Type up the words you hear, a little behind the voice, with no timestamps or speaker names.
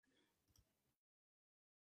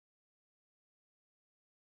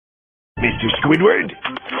Mr. Squidward,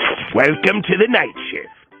 welcome to the night shift.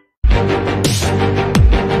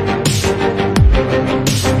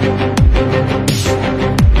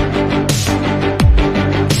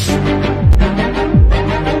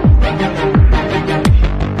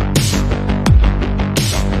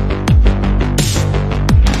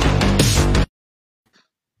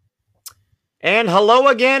 And hello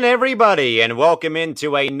again, everybody, and welcome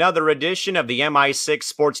into another edition of the MI6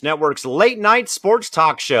 Sports Network's late night sports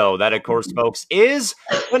talk show. That, of course, folks, is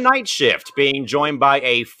The Night Shift, being joined by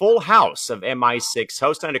a full house of MI6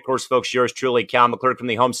 hosts. And, of course, folks, yours truly, Cal McClure from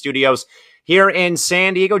the home studios here in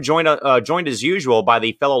San Diego, joined as usual by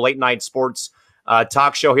the fellow late night sports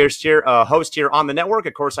talk show host here on the network.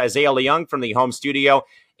 Of course, Isaiah Leung from the home studio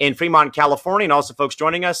in Fremont, California, and also folks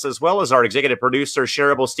joining us as well as our executive producer,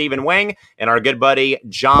 Shareable Stephen Wang, and our good buddy,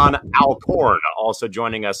 John Alcorn, also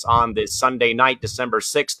joining us on this Sunday night, December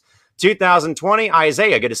 6th, 2020.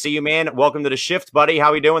 Isaiah, good to see you, man. Welcome to the shift, buddy.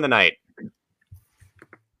 How are you doing tonight?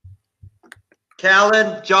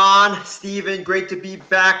 Callan, John, Stephen, great to be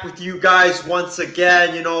back with you guys once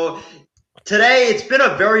again. You know, today, it's been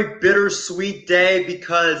a very bittersweet day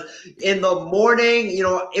because in the morning, you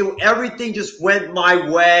know, everything just went my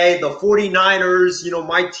way. The 49ers, you know,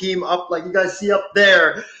 my team up, like you guys see up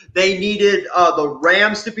there, they needed the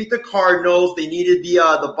Rams to beat the Cardinals. They needed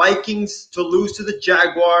the Vikings to lose to the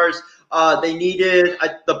Jaguars. They needed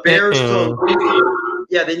the Bears to lose.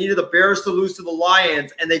 Yeah, they needed the Bears to lose to the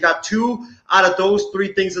Lions, and they got two out of those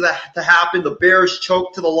three things to happen. The Bears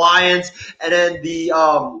choked to the Lions, and then the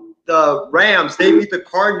Rams, they beat the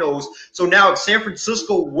Cardinals. So now if San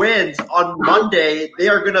Francisco wins on Monday, they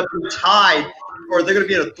are going to be tied, or they're going to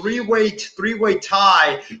be in a three-way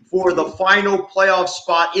tie for the final playoff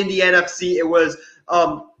spot in the NFC. It was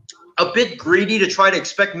a bit greedy to try to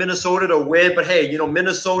expect Minnesota to win, but hey, you know,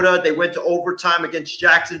 Minnesota, they went to overtime against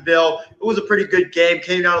Jacksonville. It was a pretty good game,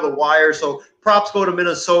 came down to the wire, so props go to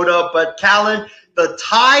Minnesota. But Callan, the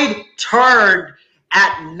tide turned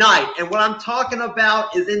at night. And what I'm talking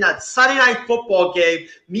about is in that Sunday night football game,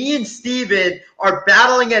 me and Steven are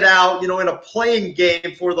battling it out, you know, in a playing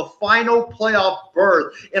game for the final playoff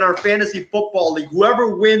berth in our fantasy football league.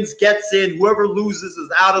 Whoever wins gets in, whoever loses is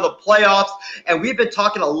out of the playoffs. And we've been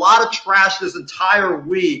talking a lot of trash this entire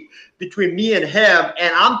week between me and him.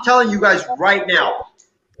 And I'm telling you guys right now,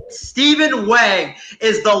 Stephen Wang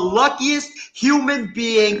is the luckiest human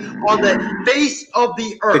being on the face of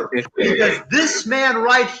the earth, because this man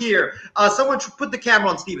right here, someone put the camera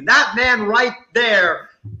on Stephen, that man right there,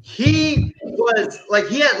 he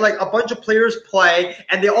had like a bunch of players play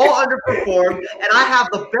and they all underperformed, and I have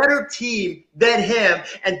the better team than him,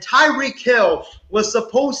 and Tyreek Hill was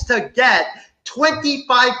supposed to get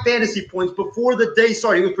 25 fantasy points before the day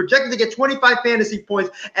started. He was projected to get 25 fantasy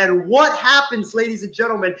points. And what happens, ladies and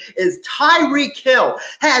gentlemen, is Tyreek Hill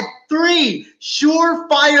had 3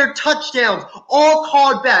 surefire touchdowns, all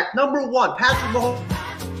called back. Number 1, Patrick Mahomes.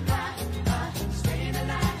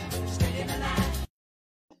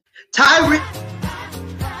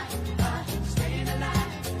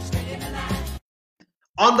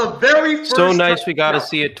 On the very first so nice, we got to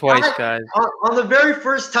see it twice, guys. On the very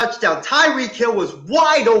first touchdown, Tyreek Hill was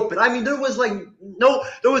wide open. I mean, there was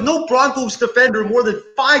no Broncos defender more than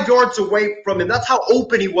 5 yards away from him. That's how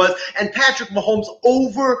open he was. And Patrick Mahomes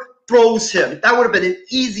overthrows him. That would have been an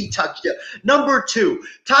easy touchdown. Number 2,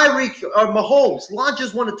 Mahomes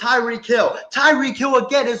launches one to Tyreek Hill. Tyreek Hill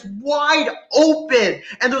again is wide open,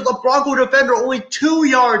 and there's a Bronco defender only 2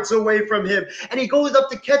 yards away from him. And he goes up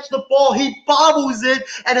to catch the ball. He bobbles it,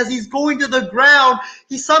 and as he's going to the ground,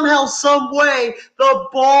 he somehow, some way, the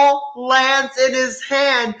ball lands in his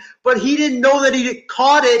hand. But he didn't know that he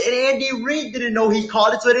caught it, and Andy Reid didn't know he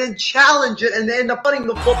caught it, so they didn't challenge it, and they ended up punting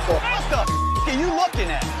the football. What the are you looking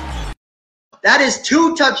at? That is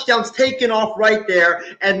 2 touchdowns taken off right there.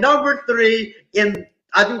 And number 3, in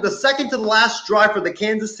I think the second to the last drive for the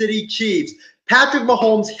Kansas City Chiefs, Patrick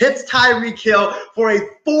Mahomes hits Tyreek Hill for a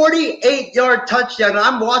 48-yard touchdown. And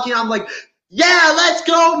I'm watching, I'm like, yeah, let's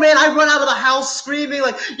go, man. I run out of the house screaming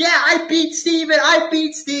like, yeah, I beat Steven.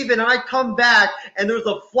 And I come back, and there's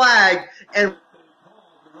a flag, and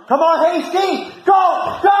come on, Hasty!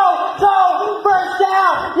 Go! First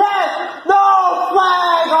down! Yes! No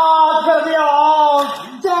flag! Oh, it's gonna be a hold!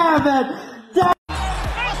 Damn it!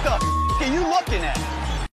 What the are you looking at?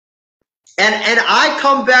 And I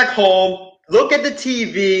come back home, look at the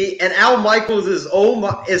TV, and Al Michaels is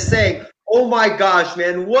saying, oh my gosh,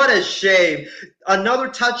 man, what a shame. Another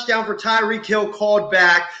touchdown for Tyreek Hill called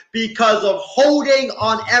back because of holding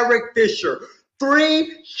on Eric Fisher.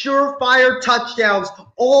 3 surefire touchdowns,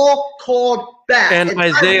 all called back. And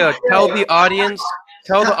Isaiah, tell the audience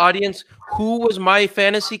tell the audience who was my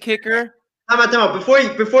fantasy kicker? Time out. Before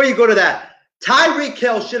you go to that, Tyreek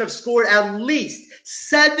Hill should have scored at least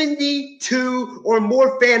 72 or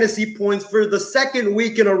more fantasy points for the second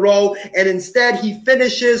week in a row, and instead he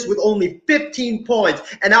finishes with only 15 points.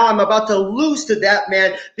 And now I'm about to lose to that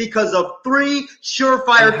man because of 3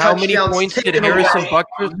 surefire touchdowns. How many points did Harrison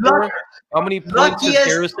Butker score? How many points did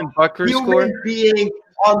Harrison Butker score? Human being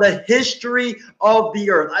on the history of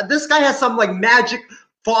the earth. This guy has some like magic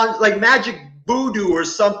font, like magic voodoo or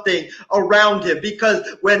something around him, because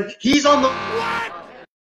when he's on the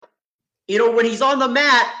when he's on the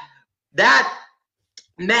mat, that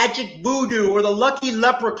magic voodoo or the lucky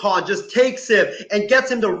leprechaun just takes him and gets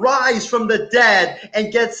him to rise from the dead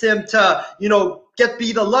and gets him to,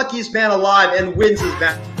 be the luckiest man alive and wins his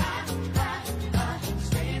match.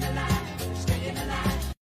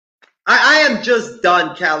 I am just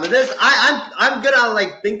done, Cal. I'm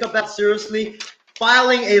gonna think about seriously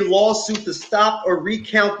filing a lawsuit to stop or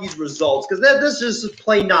recount these results, because this is just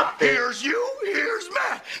plain not fair. Here's you, here's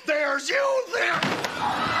Matt, there's you, there.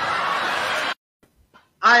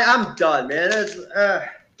 I'm done, man.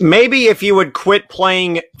 Maybe if you would quit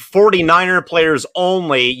playing 49er players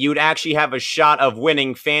only, you'd actually have a shot of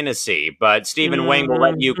winning fantasy. But Stephen Wang will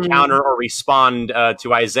let you counter or respond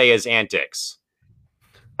to Isaiah's antics.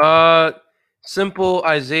 Simple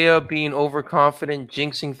Isaiah being overconfident,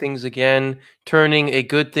 jinxing things again, turning a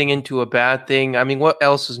good thing into a bad thing. I mean, what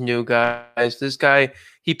else is new, guys? This guy,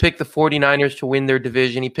 he picked the 49ers to win their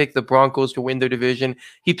division. He picked the Broncos to win their division.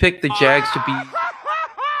 He picked the Jags to beat.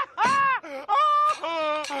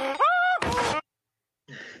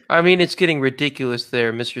 I mean, it's getting ridiculous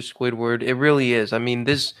there, Mr. Squidward. It really is. I mean,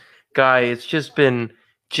 this guy, it's just been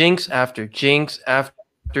jinx after jinx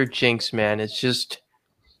after jinx, man. It's just...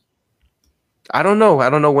 I don't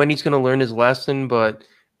know when he's going to learn his lesson, but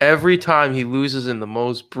every time he loses in the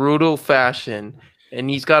most brutal fashion, and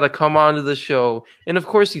he's got to come onto the show, and of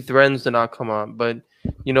course he threatens to not come on, but,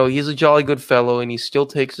 he's a jolly good fellow, and he still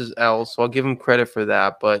takes his L, so I'll give him credit for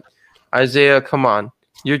that. But, Isaiah, come on.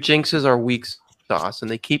 Your jinxes are weak sauce, and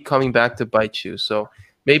they keep coming back to bite you, so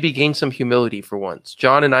maybe gain some humility for once.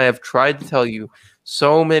 John and I have tried to tell you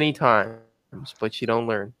so many times, but you don't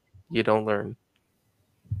learn. You don't learn.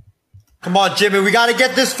 Come on, Jimmy, we got to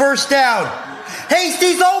get this first down.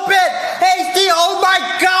 Hasty's open. Hasty, oh my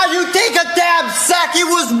God, you take a damn sack. He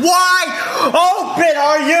was wide open.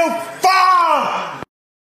 Are you far?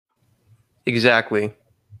 Exactly.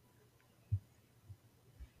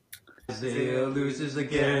 Isaiah loses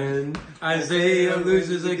again. Isaiah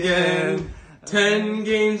loses again. 10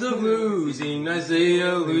 games of losing.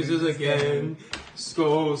 Isaiah loses again.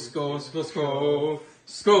 Skull, skull, skull, skull.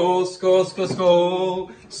 Skull, skull, skull,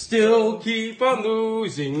 skull. Still keep on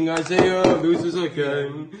losing. Isaiah loses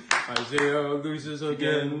again. Isaiah loses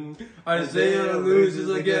again. Isaiah loses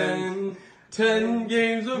again. 10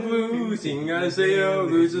 games of losing. Isaiah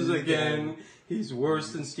loses again. He's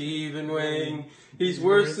worse than Stephen Wang. He's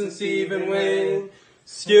worse than Stephen Wang.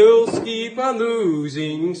 Still keep on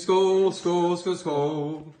losing. Skull, skull, skull,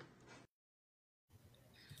 skull.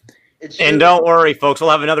 And don't worry, folks. We'll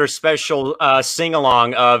have another special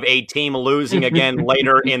sing-along of a team losing again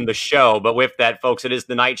later in the show. But with that, folks, it is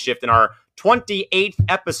the night shift in our 28th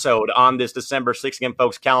episode on this December 6th. Again,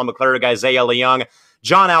 folks, Callum McClurg, Isaiah Leung,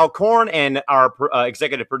 John Alcorn, and our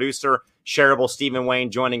executive producer, Shareable Stephen Wayne,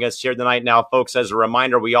 joining us here tonight. Now, folks, as a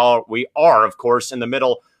reminder, we are, of course, in the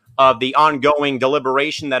middle of the ongoing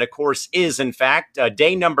deliberation that, of course, is, in fact,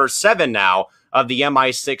 day number 7 now of the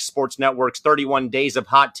MI6 Sports Network's 31 Days of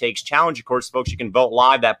Hot Takes Challenge. Of course, folks, you can vote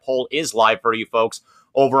live. That poll is live for you folks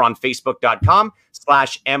over on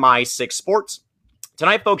Facebook.com/MI6 Sports.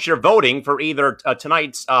 Tonight, folks, you're voting for either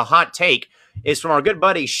tonight's hot take is from our good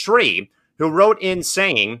buddy Shree, who wrote in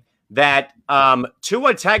saying that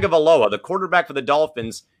Tua Tagovailoa, the quarterback for the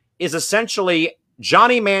Dolphins, is essentially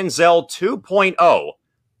Johnny Manziel 2.0,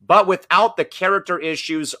 but without the character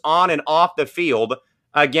issues on and off the field,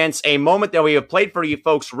 against a moment that we have played for you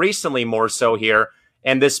folks recently more so here.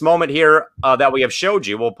 And this moment here that we have showed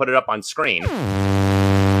you, we'll put it up on screen.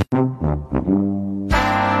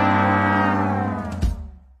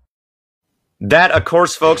 That, of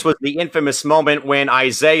course, folks, was the infamous moment when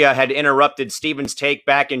Isaiah had interrupted Stephen's take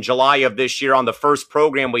back in July of this year on the first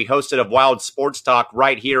program we hosted of Wild Sports Talk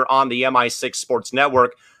right here on the MI6 Sports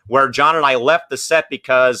Network, where John and I left the set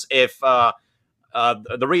because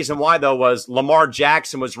the reason why, though, was Lamar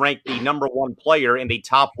Jackson was ranked the #1 player in the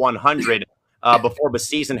top 100 before the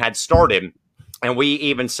season had started. And we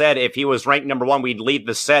even said if he was ranked #1, we'd leave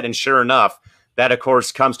the set. And sure enough, that, of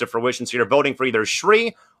course, comes to fruition. So you're voting for either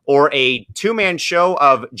Shree or a two-man show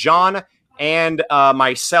of John and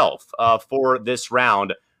myself for this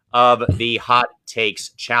round of the Hot Takes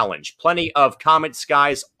Challenge. Plenty of comments,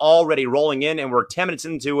 guys, already rolling in, and we're 10 minutes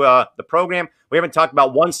into the program. We haven't talked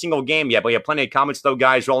about one single game yet, but we have plenty of comments, though,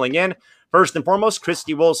 guys, rolling in. First and foremost,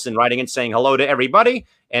 Christy Wilson writing in saying hello to everybody,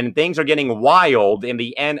 and things are getting wild in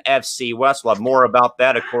the NFC West. We'll have more about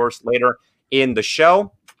that, of course, later in the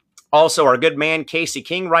show. Also, our good man, Casey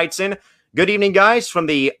King, writes in, good evening, guys, from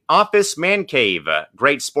the office man cave.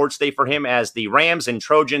 Great sports day for him as the Rams and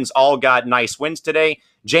Trojans all got nice wins today.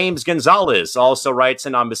 James Gonzalez also writes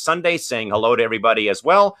in on the Sunday saying hello to everybody as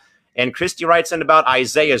well. And Christy writes in about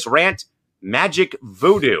Isaiah's rant, magic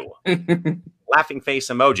voodoo. Laughing face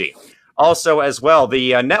emoji. Also as well,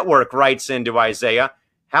 the network writes into Isaiah,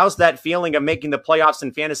 how's that feeling of making the playoffs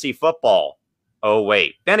in fantasy football? Oh,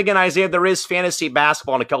 wait. Then again, Isaiah, there is fantasy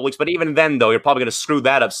basketball in a couple weeks, but even then, though, you're probably going to screw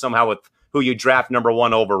that up somehow with who you draft number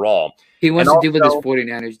 1 overall. He wants to do what his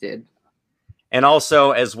 49ers did. And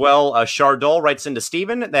also, as well, Chardol writes into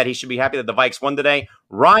Steven that he should be happy that the Vikes won today.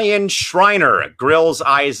 Ryan Schreiner grills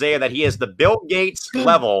Isaiah that he is the Bill Gates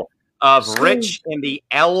level of rich in the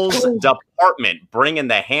L's department, bringing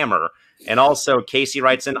the hammer. And also, Casey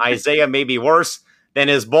writes in, Isaiah may be worse than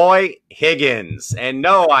his boy Higgins. And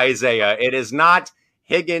no, Isaiah, it is not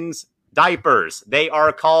Higgins diapers. They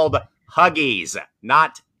are called Huggies,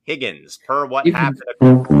 not Higgins, per what happened.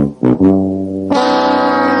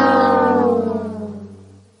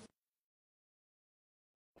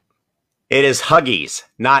 It is Huggies,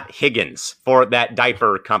 not Higgins, for that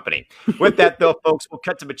diaper company. With that, though, folks, we'll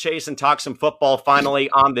cut to the chase and talk some football finally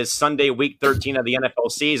on this Sunday, Week 13 of the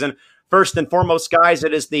NFL season. First and foremost, guys,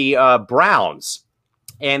 it is the Browns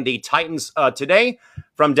and the Titans today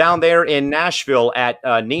from down there in Nashville at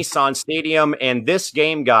Nissan Stadium. And this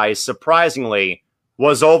game, guys, surprisingly,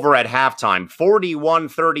 was over at halftime.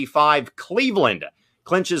 41-35, Cleveland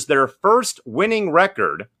clinches their first winning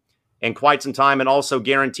record in quite some time and also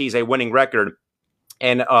guarantees a winning record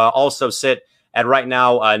and also sit at right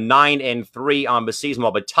now 9-3 on the season.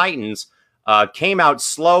 While the Titans came out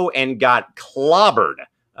slow and got clobbered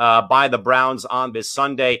by the Browns on this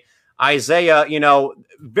Sunday. Isaiah, you know,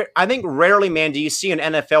 I think rarely, man, do you see an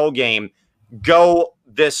NFL game go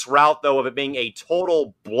this route, though, of it being a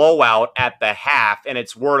total blowout at the half, and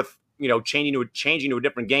it's worth, you know, changing to a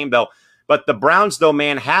different game, though. But the Browns, though,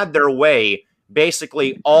 man, had their way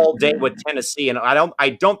basically all day with Tennessee, and I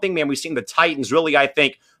don't think, man, we've seen the Titans really, I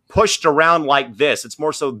think, pushed around like this. It's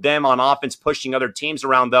more so them on offense pushing other teams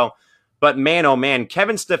around, though. But man, oh man,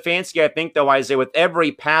 Kevin Stefanski, I think, though, Isaiah, with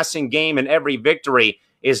every passing game and every victory,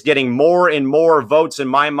 is getting more and more votes in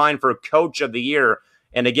my mind for Coach of the Year.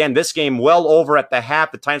 And again, this game well over at the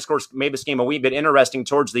half. The Titans scores made this game a wee bit interesting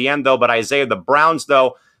towards the end, though. But Isaiah, the Browns,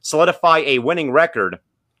 though, solidify a winning record,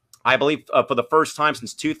 I believe, for the first time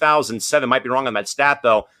since 2007. Might be wrong on that stat,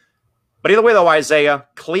 though. But either way, though, Isaiah,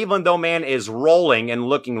 Cleveland, though, man, is rolling and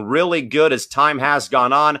looking really good as time has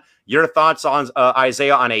gone on. Your thoughts on,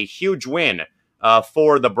 Isaiah, on a huge win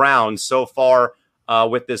for the Browns so far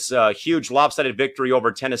with this huge lopsided victory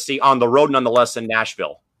over Tennessee on the road, nonetheless, in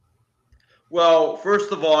Nashville? Well,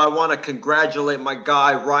 first of all, I want to congratulate my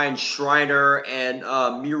guy Ryan Schreiner and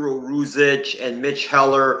Miro Ruzic and Mitch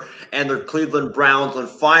Heller and their Cleveland Browns on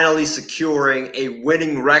finally securing a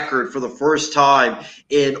winning record for the first time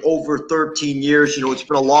in over 13 years. You know, it's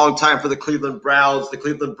been a long time for the Cleveland Browns. The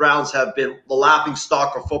Cleveland Browns have been the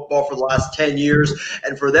laughingstock of football for the last 10 years.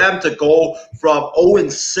 And for them to go from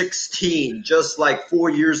 0-16 just like 4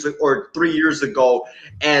 years or 3 years ago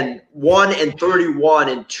and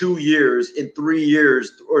 1-31 in 2 years, in 3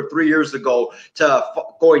 years or 3 years ago, to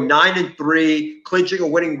going 9-3, clinching a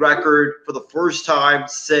winning record for the first time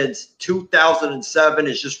since 2007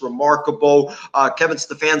 is just remarkable. Kevin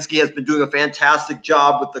Stefanski has been doing a fantastic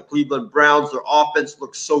job with the Cleveland Browns. Their offense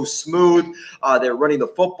looks so smooth. They're running the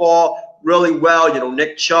football really well. You know,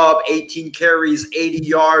 Nick Chubb, 18 carries, 80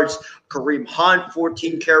 yards. Kareem Hunt,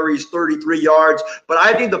 14 carries, 33 yards. But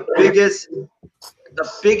I think the biggest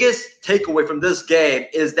takeaway from this game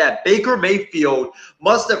is that Baker Mayfield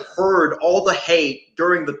must have heard all the hate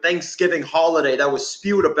during the Thanksgiving holiday that was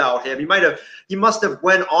spewed about him. He must have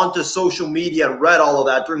went onto social media and read all of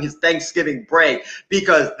that during his Thanksgiving break,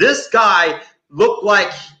 because this guy looked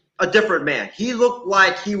like a different man. He looked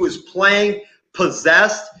like he was playing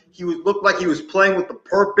possessed. He looked like he was playing with a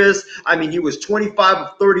purpose. I mean, he was 25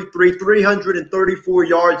 of 33, 334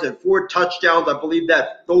 yards and 4 touchdowns. I believe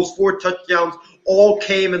that those 4 touchdowns all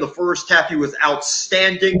came in the first half. He was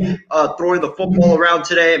outstanding throwing the football around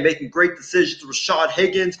today and making great decisions. Rashad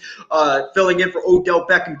Higgins filling in for Odell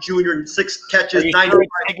Beckham Jr. in 6 catches. 95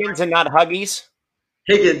 Higgins and not Huggies?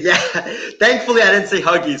 Higgins, yeah. Thankfully, I didn't say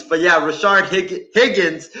Huggies, but yeah, Rashard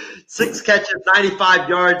Higgins, 6 catches, 95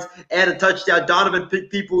 yards, and a touchdown. Donovan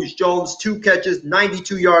Peoples-Jones, 2 catches,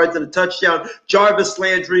 92 yards, and a touchdown. Jarvis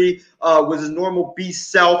Landry was his normal beast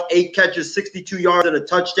self, 8 catches, 62 yards, and a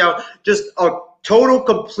touchdown. Just a total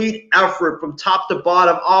complete effort from top to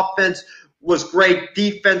bottom. Offense was great.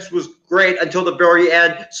 Defense was great until the very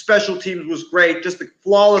end. Special teams was great. Just a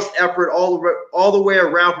flawless effort all the way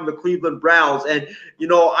around from the Cleveland Browns. And, you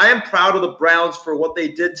know, I am proud of the Browns for what they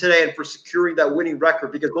did today and for securing that winning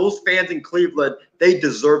record, because those fans in Cleveland, they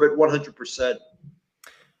deserve it 100%.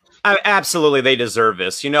 Absolutely, they deserve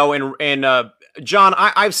this. You know, and John,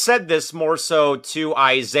 I've said this more so to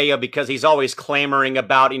Isaiah because he's always clamoring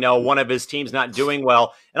about, you know, one of his teams not doing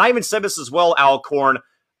well. And I even said this as well, Alcorn.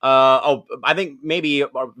 I think maybe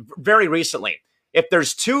very recently, if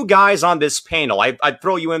there's 2 guys on this panel, I'd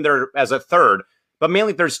throw you in there as a third, but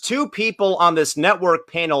mainly if there's 2 people on this network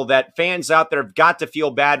panel that fans out there have got to feel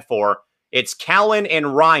bad for, it's Callan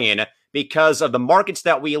and Ryan, because of the markets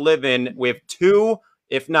that we live in with 2,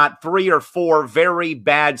 if not 3 or 4 very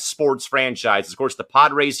bad sports franchises. Of course, the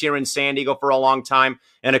Padres here in San Diego for a long time,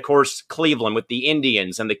 and of course, Cleveland with the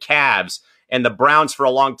Indians and the Cavs and the Browns for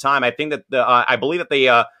a long time. I think that I believe that they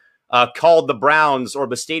called the Browns, or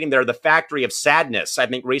the stadium there, the Factory of Sadness. I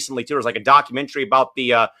think recently too, there was like a documentary about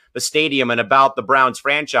the stadium and about the Browns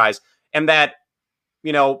franchise. And that,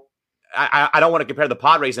 you know, I don't want to compare the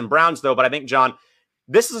Padres and Browns though, but I think, John,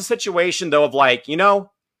 this is a situation though of like, you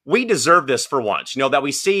know, we deserve this for once. You know, that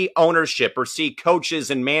we see ownership or see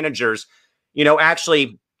coaches and managers, you know,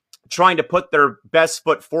 actually trying to put their best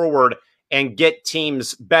foot forward and get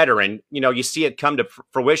teams better. And, you know, you see it come to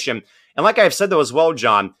fruition. And like I've said, though, as well,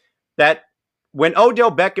 John, that when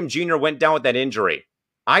Odell Beckham Jr. went down with that injury,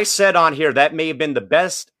 I said on here that may have been the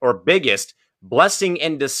best or biggest blessing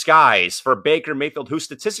in disguise for Baker Mayfield, who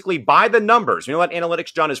statistically, by the numbers, you know what,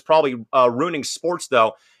 analytics, John, is probably ruining sports,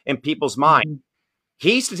 though, in people's mind.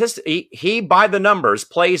 He, by the numbers,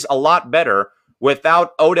 plays a lot better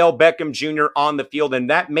without Odell Beckham Jr. on the field. And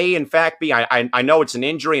that may, in fact, be, I know it's an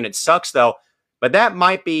injury and it sucks, though, but that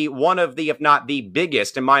might be one of the, if not the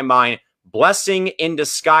biggest, in my mind, blessing in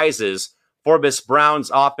disguises for this Browns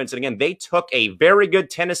offense. And again, they took a very good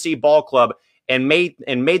Tennessee ball club and made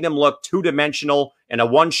them look two-dimensional and a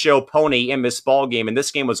one-show pony in this ball game. And this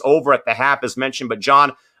game was over at the half, as mentioned. But,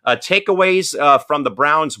 John, takeaways from the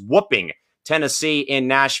Browns whooping Tennessee in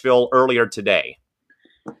Nashville earlier today.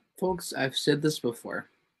 Folks, I've said this before.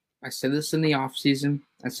 I said this in the offseason.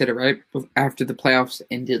 I said it right after the playoffs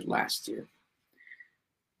ended last year.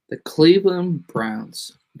 The Cleveland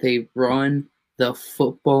Browns, they run the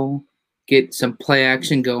football, get some play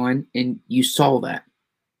action going, and you saw that.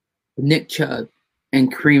 Nick Chubb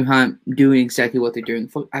and Kareem Hunt doing exactly what they're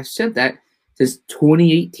doing. I've said that since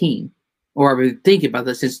 2018, or I've been thinking about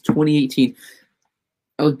this since 2018.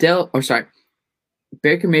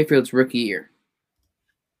 Baker Mayfield's rookie year.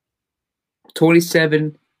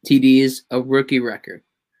 27 TDs, a rookie record.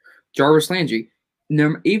 Jarvis Landry,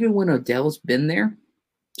 even when Odell's been there,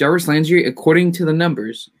 Jarvis Landry, according to the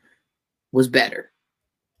numbers, was better.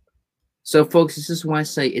 So, folks, this is why I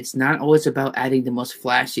say it's not always about adding the most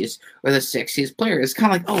flashiest or the sexiest player. It's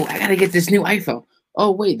kind of like, oh, I got to get this new iPhone.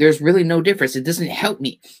 Oh, wait, there's really no difference. It doesn't help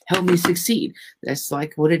me succeed. That's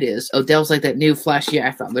like what it is. Odell's like that new flashy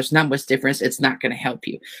iPhone. There's not much difference. It's not going to help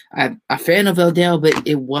you. I'm a fan of Odell, but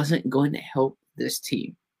it wasn't going to help this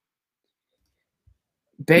team.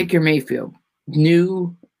 Baker Mayfield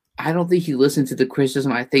knew. I don't think he listened to the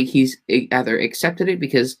criticism. I think he's either accepted it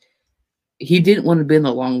because he didn't want to be in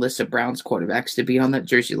the long list of Browns quarterbacks to be on that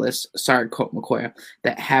jersey list. Sorry, Colt McCoy,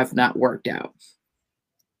 that have not worked out.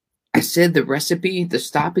 I said the recipe, the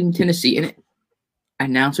stopping Tennessee, and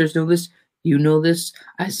announcers know this, you know this,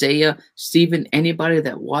 Isaiah, Steven, anybody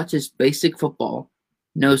that watches basic football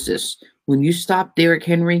knows this. When you stop Derrick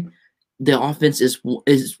Henry, the offense is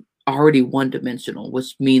already one-dimensional,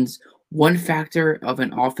 which means one factor of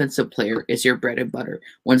an offensive player is your bread and butter.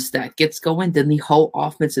 Once that gets going, then the whole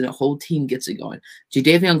offense and the whole team gets it going.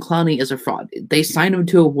 Jadeveon Clowney is a fraud. They signed him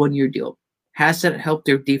to a one-year deal. Has that helped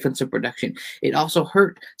their defensive production? It also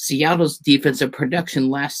hurt Seattle's defensive production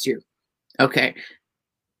last year. Okay.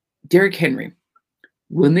 Derrick Henry,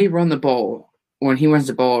 when he runs the ball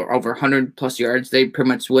over 100-plus yards, they pretty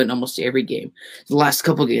much win almost every game. The last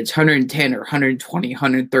couple of games, 110 or 120,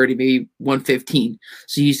 130, maybe 115.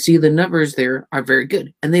 So you see the numbers there are very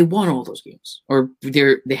good. And they won all those games. Or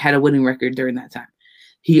they had a winning record during that time.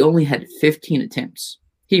 He only had 15 attempts.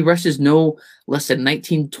 He rushes no less than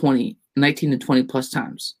 19 to 20 plus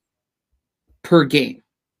times per game.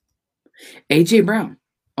 A.J. Brown,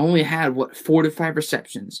 only had, 4 to 5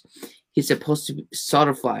 receptions. He's supposed to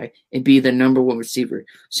solidify and be the number 1 receiver.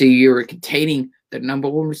 So you're containing the number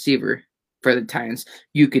 1 receiver for the Titans.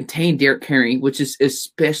 You contain Derrick Henry, which is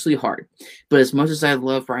especially hard. But as much as I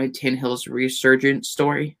love Ryan Tannehill's resurgent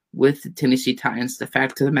story with the Tennessee Titans, the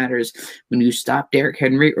fact of the matter is when you stop Derrick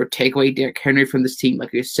Henry or take away Derrick Henry from this team,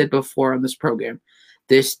 like I said before on this program,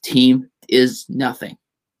 this team is nothing.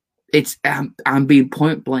 I'm being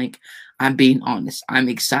point blank. I'm being honest. I'm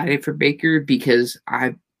excited for Baker because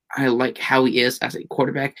I like how he is as a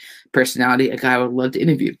quarterback, personality, a guy I would love to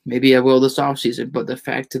interview. Maybe I will this offseason, but the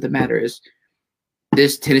fact of the matter is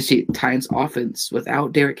this Tennessee Titans offense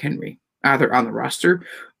without Derrick Henry, either on the roster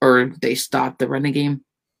or they stop the running game,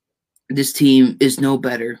 this team is no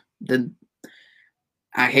better than,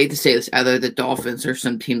 I hate to say this, either the Dolphins or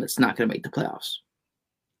some team that's not going to make the playoffs.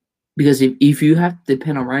 Because if you have to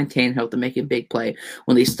depend on Ryan Tannehill to make a big play,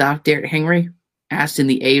 when they stop Derrick Henry, asked in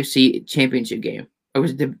the AFC Championship game, or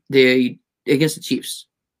was it the against the Chiefs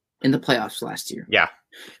in the playoffs last year? Yeah.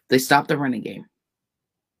 They stopped the running game.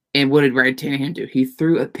 And what did Ryan Tannehill do? He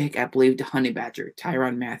threw a pick, I believe, to Honey Badger,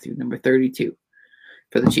 Tyrann Mathieu, number 32,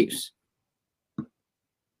 for the Chiefs.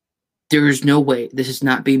 There is no way. This is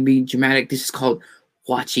not being dramatic. This is called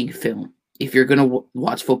watching film. If you're going to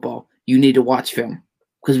watch football, you need to watch film.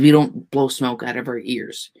 Because we don't blow smoke out of our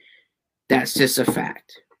ears. That's just a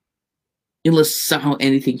fact. Unless somehow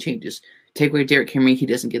anything changes. Take away Derrick Henry, he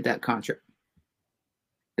doesn't get that contract.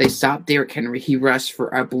 They stopped Derrick Henry. He rushed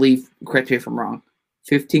for, I believe, correct me if I'm wrong,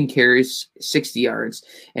 15 carries, 60 yards,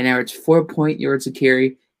 and averaged 4 yards a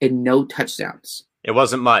carry and no touchdowns. It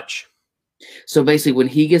wasn't much. So basically, when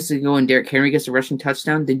he gets to go and Derrick Henry gets a rushing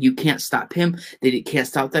touchdown, then you can't stop him. Then you can't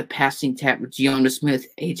stop that passing tap with Gianna Smith,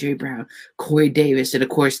 A.J. Brown, Corey Davis, and of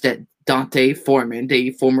course that Dante Foreman,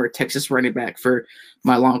 the former Texas running back for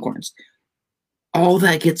my Longhorns. All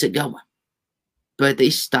that gets it going. But they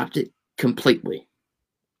stopped it completely.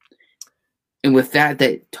 And with that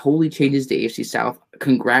totally changes the AFC South.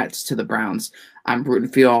 Congrats to the Browns. I'm rooting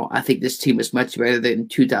for y'all. I think this team is much better than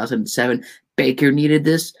 2007. Baker needed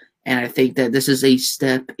this. And I think that this is a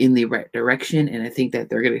step in the right direction. And I think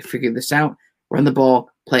that they're going to figure this out. Run the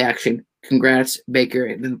ball, play action. Congrats, Baker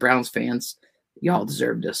and the Browns fans. Y'all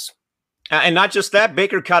deserve this. And not just that,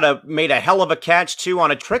 Baker kind of made a hell of a catch, too,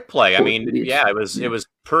 on a trick play. I mean, yeah, it was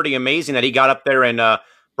pretty amazing that he got up there and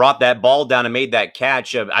brought that ball down and made that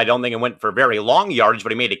catch. I don't think it went for very long yardage,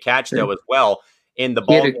 but he made a catch, though, as well in the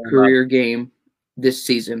ball. He had a career game this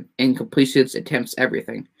season in completions, attempts,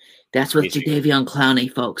 everything. That's with Jadeveon Clowney,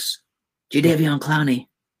 folks. Jadeveon Clowney.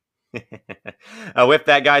 With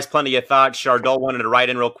that, guys, plenty of thoughts. Chardot wanted to write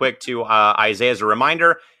in real quick to Isaiah as a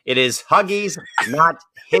reminder. It is Huggies, not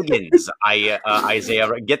Higgins. Isaiah,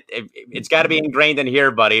 it's got to be ingrained in here,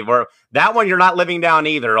 buddy. That one you're not living down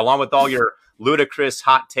either, along with all your ludicrous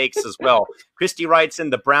hot takes as well. Christy writes in,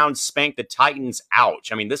 the Browns spanked the Titans.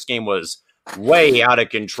 Ouch. I mean, this game was way out of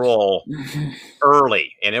control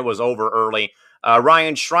early, and it was over early.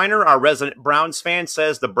 Ryan Schreiner, our resident Browns fan,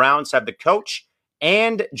 says the Browns have the coach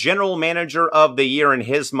and general manager of the year in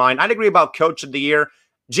his mind. I'd agree about coach of the year.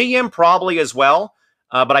 GM probably as well,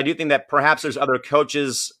 but I do think that perhaps there's other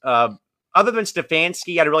coaches other than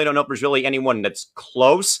Stefanski. I really don't know if there's really anyone that's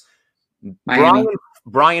close.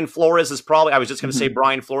 Brian Flores is probably, I was just going to say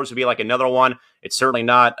Brian Flores would be like another one. It's certainly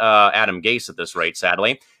not Adam Gase at this rate,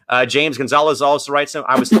 sadly. James Gonzalez also writes,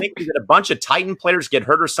 I was thinking that a bunch of Titan players get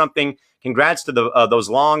hurt or something. Congrats to those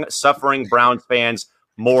long-suffering Browns fans.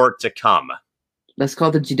 More to come. Let's call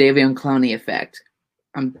it the Jadeveon Clowney effect.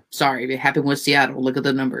 I'm sorry. It happened with Seattle. Look at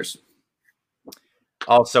the numbers.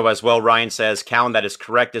 Also, as well, Ryan says, Cowan, that is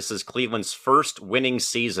correct. This is Cleveland's first winning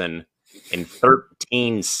season in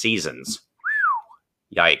 13 seasons.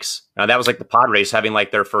 Yikes. Now, that was like the Padres having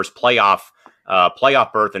like their first playoff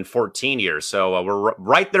berth in 14 years. So we're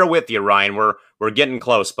right there with you, Ryan. We're getting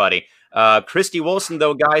close, buddy. Christy Wilson,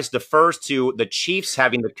 though, guys, defers to the Chiefs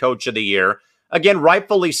having the coach of the year. Again,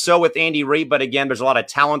 rightfully so with Andy Reid, but again, there's a lot of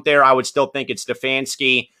talent there. I would still think it's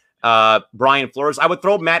Stefanski, Brian Flores. I would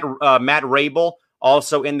throw Matt Rabel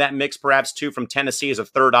also in that mix, perhaps, too, from Tennessee as a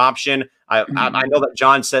third option. I know that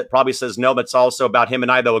John probably says no, but it's also about him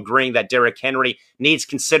and I, though, agreeing that Derrick Henry needs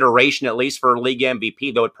consideration, at least for league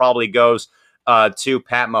MVP, though it probably goes to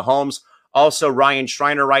Pat Mahomes. Also, Ryan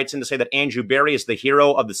Schreiner writes in to say that Andrew Berry is the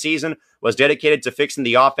hero of the season, was dedicated to fixing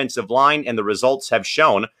the offensive line, and the results have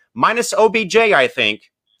shown. Minus OBJ, I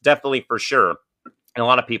think, definitely for sure, in a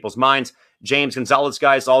lot of people's minds. James Gonzalez,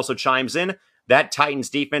 guys, also chimes in. That Titans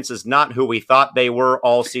defense is not who we thought they were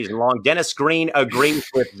all season long. Dennis Green agrees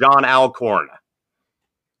with John Alcorn.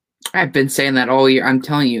 I've been saying that all year. I'm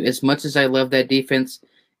telling you, as much as I love that defense,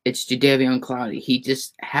 it's Jadeveon Clowney. He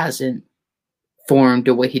just hasn't formed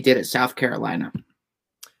the way he did at South Carolina.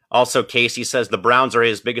 Also, Casey says the Browns are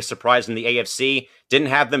his biggest surprise in the AFC. Didn't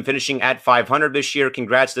have them finishing at 500 this year.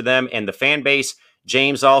 Congrats to them and the fan base.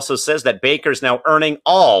 James also says that Baker's now earning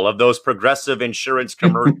all of those Progressive insurance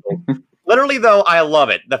commercials. Literally, though, I love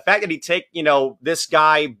it. The fact that he take, this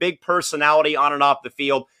guy, big personality on and off the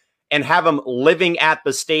field, and have him living at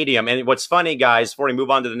the stadium. And what's funny, guys, before we move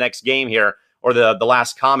on to the next game here, or the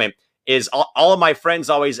last comment, is all of my friends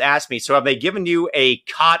always ask me, so have they given you a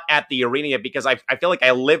cot at the arena? Because I feel like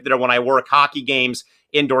I live there when I work hockey games,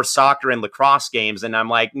 indoor soccer, and lacrosse games. And I'm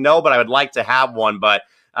like, no, but I would like to have one. But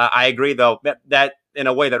I agree, though, that in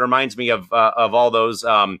a way that reminds me of all those,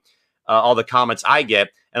 all the comments I get.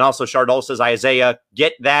 And also, Chardol says, Isaiah,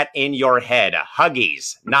 get that in your head.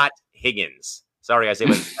 Huggies, not Higgins. Sorry,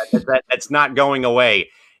 Isaiah, but that's not going away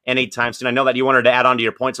anytime soon. I know that you wanted to add on to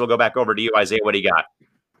your points. So we'll go back over to you, Isaiah. What do you got?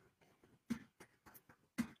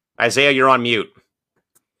 Isaiah, you're on mute.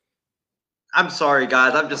 I'm sorry,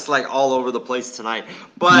 guys. I'm just like all over the place tonight.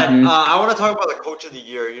 But I want to talk about the coach of the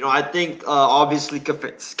year. I think obviously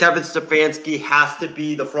Kevin Stefanski has to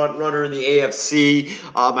be the front runner in the AFC.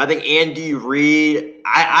 I think Andy Reid,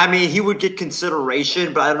 I mean, he would get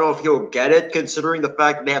consideration, but I don't know if he'll get it considering the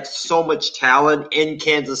fact that they have so much talent in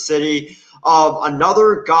Kansas City.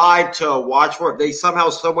 Another guy to watch for if they somehow,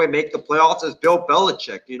 some way make the playoffs is Bill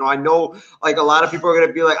Belichick. I know like a lot of people are going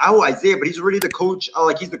to be like, oh, Isaiah, but he's already the coach.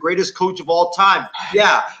 Like he's the greatest coach of all time.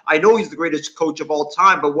 Yeah, I know he's the greatest coach of all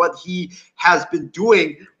time, but what he has been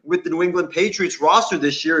doing with the New England Patriots roster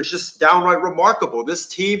this year is just downright remarkable. This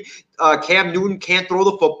team, Cam Newton can't throw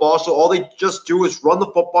the football, so all they just do is run the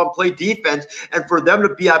football and play defense. And for them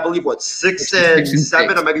to be, I believe,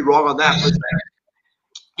 6-7? I might be wrong on that.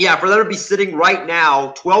 Yeah, for them to be sitting right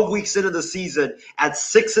now, 12 weeks into the season at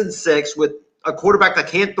 6-6 with a quarterback that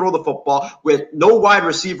can't throw the football, with no wide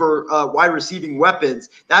receiving weapons,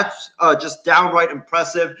 that's just downright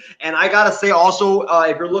impressive. And I gotta say also,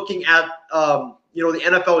 if you're looking at the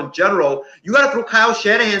NFL in general, you got to throw Kyle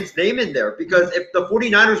Shanahan's name in there because if the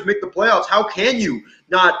 49ers make the playoffs, how can you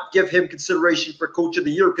not give him consideration for coach of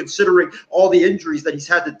the year considering all the injuries that he's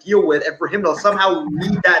had to deal with, and for him to somehow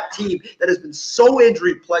lead that team that has been so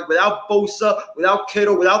injury plagued without Bosa, without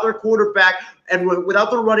Kittle, without their quarterback, and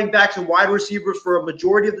without their running backs and wide receivers for a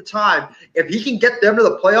majority of the time. If he can get them to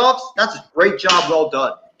the playoffs, that's a great job well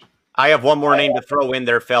done. I have one more name to throw in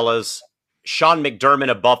there, fellas. Sean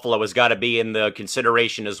McDermott of Buffalo has got to be in the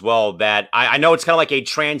consideration as well. That I know it's kind of like a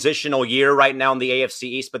transitional year right now in the AFC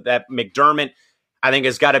East, but that McDermott, I think,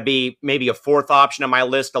 has got to be maybe a fourth option on my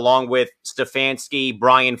list, along with Stefanski,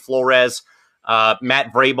 Brian Flores,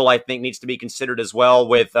 Matt Vrabel. I think needs to be considered as well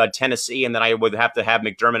with Tennessee, and then I would have to have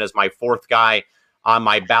McDermott as my fourth guy on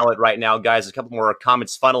my ballot right now, guys. A couple more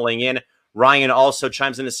comments funneling in. Ryan also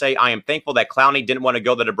chimes in to say, "I am thankful that Clowney didn't want to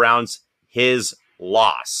go to the Browns. His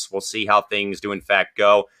loss. We'll see how things do in fact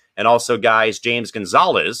go." And also, guys, James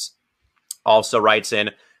Gonzalez also writes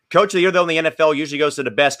in, "Coach of the year, though, in the NFL usually goes to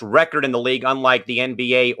the best record in the league, unlike the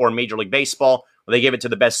NBA or Major League Baseball, where they give it to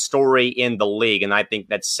the best story in the league." And I think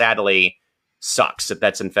that sadly sucks if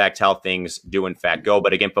that's in fact how things do in fact go.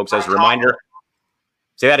 But again, folks, as a reminder,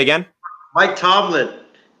 say that again. Mike Tomlin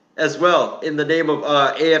as well in the name of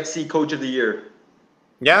AFC Coach of the Year.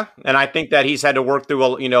 Yeah, and I think that he's had to work through a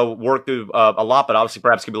lot, but obviously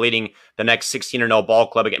perhaps could be leading the next 16-0 ball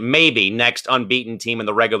club again, maybe next unbeaten team in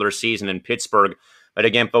the regular season in Pittsburgh. But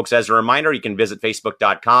again, folks, as a reminder, you can visit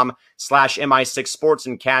facebook.com/MI6 Sports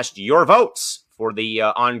and cast your votes for the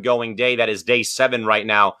ongoing day. That is day 7 right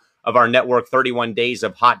now of our network 31 Days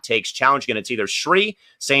of Hot Takes Challenge. Again, it's either Shri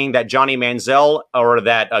saying that Johnny Manziel or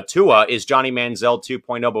that Tua is Johnny Manziel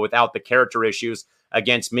 2.0, but without the character issues,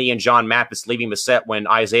 against me and John Mathis leaving the set when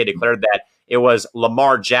Isaiah declared that it was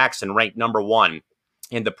Lamar Jackson ranked number 1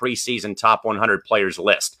 in the preseason top 100 players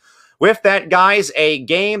list. With that, guys, a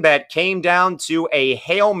game that came down to a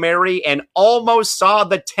Hail Mary and almost saw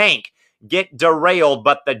the tank get derailed,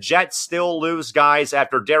 but the Jets still lose, guys,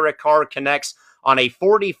 after Derek Carr connects on a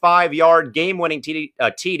 45-yard game-winning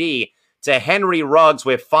TD to Henry Ruggs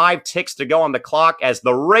with 5 ticks to go on the clock as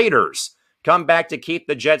the Raiders come back to keep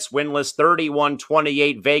the Jets winless,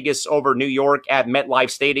 31-28 Vegas over New York at MetLife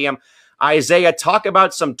Stadium. Isaiah, talk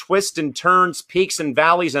about some twists and turns, peaks and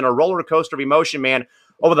valleys, and a roller coaster of emotion, man,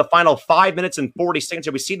 over the final 5 minutes and 40 seconds.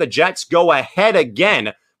 We see the Jets go ahead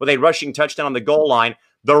again with a rushing touchdown on the goal line.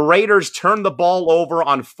 The Raiders turn the ball over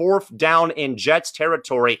on 4th down in Jets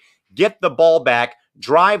territory, get the ball back,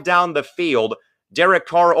 drive down the field. Derek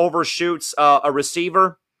Carr overshoots a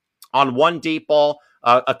receiver on one deep ball.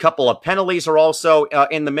 A couple of penalties are also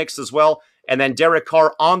in the mix as well. And then Derek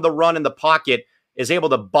Carr on the run in the pocket is able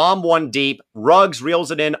to bomb one deep. Ruggs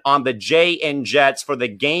reels it in on the Jay and Jets for the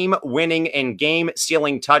game-winning and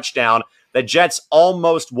game-sealing touchdown. The Jets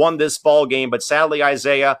almost won this ball game, but sadly,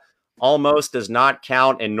 Isaiah, almost does not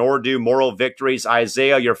count, and nor do moral victories.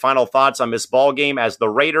 Isaiah, your final thoughts on this ball game as the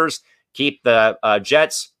Raiders keep the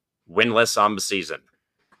Jets winless on the season.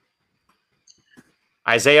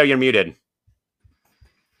 Isaiah, you're muted.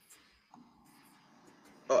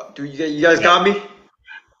 Do you guys got me?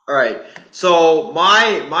 All right. So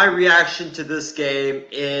my reaction to this game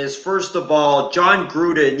is, first of all, John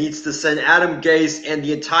Gruden needs to send Adam Gase and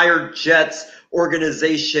the entire Jets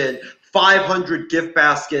organization 500 gift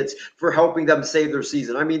baskets for helping them save their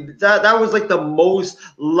season. I mean, that was like the most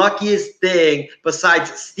luckiest thing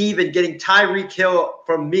besides Steven getting Tyreek Hill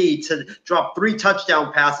from me to drop 3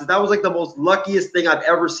 touchdown passes. That was like the most luckiest thing I've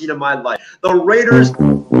ever seen in my life. The Raiders...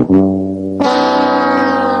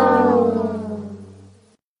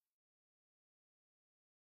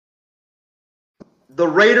 The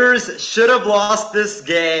Raiders should have lost this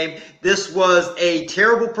game. This was a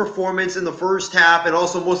terrible performance in the first half and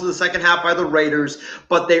also most of the second half by the Raiders.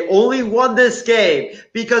 But they only won this game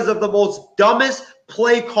because of the most dumbest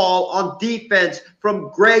play call on defense from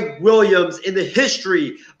Greg Williams in the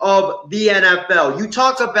history of the NFL. You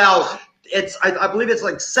talk about, I believe it's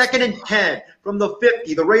like 2nd and 10 from the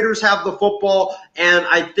 50. The Raiders have the football, and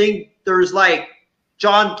I think there's like,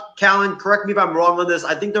 John Callan, correct me if I'm wrong on this,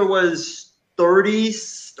 I think there was 30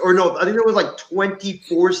 or no, I think there was like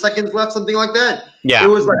 24 seconds left, something like that. Yeah. It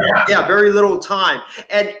was like, very little time.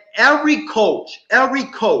 And every coach,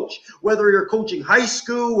 whether you're coaching high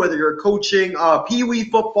school, whether you're coaching Pee Wee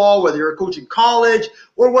football, whether you're coaching college,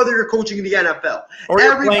 or whether you're coaching in the NFL. Or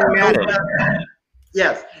you're playing Madden.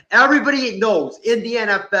 Yes. Everybody knows in the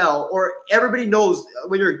NFL, or everybody knows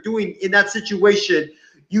when you're doing in that situation,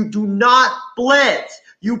 you do not blitz.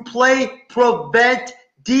 You play prevent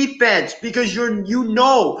defense, because you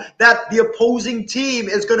know that the opposing team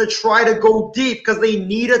is going to try to go deep because they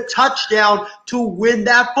need a touchdown to win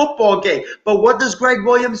that football game. But what does Greg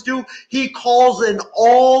Williams do? He calls an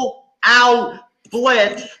all-out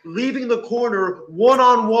blitz, leaving the corner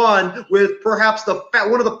one-on-one with perhaps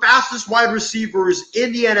one of the fastest wide receivers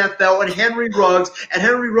in the NFL, and Henry Ruggs. And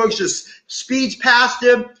Henry Ruggs just speeds past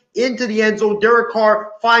him into the end zone. Derek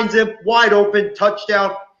Carr finds him wide open,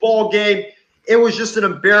 touchdown, ball game. It was just an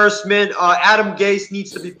embarrassment. Adam Gase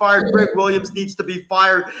needs to be fired. Greg Williams needs to be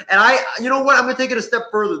fired. And you know what? I'm going to take it a step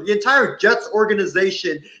further. The entire Jets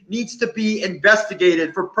organization needs to be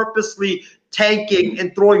investigated for purposely tanking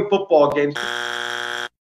and throwing football games.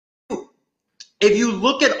 If you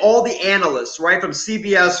look at all the analysts, right, from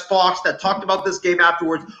CBS, Fox, that talked about this game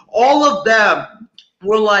afterwards, all of them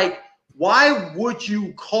were like, why would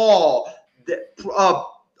you call the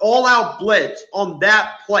all-out blitz on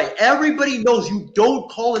that play? Everybody knows you don't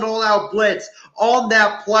call an all-out blitz on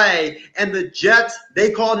that play. And the Jets, they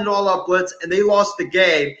called an all-out blitz, and they lost the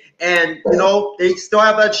game. And, you know, they still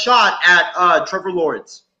have that shot at Trevor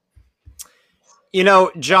Lawrence. You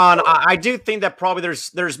know, John, I do think that probably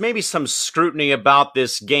there's maybe some scrutiny about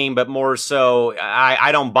this game, but more so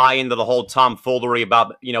I don't buy into the whole tomfoolery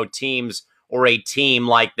about, you know, teams or a team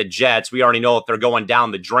like the Jets. We already know if they're going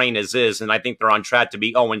down the drain as is, and I think they're on track to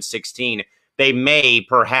be 0-16. They may,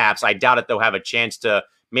 perhaps, I doubt it, they'll have a chance to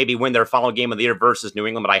maybe win their final game of the year versus New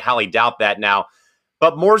England, but I highly doubt that now.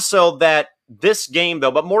 But more so that this game,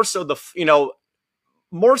 though, but more so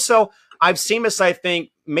I've seen this, I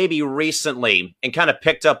think, maybe recently, and kind of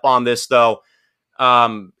picked up on this, though,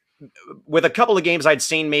 with a couple of games I'd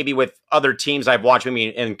seen maybe with other teams I've watched,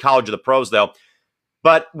 maybe in college or the pros, though.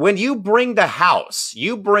 But when you bring the house,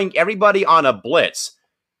 you bring everybody on a blitz,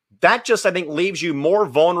 that just, I think, leaves you more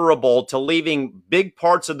vulnerable to leaving big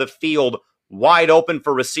parts of the field wide open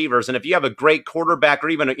for receivers. And if you have a great quarterback, or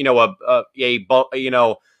even, you know,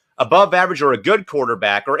 above average or a good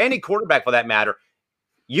quarterback, or any quarterback for that matter,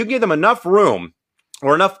 you give them enough room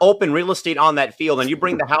or enough open real estate on that field, and you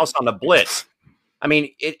bring the house on the blitz, I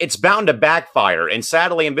mean, it's bound to backfire. And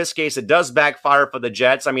sadly, in this case, it does backfire for the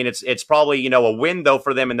Jets. I mean, it's probably, you know, a win, though,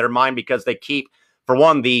 for them in their mind, because they keep, for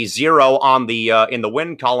one, the 0 on the in the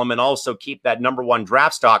win column, and also keep that #1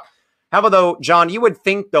 draft stock. However, though, John, you would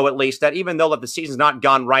think, though, at least, that even though that the season's not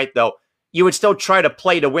gone right, though, you would still try to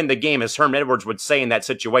play to win the game, as Herman Edwards would say in that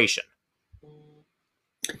situation.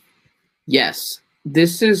 Yes.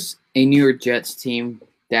 This is a New York Jets team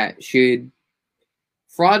that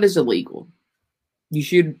fraud is illegal. You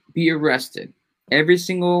should be arrested. Every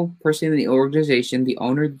single person in the organization, the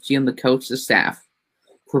owner, the GM, the coach, the staff,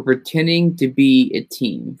 for pretending to be a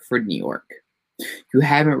team for New York. You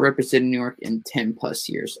haven't represented New York in 10 plus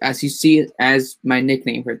years. As you see it as my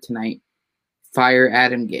nickname for tonight, fire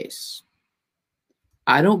Adam Gase.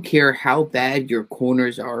 I don't care how bad your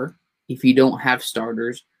corners are if you don't have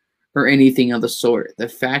starters or anything of the sort. The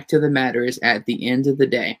fact of the matter is, at the end of the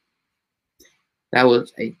day, that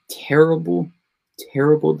was a terrible,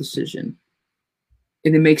 terrible decision.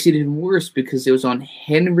 And it makes it even worse because it was on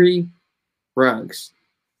Henry Ruggs,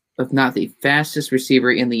 of not the fastest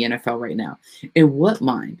receiver in the NFL right now. In what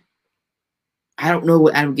mind? I don't know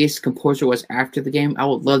what Adam Gase's composure was after the game. I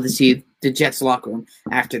would love to see the Jets locker room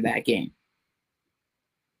after that game.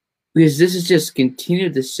 Because this is just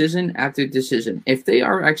continued decision after decision. If they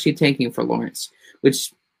are actually tanking for Lawrence,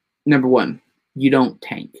 which, number one, you don't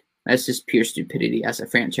tank. That's just pure stupidity as a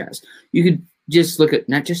franchise. You could just look at,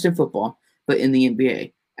 not just in football, but in the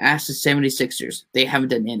NBA. Ask the 76ers. They haven't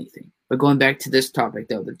done anything. But going back to this topic,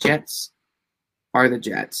 though, the Jets are the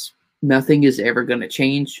Jets. Nothing is ever going to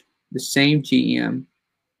change. The same GM,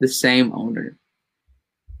 the same owner.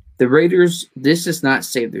 The Raiders, this does not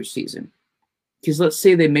save their season. Because let's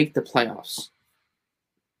say they make the playoffs.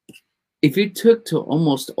 If it took to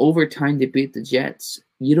almost overtime to beat the Jets,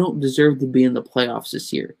 you don't deserve to be in the playoffs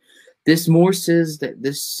this year. This more says that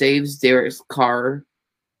this saves Derek Carr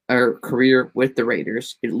or career with the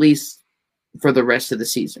Raiders, at least for the rest of the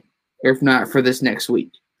season, or if not for this next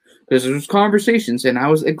week. Because there's conversations, and I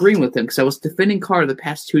was agreeing with him because I was defending Carr the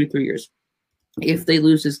past 2 to 3 years. If they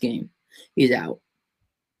lose this game, he's out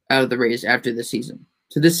of the Raiders after the season.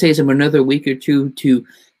 So this saves him another week or two to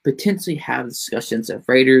potentially have discussions of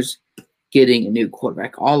Raiders getting a new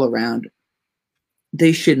quarterback all around.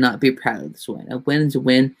 They should not be proud of this win. A win is a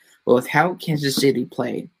win, but with how Kansas City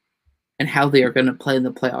played and how they are going to play in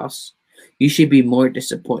the playoffs, you should be more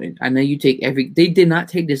disappointed. I know you take they did not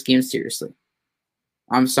take this game seriously.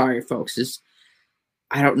 I'm sorry, folks.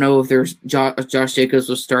 I don't know if there's Josh Jacobs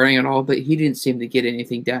was starting at all, but he didn't seem to get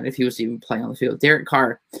anything done if he was even playing on the field. Derek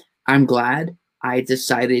Carr, I'm glad I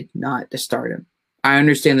decided not to start him. I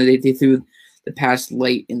understand that they threw the pass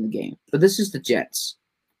late in the game, but this is the Jets.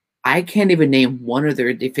 I can't even name one of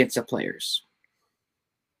their defensive players.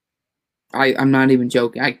 I'm not even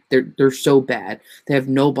joking. They're so bad. They have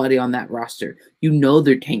nobody on that roster. You know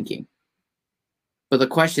they're tanking. But the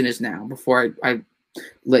question is now, before I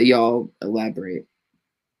let y'all elaborate,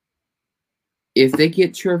 if they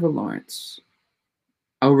get Trevor Lawrence,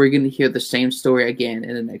 are we going to hear the same story again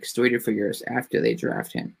in the next 3 to 4 years after they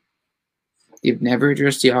draft him? You've never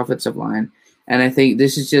addressed the offensive line. And I think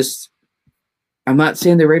this is just, I'm not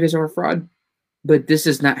saying the Raiders are a fraud, but this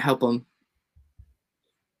does not help them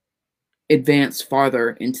advance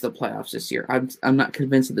farther into the playoffs this year. I'm not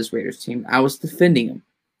convinced of this Raiders team. I was defending them,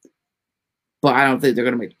 but I don't think they're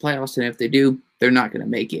going to make the playoffs. And if they do, they're not going to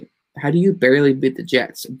make it. How do you barely beat the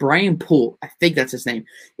Jets? Brian Poole, I think that's his name,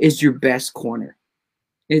 is your best corner.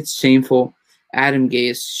 It's shameful. Adam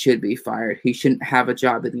Gase should be fired. He shouldn't have a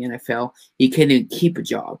job in the NFL. He can't even keep a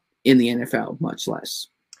job in the NFL, much less.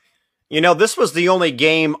 You know, this was the only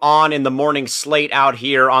game on in the morning slate out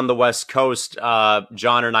here on the West Coast,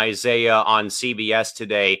 John and Isaiah on CBS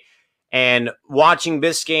today. And watching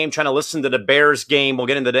this game, trying to listen to the Bears game, we'll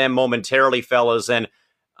get into them momentarily, fellas. And,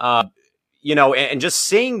 and just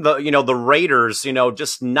seeing the Raiders,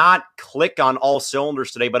 just not click on all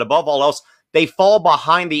cylinders today. But above all else, they fall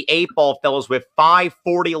behind the 8-ball, fellas, with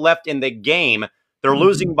 5:40 left in the game. They're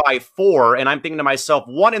losing by 4, and I'm thinking to myself,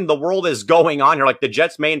 what in the world is going on here? Like, the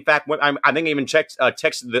Jets may, in fact, I think I even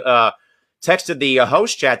texted the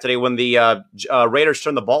host chat today when the Raiders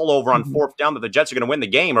turned the ball over on 4th down that the Jets are going to win the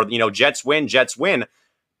game, or, Jets win.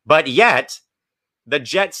 But yet, the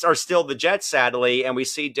Jets are still the Jets, sadly, and we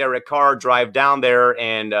see Derek Carr drive down there,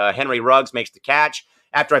 and Henry Ruggs makes the catch.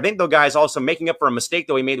 After, I think, the guy's also making up for a mistake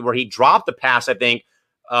that he made where he dropped the pass, I think,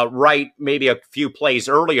 maybe a few plays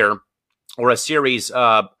earlier, or a series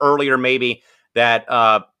earlier maybe, that,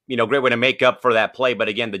 great way to make up for that play. But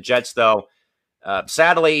again, the Jets, though,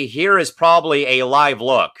 sadly, here is probably a live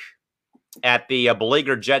look at the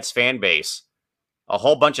beleaguered Jets fan base. A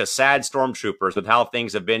whole bunch of sad stormtroopers with how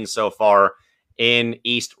things have been so far in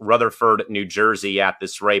East Rutherford, New Jersey at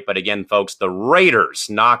this rate. But again, folks, the Raiders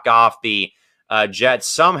knock off the Jets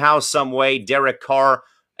somehow, some way. Derek Carr,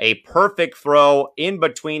 a perfect throw in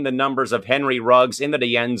between the numbers of Henry Ruggs into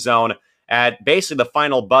the end zone at basically the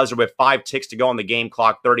final buzzer with 5 ticks to go on the game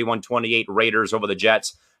clock. 31-28 Raiders over the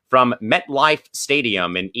Jets from MetLife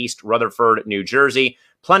Stadium in East Rutherford, New Jersey.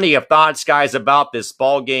 Plenty of thoughts, guys, about this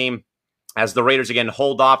ball game as the Raiders again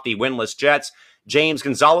hold off the winless Jets. James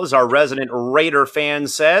Gonzalez, our resident Raider fan,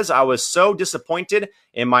 says, I was so disappointed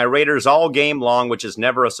in my Raiders all game long, which is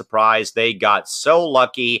never a surprise. They got so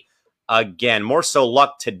lucky. again. More so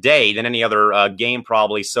luck today than any other game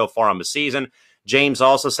probably so far on the season. James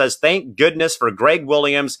also says, thank goodness for Greg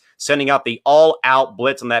Williams sending out the all-out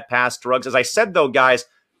blitz on that pass to Ruggs. As I said, though, guys,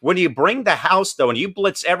 when you bring the house, though, and you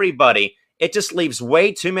blitz everybody, it just leaves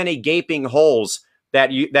way too many gaping holes that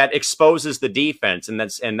exposes the defense.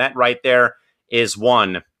 And that right there is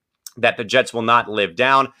one that the Jets will not live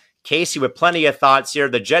down. Casey with plenty of thoughts here.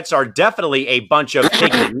 The Jets are definitely a bunch of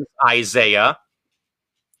Higgins, Isaiah,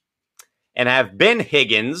 and have been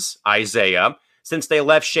Higgins, Isaiah, since they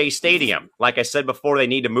left Shea Stadium. Like I said before, they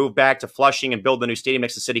need to move back to Flushing and build the new stadium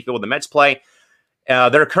next to Citi Field where the Mets play.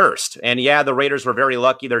 They're cursed. And yeah, the Raiders were very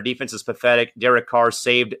lucky. Their defense is pathetic. Derek Carr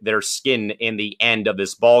saved their skin in the end of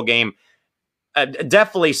this ball game.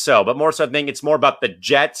 Definitely so, but more so I think it's more about the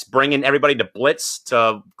Jets bringing everybody to blitz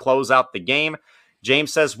to close out the game.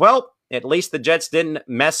 James says, well, at least the Jets didn't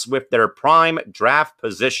mess with their prime draft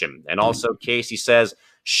position. And also Casey says,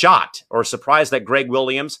 shocked or surprised that Greg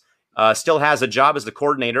Williams still has a job as the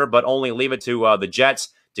coordinator, but only leave it to the Jets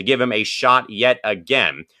to give him a shot yet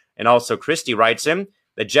again. And also Christy writes him,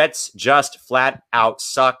 the Jets just flat out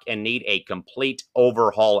suck and need a complete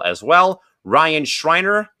overhaul as well. Ryan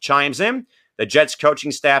Schreiner chimes in. The Jets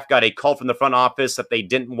coaching staff got a call from the front office that they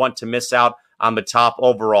didn't want to miss out on the top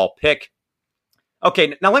overall pick.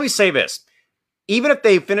 Okay, now let me say this. Even if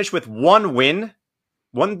they finish with one win,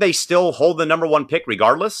 wouldn't they still hold the number one pick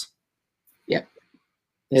regardless? Yep.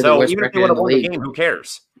 So even if they would have won the game, who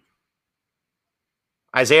cares?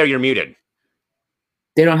 Isaiah, you're muted.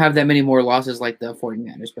 They don't have that many more losses like the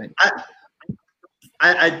 49ers, but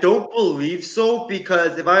I don't believe so,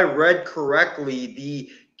 because if I read correctly,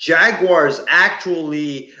 the Jaguars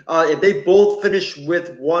actually, if they both finish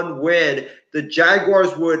with one win, the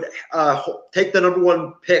Jaguars would take the number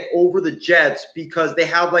one pick over the Jets because they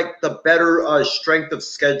have like the better strength of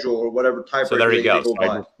schedule or whatever type. So there you go.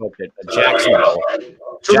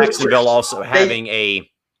 Jacksonville also having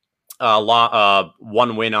a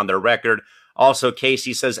one win on their record. Also,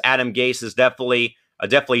 Casey says Adam Gase is definitely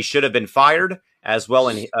should have been fired as well,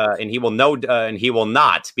 and he will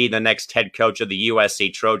not be the next head coach of the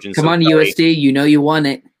USC Trojans. Come on, USC, you know you won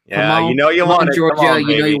it. Yeah, you know you won it, Georgia.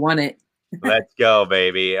 You know you won it. Let's go,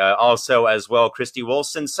 baby. Also, as well, Christy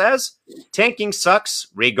Wilson says, tanking sucks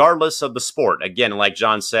regardless of the sport. Again, like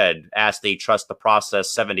John said, ask the Trust the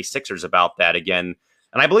Process 76ers about that again.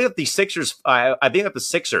 And I believe that the Sixers,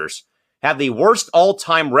 have the worst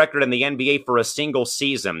all-time record in the NBA for a single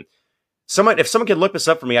season. If someone could look this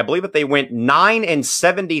up for me, I believe that they went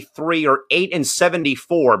 9-73 or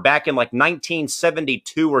 8-74 back in like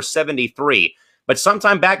 1972 or 73. But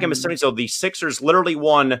sometime back in the 70s, so the Sixers literally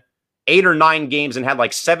won 8 or 9 games and had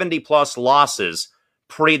like 70-plus losses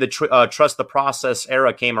pre the Trust the Process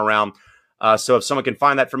era came around. So if someone can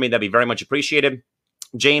find that for me, that'd be very much appreciated.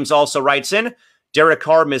 James also writes in, Derek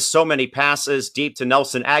Carr missed so many passes deep to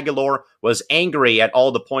Nelson Aguilar, was angry at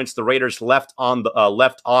all the points the Raiders left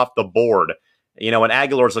off the board. You know, and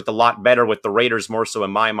Aguilar's looked a lot better with the Raiders, more so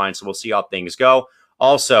in my mind, so we'll see how things go.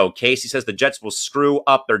 Also, Casey says the Jets will screw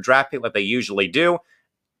up their draft pick like they usually do.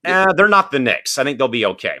 They're not the Knicks. I think they'll be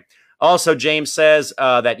okay. Also, James says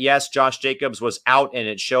that, yes, Josh Jacobs was out, and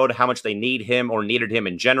it showed how much they need him or needed him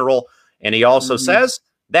in general. And he also says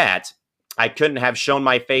that I couldn't have shown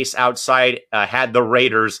my face outside had the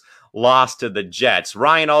Raiders lost to the Jets.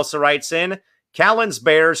 Ryan also writes in, Callan's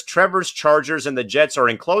Bears, Trevor's Chargers, and the Jets are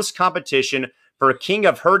in close competition for king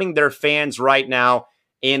of hurting their fans right now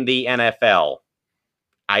in the NFL.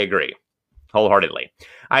 I agree wholeheartedly.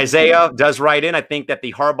 Isaiah does write in, I think that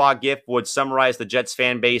the Harbaugh gift would summarize the Jets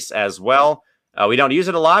fan base as well. We don't use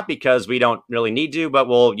it a lot because we don't really need to, but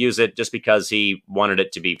we'll use it just because he wanted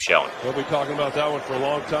it to be shown. We'll be talking about that one for a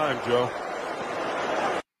long time, Joe.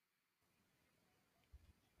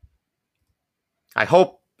 I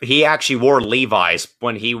hope he actually wore Levi's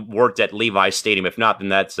when he worked at Levi's Stadium. If not, then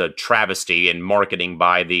that's a travesty in marketing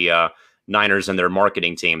by the Niners and their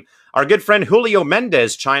marketing team. Our good friend Julio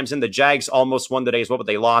Mendez chimes in. The Jags almost won today as well, but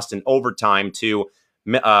they lost in overtime to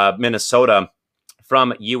Minnesota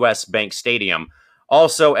from US Bank Stadium.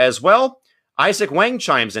 Also, as well, Isaac Wang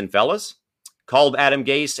chimes in, fellas. Called Adam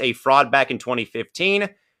Gase a fraud back in 2015.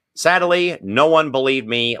 Sadly, no one believed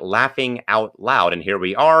me, laughing out loud. And here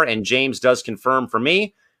we are. And James does confirm for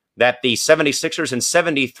me that the 76ers in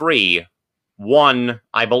 73 won,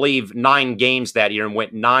 I believe, 9 games that year and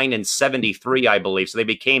went 9-73, I believe. So they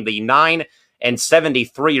became the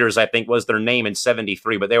 9-73ers, I think was their name in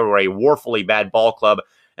 73. But they were a woefully bad ball club.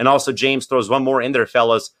 And also, James throws one more in there,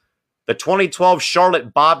 fellas. The 2012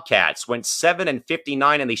 Charlotte Bobcats went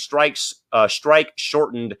 7-59 in the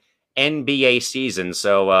strike-shortened NBA season.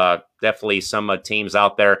 So definitely some teams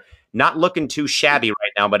out there not looking too shabby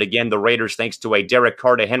right now. But again, the Raiders, thanks to a Derek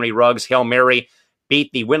Carr to Henry Ruggs Hail Mary,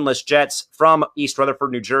 beat the winless Jets from East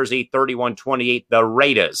Rutherford, New Jersey, 31-28. The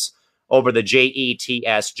Raiders over the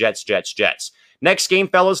Jets, Jets. Next game,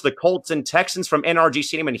 fellas, the Colts and Texans from NRG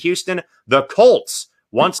Stadium in Houston. The Colts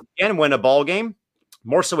once again win a ball game.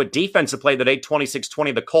 More so a defensive play today,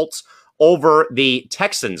 26-20. The Colts over the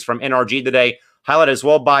Texans from NRG today. Highlighted as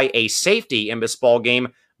well by a safety in this ball game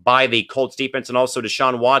by the Colts defense, and also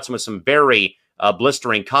Deshaun Watson with some very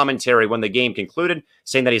blistering commentary when the game concluded,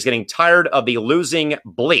 saying that he's getting tired of the losing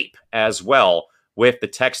bleep as well with the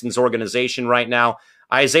Texans organization right now.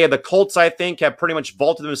 Isaiah, the Colts, I think, have pretty much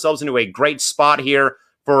vaulted themselves into a great spot here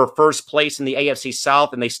for first place in the AFC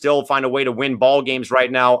South, and they still find a way to win ball games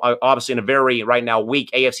right now, obviously in a very, right now, weak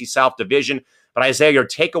AFC South division. But Isaiah, your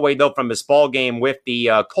takeaway, though, from this ball game with the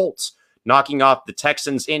Colts knocking off the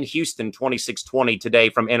Texans in Houston 26-20 today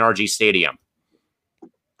from NRG Stadium.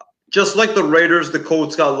 Just like the Raiders, the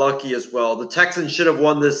Colts got lucky as well. The Texans should have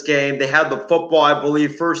won this game. They had the football, I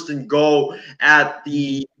believe, first and goal at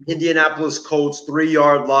the Indianapolis Colts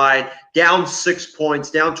 3-yard line, down 6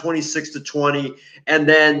 points, down 26-20. And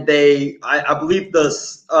then I believe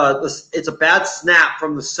it's a bad snap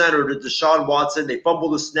from the center to Deshaun Watson. They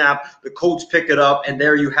fumble the snap. The Colts pick it up, and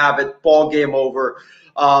there you have it, ball game over.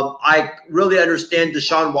 I really understand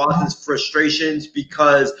Deshaun Watson's frustrations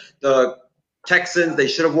because the Texans, they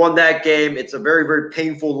should have won that game. It's a very, very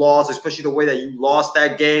painful loss, especially the way that you lost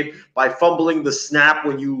that game by fumbling the snap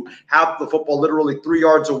when you have the football literally 3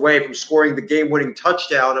 yards away from scoring the game-winning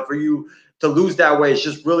touchdown. And for you to lose that way, it's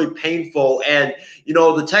just really painful. And, you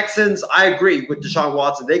know, the Texans, I agree with Deshaun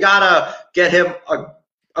Watson. They got to get him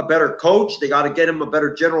a better coach. They got to get him a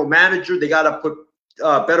better general manager. They got to put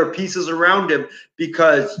better pieces around him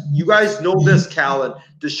because you guys know this, Callan.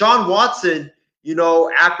 Deshaun Watson, you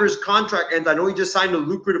know, after his contract ends, I know he just signed a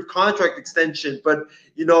lucrative contract extension, but,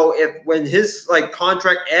 you know, when his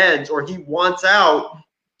contract ends or he wants out,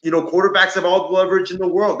 you know, quarterbacks have all the leverage in the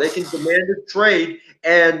world. They can demand a trade,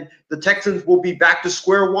 and the Texans will be back to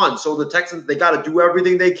square one. So the Texans, they got to do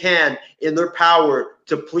everything they can in their power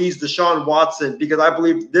to please Deshaun Watson, because I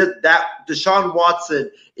believe that Deshaun Watson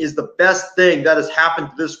is the best thing that has happened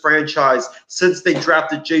to this franchise since they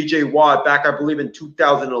drafted J.J. Watt back, I believe, in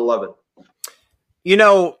 2011. You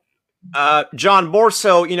know, John, more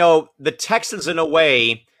so, you know, the Texans in a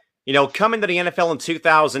way, you know, coming to the NFL in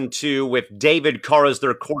 2002 with David Carr as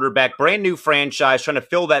their quarterback, brand new franchise, trying to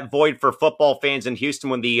fill that void for football fans in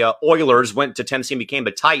Houston when the Oilers went to Tennessee and became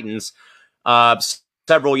the Titans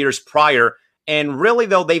several years prior. And really,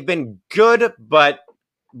 though, they've been good, but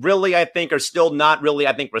really, I think, are still not really,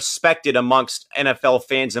 I think, respected amongst NFL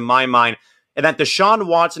fans in my mind. And that Deshaun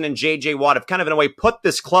Watson and J.J. Watt have kind of, in a way, put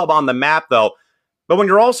this club on the map, though. But when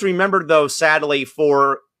you're also remembered, though, sadly,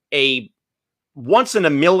 for a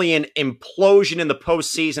once-in-a-million implosion in the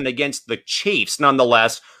postseason against the Chiefs,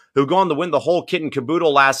 nonetheless, who go on to win the whole kit and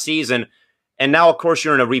caboodle last season. And now, of course,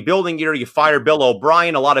 you're in a rebuilding year. You fire Bill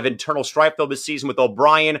O'Brien. A lot of internal strife, though, this season with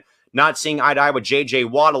O'Brien not seeing eye to eye with J.J.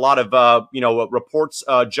 Watt. A lot of, reports,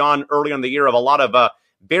 John, earlier in the year of a lot of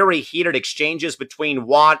very heated exchanges between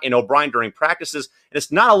Watt and O'Brien during practices. And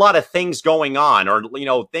it's not a lot of things going on, or, you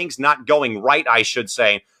know, things not going right, I should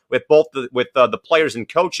say, with both the players and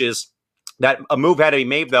coaches. That a move had to be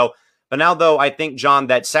made, though. But now, though, I think, John,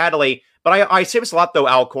 that sadly, but I say this a lot, though,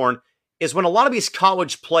 Alcorn, is when a lot of these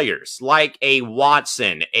college players, like a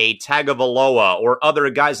Watson, a Tagovailoa, or other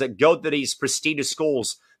guys that go to these prestigious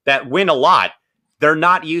schools that win a lot, they're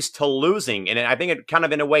not used to losing. And I think it kind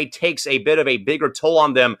of, in a way, takes a bit of a bigger toll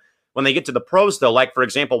on them when they get to the pros, though. Like, for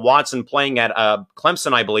example, Watson playing at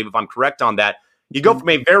Clemson, I believe, if I'm correct on that. You go from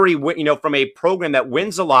a from a program that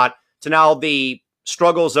wins a lot to now the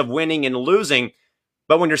struggles of winning and losing.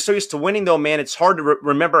 But when you're so used to winning, though, man, it's hard to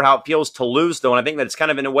remember how it feels to lose, though. And I think that it's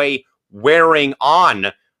kind of, in a way, wearing on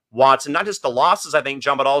Watson. Not just the losses, I think,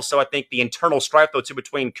 John, but also I think the internal strife, though, too,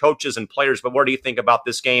 between coaches and players. But what do you think about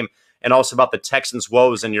this game and also about the Texans'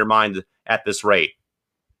 woes in your mind at this rate?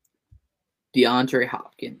 DeAndre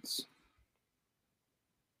Hopkins.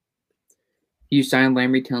 You signed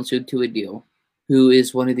Laremy Tunsil to a deal, who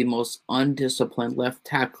is one of the most undisciplined left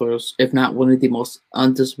tacklers, if not one of the most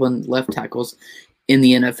undisciplined left tackles in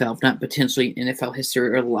the NFL, if not potentially in NFL history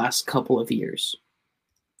or the last couple of years.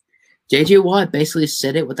 J.J. Watt basically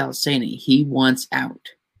said it without saying it. He wants out.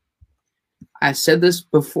 I said this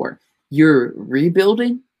before. You're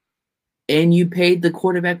rebuilding, and you paid the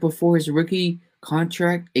quarterback before his rookie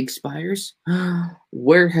contract expires.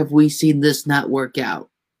 Where have we seen this not work out?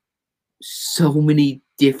 So many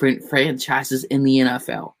different franchises in the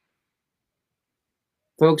NFL.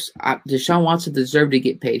 Folks, Deshaun Watson deserved to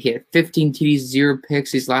get paid. He had 15 TDs, 0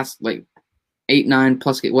 picks. These last 8, 9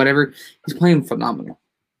 plus whatever. He's playing phenomenal.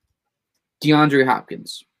 DeAndre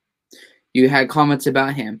Hopkins. You had comments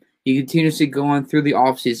about him. You continuously go on through the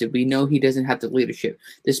offseason. We know he doesn't have the leadership.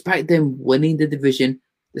 Despite them winning the division,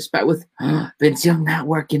 despite with Vince Young not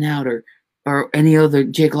working out or any other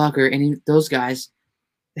Jake Locker, any of those guys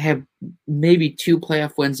have maybe 2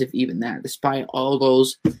 playoff wins, if even that, despite all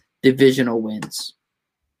those divisional wins.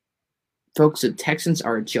 Folks, the Texans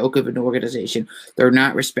are a joke of an organization. They're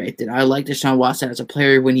not respected. I like Deshaun Watson as a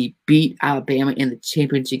player when he beat Alabama in the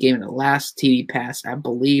championship game in the last TD pass, I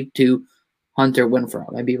believe, to Hunter Renfrow.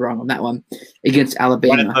 I might be wrong on that one, against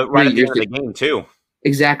Alabama. Right at the end of the game, too.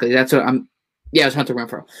 Exactly. That's what I'm – yeah, it was Hunter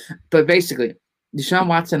Renfrow. But basically, Deshaun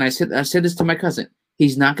Watson, I said this to my cousin.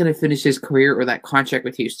 He's not going to finish his career or that contract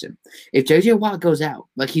with Houston. If J.J. Watt goes out,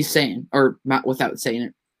 like he's saying, or not without saying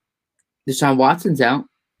it, Deshaun Watson's out.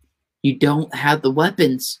 You don't have the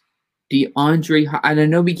weapons. DeAndre, and I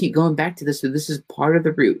know we keep going back to this, but this is part of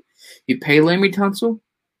the route. You pay Larry Tunsil.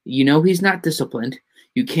 You know he's not disciplined.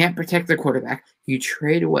 You can't protect the quarterback. You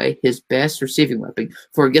trade away his best receiving weapon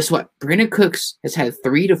for, guess what? Brandon Cooks has had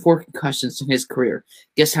 3 to 4 concussions in his career.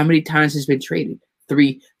 Guess how many times he's been traded?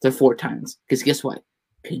 3 to 4 times. Because guess what?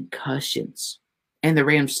 Concussions. And the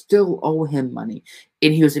Rams still owe him money.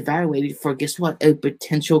 And he was evaluated for, guess what? A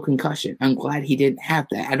potential concussion. I'm glad he didn't have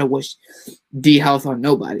that. I don't wish D-health on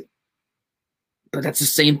nobody. But that's the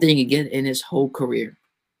same thing again in his whole career.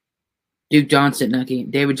 Duke Johnson,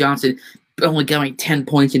 David Johnson only got like 10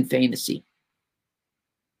 points in fantasy.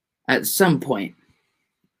 At some point,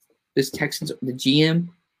 this Texans, the GM,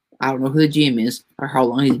 I don't know who the GM is or how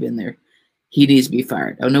long he's been there. He needs to be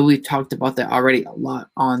fired. I know we've talked about that already a lot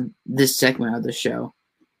on this segment of the show.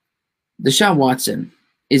 Deshaun Watson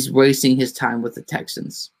is wasting his time with the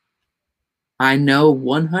Texans. I know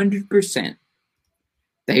 100%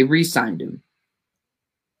 they re-signed him.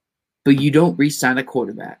 But you don't re-sign a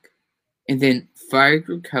quarterback and then fire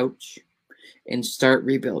your coach and start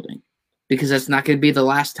rebuilding. Because that's not going to be the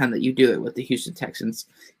last time that you do it with the Houston Texans.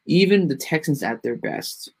 Even the Texans at their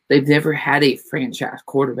best, they've never had a franchise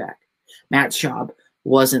quarterback. Matt Schaub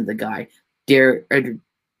wasn't the guy.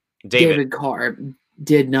 David Carr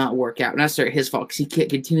did not work out. Not necessarily his fault because he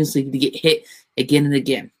kept continuously to get hit again and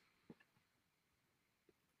again.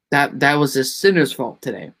 That was the Sinner's fault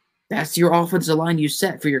today. That's your offensive line you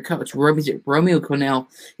set for your coach. Romeo Cornell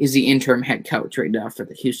is the interim head coach right now for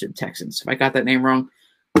the Houston Texans. If I got that name wrong,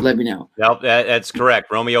 let me know. Nope, that's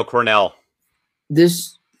correct. Romeo Cornell.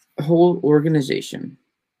 This whole organization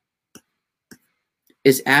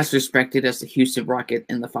is as respected as the Houston Rockets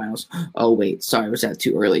in the finals. Oh, wait. Sorry, was that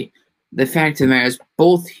too early? The fact of the matter is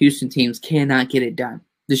both Houston teams cannot get it done.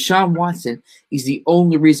 Deshaun Watson is the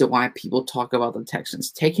only reason why people talk about the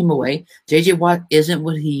Texans. Take him away. J.J. Watt isn't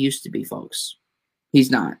what he used to be, folks. He's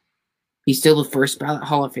not. He's still the first ballot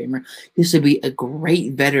Hall of Famer. This would be a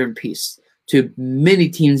great veteran piece to many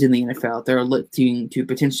teams in the NFL that are looking to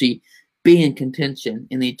potentially be in contention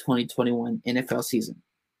in the 2021 NFL season.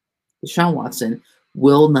 Deshaun Watson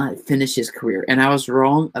will not finish his career. And I was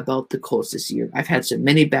wrong about the Colts this year. I've had so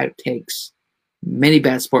many bad takes, many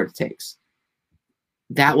bad sports takes.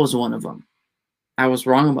 That was one of them. I was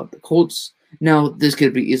wrong about the Colts. Now, this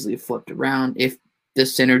could be easily flipped around if the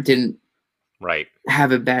center didn't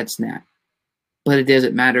have a bad snap. But it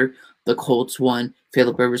doesn't matter. The Colts won.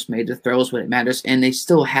 Phillip Rivers made the throws when it matters, and they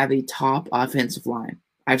still have a top offensive line.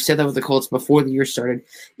 I've said that with the Colts before the year started,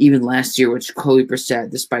 even last year, which Chloe Brissett,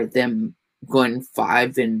 despite them going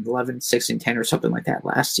 5-11, 6-10, or something like that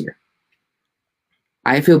last year.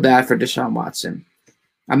 I feel bad for Deshaun Watson.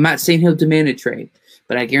 I'm not saying he'll demand a trade,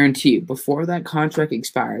 but I guarantee you, before that contract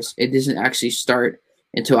expires, it doesn't actually start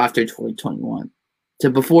until after 2021. So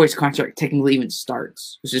before his contract technically even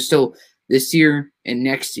starts, which is still this year and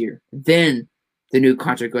next year, then the new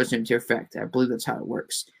contract goes into effect. I believe that's how it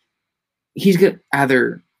works. He's going to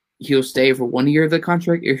either he'll stay for 1 year of the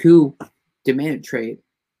contract or he'll demand a trade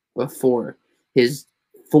before his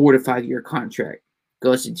 4 to 5 year contract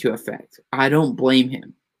goes into effect. I don't blame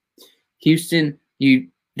him. Houston,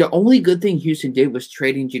 the only good thing Houston did was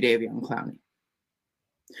trading Jadeveon Clowney.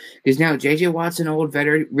 Because now J.J. Watson, old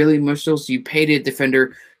veteran, really emotional, so you paid a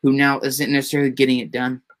defender who now isn't necessarily getting it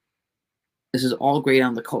done. This is all great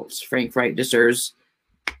on the Colts. Frank Wright deserves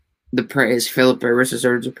the praise. Phillip Rivers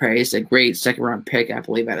deserves the praise. A great second-round pick, I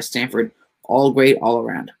believe, out of Stanford. All great all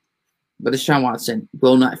around. But Deshaun Watson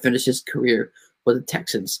will not finish his career with the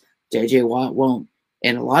Texans. J.J. Watt won't.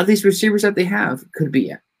 And a lot of these receivers that they have could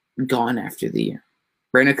be gone after the year.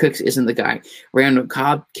 Brandon Cooks isn't the guy. Randall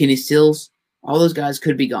Cobb, Kenny Stills, All those guys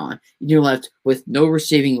could be gone. You're left with no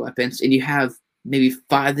receiving weapons, and you have maybe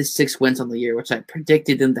 5 to 6 wins on the year, which I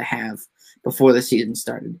predicted them to have before the season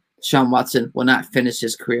started. Deshaun Watson will not finish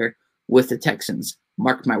his career with the Texans.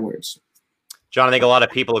 Mark my words. John, I think a lot of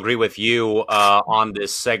people agree with you on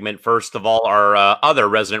this segment. First of all, our other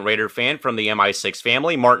resident Raider fan from the MI6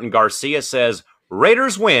 family, Martin Garcia, says,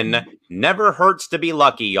 Raiders win. Never hurts to be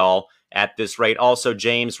lucky, y'all. At this rate. Also,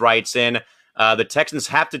 James writes in, the Texans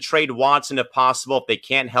have to trade Watson if possible. If they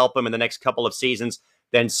can't help him in the next couple of seasons,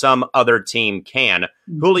 then some other team can.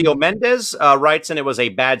 Julio Mendez writes in, it was a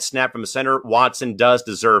bad snap from the center. Watson does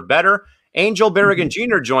deserve better. Angel Berrigan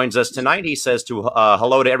Jr. joins us tonight. He says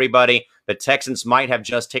hello to everybody. The Texans might have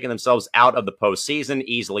just taken themselves out of the postseason,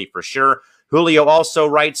 easily for sure. Julio also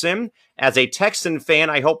writes in, as a Texan fan,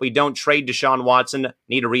 I hope we don't trade Deshaun Watson.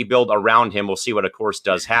 Need to rebuild around him. We'll see what, of course,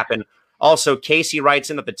 does happen. Also, Casey writes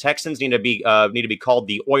in that the Texans need to be called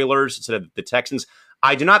the Oilers instead of the Texans.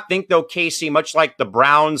 I do not think, though, Casey, much like the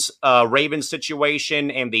Browns Ravens situation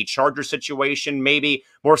and the Chargers situation, maybe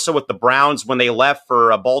more so with the Browns when they left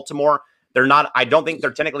for Baltimore, I don't think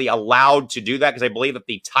they're technically allowed to do that because I believe that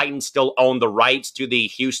the Titans still own the rights to the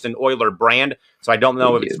Houston Oiler brand. So I don't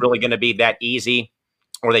know if it's really going to be that easy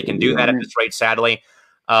or they can do that at this rate, sadly.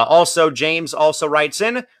 Also, James also writes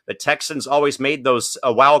in, the Texans always made those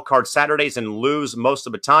wild card Saturdays and lose most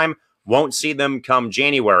of the time. Won't see them come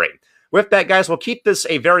January. With that, guys, we'll keep this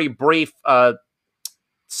a very brief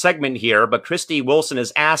segment here, but Christy Wilson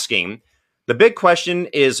is asking, the big question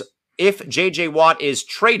is, if J.J. Watt is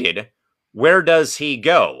traded, where does he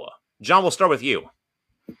go? John, we'll start with you.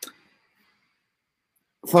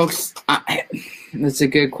 Folks, that's a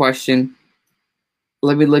good question.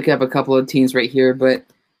 Let me look up a couple of teams right here, but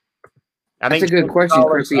that's a good question,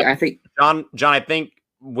 Chrissy. I think John, I think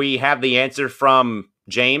we have the answer from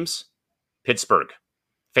James. Pittsburgh.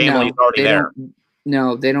 Family's already there.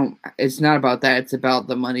 No, they don't. It's not about that. It's about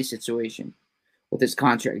the money situation with his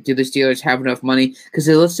contract. Do the Steelers have enough money? Because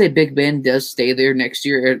let's say Big Ben does stay there next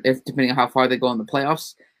year, if depending on how far they go in the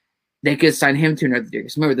playoffs, they could sign him to another year.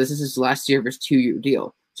 Because remember, this is his last year of his 2-year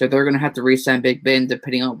deal. So they're going to have to re-sign Big Ben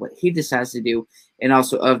depending on what he decides to do and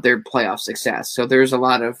also of their playoff success. So there's a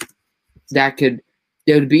lot of that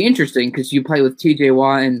would be interesting because you play with TJ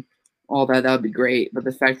Watt and all that. That would be great. But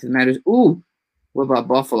the fact of the matter is, what about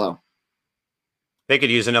Buffalo? They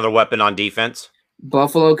could use another weapon on defense.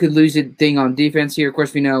 Buffalo could lose a thing on defense here. Of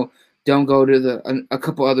course, we know don't go to a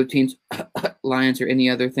couple other teams, Lions or any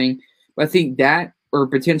other thing. But I think that or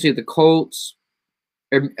potentially the Colts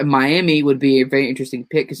or Miami would be a very interesting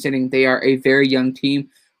pick considering they are a very young team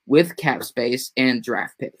with cap space and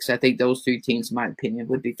draft picks. I think those 3 teams, in my opinion,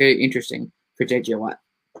 would be very interesting for J.J. Watt.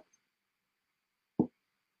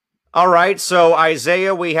 All right, so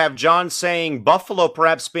Isaiah, we have John saying Buffalo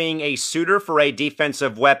perhaps being a suitor for a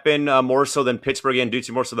defensive weapon more so than Pittsburgh and due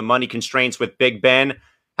to more so the money constraints with Big Ben.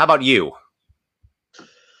 How about you?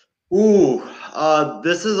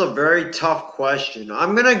 This is a very tough question.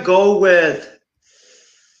 I'm going to go with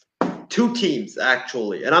 2 teams,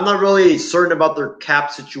 actually. And I'm not really certain about their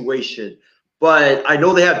cap situation. But I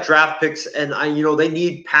know they have draft picks, and they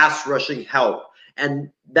need pass rushing help.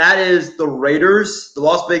 And that is the Raiders, the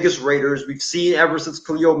Las Vegas Raiders. We've seen ever since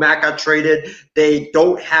Khalil Mack got traded, they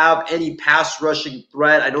don't have any pass rushing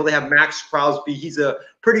threat. I know they have Max Crosby. He's a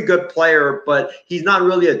pretty good player, but he's not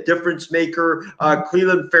really a difference maker.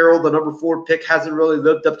 Cleveland Farrell, the number 4 pick, hasn't really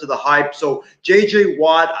lived up to the hype. So J.J.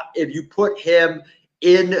 Watt, if you put him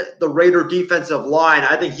in the Raider defensive line,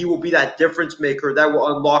 I think he will be that difference maker that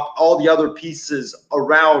will unlock all the other pieces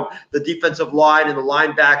around the defensive line and the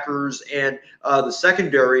linebackers and the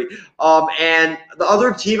secondary. And the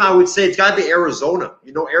other team, I would say, it's got to be Arizona.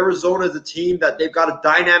 Arizona is a team that they've got a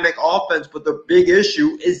dynamic offense, but the big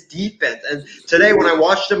issue is defense. And today when I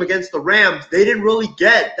watched them against the Rams, they didn't really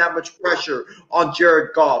get that much pressure on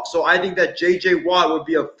Jared Goff. So I think that J.J. Watt would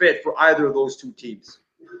be a fit for either of those 2 teams.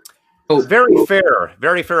 Very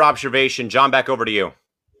fair observation. John, back over to you.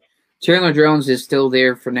 Chandler Jones is still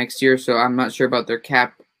there for next year, so I'm not sure about their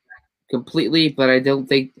cap completely, but I don't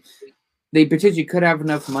think they potentially could have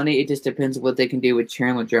enough money. It just depends on what they can do with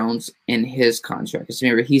Chandler Jones and his contract. Because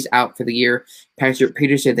remember, he's out for the year. Patrick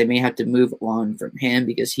Peterson said they may have to move on from him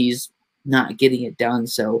because he's not getting it done.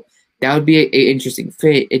 So that would be an interesting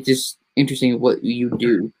fit. It's just interesting what you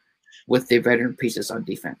do with the veteran pieces on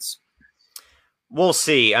defense. We'll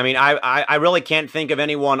see. I mean, I really can't think of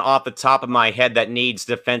anyone off the top of my head that needs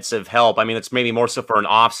defensive help. I mean, it's maybe more so for an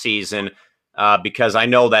offseason because I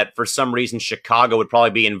know that for some reason Chicago would probably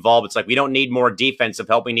be involved. It's like we don't need more defensive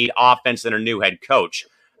help. We need offense and a new head coach.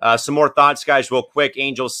 Some more thoughts, guys, real quick.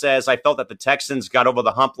 Angel says, I felt that the Texans got over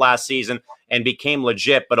the hump last season and became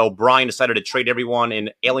legit, but O'Brien decided to trade everyone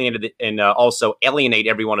and also alienate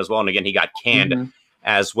everyone as well. And again, he got canned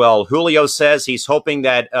as well. Julio says he's hoping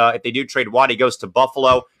that if they do trade Watt, he goes to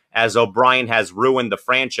Buffalo, as O'Brien has ruined the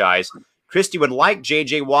franchise. Christie would like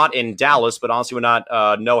J.J. Watt in Dallas, but honestly would not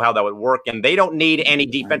know how that would work. And they don't need any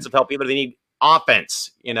defensive help either. They need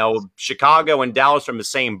offense. Chicago and Dallas are in the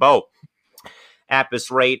same boat at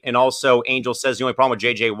this rate. And also, Angel says the only problem with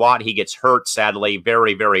J.J. Watt, he gets hurt, sadly,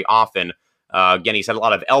 very, very often. Again, he's had a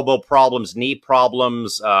lot of elbow problems, knee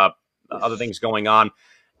problems, other things going on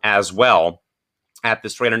as well at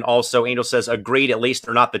this rate. And also, Angel says, agreed, at least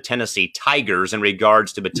they're not the Tennessee Tigers in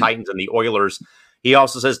regards to the Titans and the Oilers. He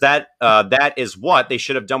also says that that is what they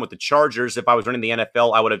should have done with the Chargers. If I was running the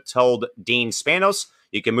NFL, I would have told Dean Spanos,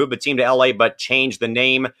 you can move the team to L.A., but change the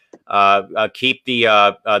name, keep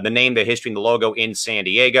the name, the history, and the logo in San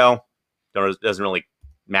Diego. Doesn't really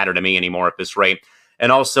matter to me anymore at this rate.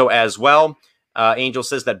 And also, as well, Angel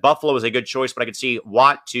says that Buffalo is a good choice, but I could see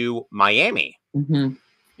Watt to Miami.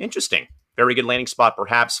 Interesting. Very good landing spot,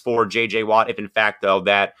 perhaps, for J.J. Watt, if in fact, though,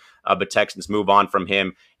 that the Texans move on from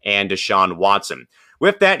him and Deshaun Watson.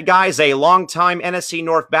 With that, guys, a long-time NFC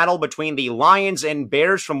North battle between the Lions and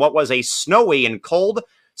Bears from what was a snowy and cold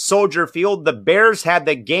Soldier Field. The Bears had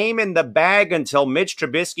the game in the bag until Mitch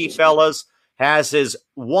Trubisky, fellas, has his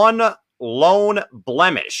one lone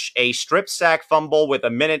blemish, a strip sack fumble with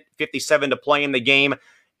 1:57 to play in the game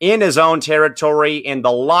in his own territory, and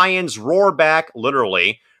the Lions roar back,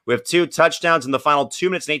 literally, with 2 touchdowns in the final 2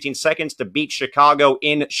 minutes and 18 seconds to beat Chicago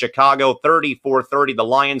in Chicago, 34-30, the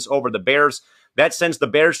Lions over the Bears. That sends the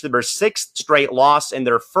Bears to their 6th straight loss in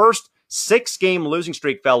their first 6-game losing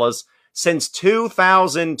streak, fellas, since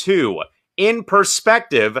 2002. In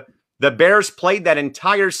perspective, the Bears played that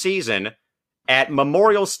entire season at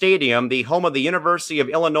Memorial Stadium, the home of the University of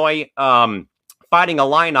Illinois Fighting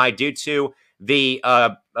Illini, due to the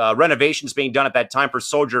renovations being done at that time for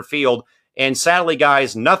Soldier Field. And sadly,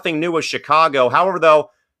 guys, nothing new with Chicago. However,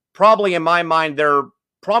 though, probably in my mind, they're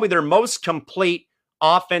probably their most complete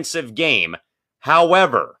offensive game.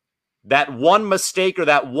 However, that one mistake or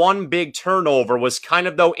that one big turnover was kind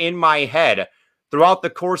of, though, in my head throughout the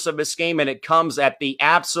course of this game, and it comes at the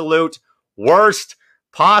absolute worst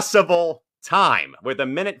possible time. With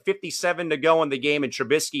 1:57 to go in the game, and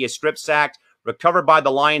Trubisky is strip sacked, recovered by the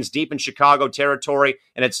Lions deep in Chicago territory,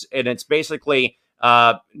 and it's basically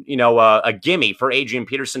a gimme for Adrian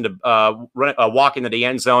Peterson to walk into the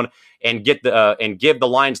end zone and give the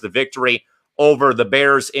Lions the victory over the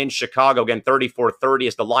Bears in Chicago. Again, 34-30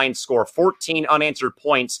 as the Lions score 14 unanswered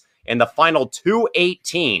points in the final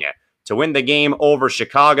 2:18 to win the game over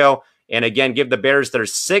Chicago. And again, give the Bears their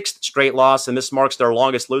 6th straight loss, and this marks their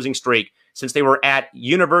longest losing streak since they were at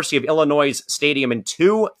University of Illinois Stadium in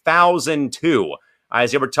 2002.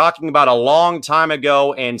 As they were talking about a long time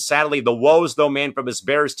ago, and sadly, the woes, though, man, from this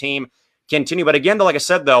Bears team continue. But again, though, like I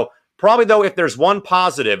said, though, probably, though, if there's one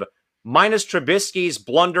positive, minus Trubisky's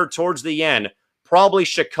blunder towards the end, probably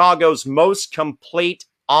Chicago's most complete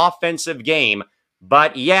offensive game.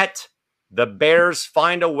 But yet, the Bears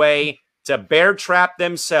find a way to bear trap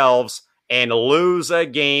themselves and lose a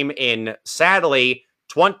game in, sadly,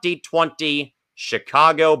 2020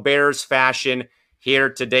 Chicago Bears fashion here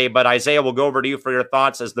today. But Isaiah, we'll go over to you for your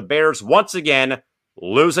thoughts as the Bears once again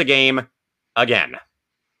lose a game again.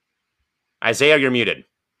 Isaiah, you're muted.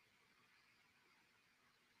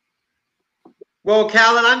 Well,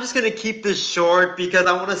 Callan, I'm just going to keep this short because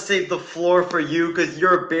I want to save the floor for you because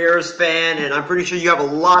you're a Bears fan, and I'm pretty sure you have a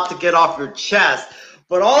lot to get off your chest.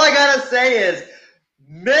 But all I got to say is,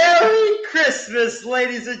 Merry Christmas,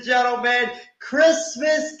 ladies and gentlemen.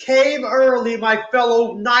 Christmas came early, my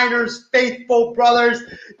fellow Niners faithful brothers.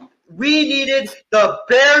 We needed the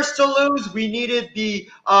Bears to lose. We needed the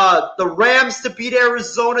Rams to beat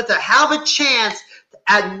Arizona to have a chance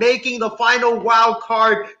at making the final wild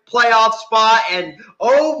card playoff spot. And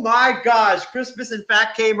oh my gosh, Christmas in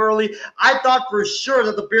fact came early. I thought for sure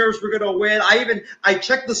that the Bears were going to win. I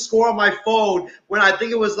checked the score on my phone when I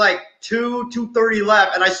think it was like 2:30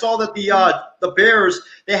 left, and I saw that the Bears,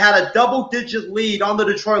 they had a double-digit lead on the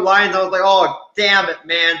Detroit Lions. I was like, oh, damn it,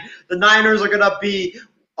 man. The Niners are going to be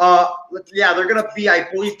they're going to be, I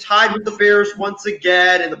believe, tied with the Bears once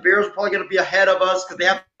again, and the Bears are probably going to be ahead of us because they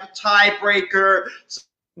have a tiebreaker.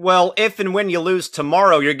 Well, if and when you lose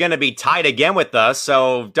tomorrow, you're going to be tied again with us,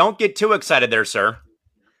 so don't get too excited there, sir.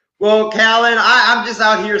 Well, Callan, I'm just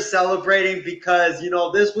out here celebrating because,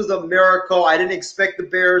 this was a miracle. I didn't expect the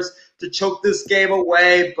Bears to choke this game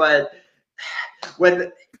away, but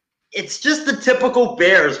when it's just the typical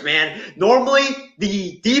Bears, man. Normally,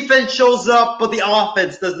 the defense shows up, but the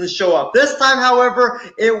offense doesn't show up. This time, however,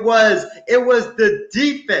 it was the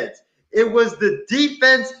defense. It was the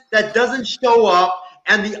defense that doesn't show up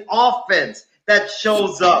and the offense that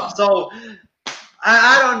shows up. So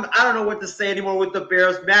I don't know what to say anymore with the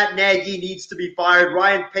Bears. Matt Nagy needs to be fired.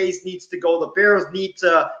 Ryan Pace needs to go. The Bears need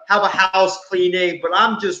to have a house cleaning. But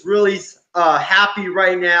I'm just really happy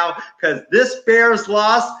right now because this Bears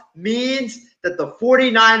loss means that the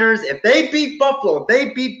 49ers, if they beat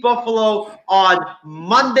Buffalo on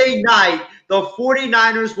Monday night, the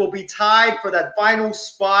 49ers will be tied for that final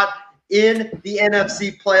spot in the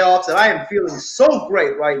NFC playoffs. And I am feeling so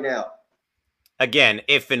great right now. Again,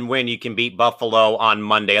 if and when you can beat Buffalo on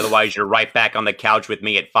Monday. Otherwise, you're right back on the couch with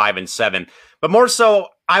me at 5-7. But more so,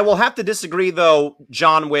 I will have to disagree, though,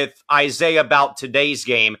 John, with Isaiah about today's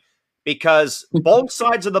game because both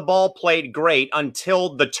sides of the ball played great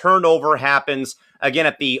until the turnover happens, again,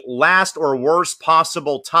 at the last or worst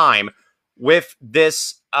possible time with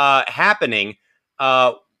this happening.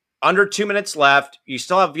 Under 2 minutes left. You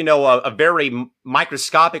still have, a very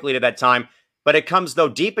microscopic lead at that time. But it comes, though,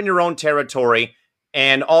 deep in your own territory,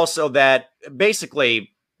 and also that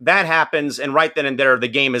basically that happens, and right then and there, the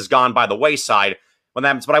game is gone by the wayside when that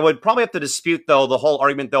happens. But I would probably have to dispute, though, the whole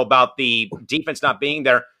argument, though, about the defense not being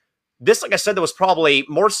there. This, like I said, that was probably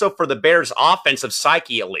more so for the Bears' offensive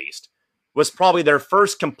psyche, at least, was probably their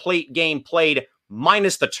first complete game played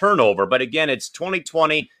minus the turnover. But again, it's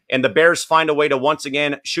 2020, and the Bears find a way to once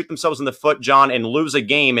again shoot themselves in the foot, John, and lose a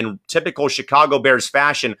game in typical Chicago Bears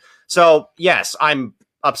fashion. So, yes, I'm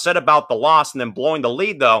upset about the loss and then blowing the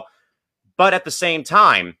lead, though. But at the same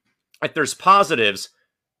time, if there's positives,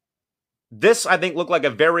 this, I think, looked like a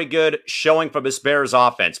very good showing from this Bears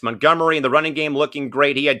offense. Montgomery in the running game looking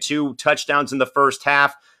great. He had 2 touchdowns in the first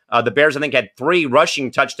half. The Bears, I think, had 3 rushing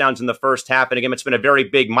touchdowns in the first half. And again, it's been a very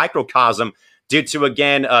big microcosm due to,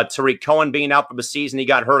 again, Tariq Cohen being out for the season. He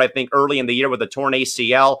got hurt, I think, early in the year with a torn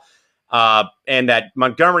ACL. And that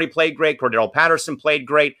Montgomery played great. Cordero Patterson played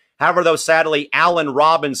great. However, though, sadly, Allen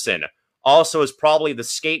Robinson also is probably the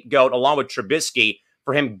scapegoat, along with Trubisky,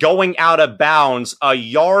 for him going out of bounds a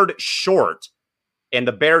yard short. And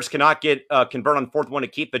the Bears cannot get convert on 4th one to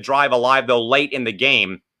keep the drive alive, though, late in the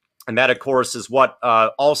game. And that, of course, is what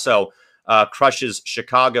also crushes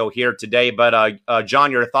Chicago here today. But,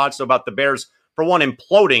 John, your thoughts about the Bears, for one,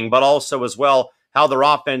 imploding, but also as well how their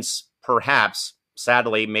offense, perhaps,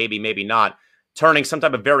 sadly, maybe not, turning some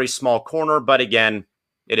type of very small corner. But, again,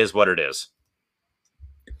 it is what it is.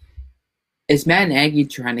 Is Matt Nagy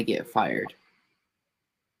trying to get fired?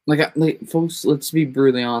 Like, folks, let's be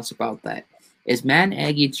brutally honest about that. Is Matt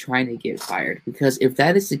Nagy trying to get fired? Because if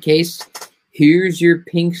that is the case, here's your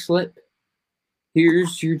pink slip.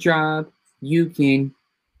 Here's your job. You can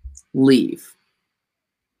leave.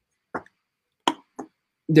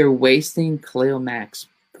 They're wasting Khalil Mack's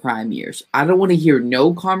prime years. I don't want to hear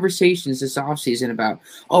no conversations this offseason about,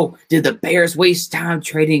 oh, did the Bears waste time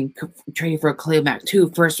trading for Khalil Mack,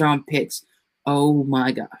 2 first-round picks? Oh,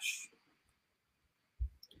 my gosh.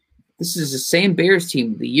 This is the same Bears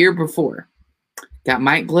team the year before. Got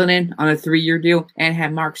Mike Glennon on a 3-year deal and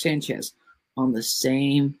had Mark Sanchez on the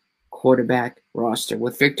same quarterback roster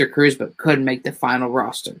with Victor Cruz, but couldn't make the final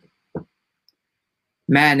roster.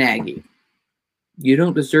 Matt Nagy, you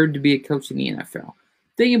don't deserve to be a coach in the NFL.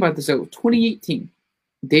 Think about this, though. 2018,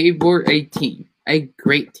 they were a team, a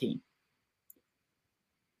great team.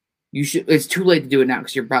 It's too late to do it now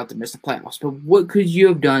because you're about to miss the playoffs. But what could you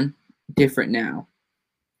have done different now?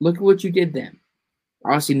 Look at what you did then.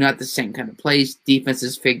 Obviously not the same kind of plays.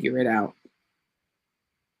 Defenses figure it out.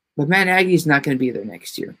 But Matt Nagy is not going to be there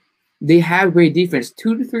next year. They have great defense.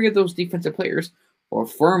 2 to 3 of those defensive players are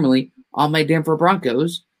firmly on my Denver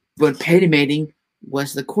Broncos, but Peyton Manning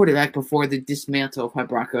was the quarterback before the dismantle of my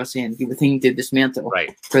Broncos, and you would think the dismantle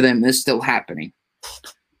for them is still happening.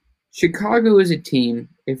 Chicago is a team,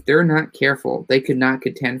 if they're not careful, they could not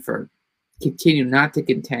continue not to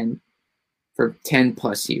contend for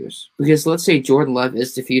 10-plus years. Because let's say Jordan Love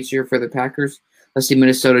is the future for the Packers. Let's say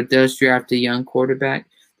Minnesota does draft a young quarterback.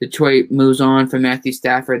 Detroit moves on from Matthew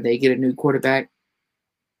Stafford. They get a new quarterback.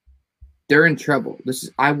 They're in trouble.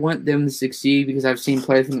 I want them to succeed because I've seen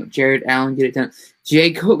players from Jared Allen get it done.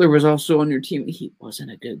 Jay Cutler was also on your team. He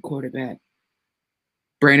wasn't a good quarterback.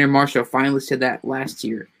 Brandon Marshall finally said that last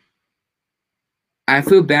year. I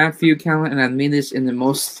feel bad for you, Callan, and I mean this in the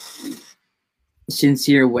most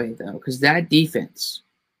sincere way, though, because that defense,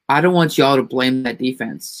 I don't want y'all to blame that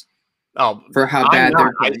defense for how bad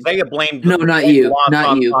they're playing. Isaiah blamed no, not you,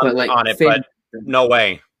 but like on it, but no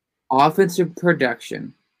way. Offensive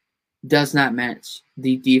production does not match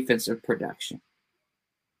the defensive production.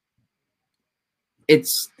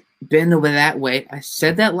 It's been that way. I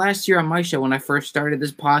said that last year on my show when I first started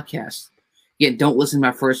this podcast. Again, don't listen to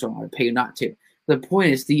my first one. I would pay you not to. The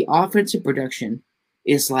point is, the offensive production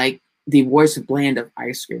is like the worst blend of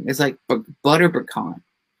ice cream. It's like butter pecan.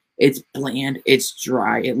 It's bland. It's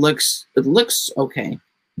dry. It looks okay,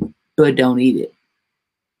 but don't eat it.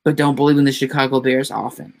 But don't believe in the Chicago Bears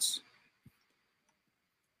offense.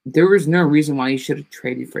 There was no reason why you should have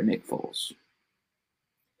traded for Nick Foles.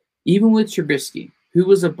 Even with Trubisky, who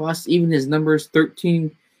was a bust, even his numbers,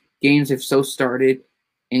 13 games if so started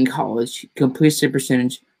in college, completion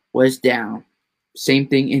percentage was down. Same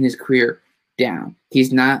thing in his career, down.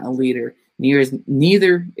 He's not a leader.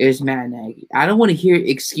 Neither is Matt Nagy. I don't want to hear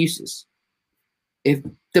excuses. If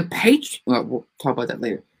the Patriots, well, we'll talk about that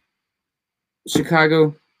later.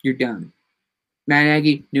 Chicago, you're done. Matt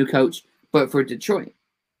Nagy, new coach. But for Detroit,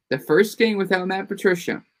 the first game without Matt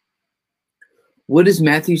Patricia, what does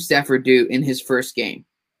Matthew Stafford do in his first game?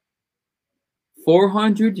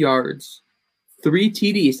 400 yards, 3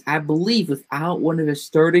 TDs, I believe, without one of his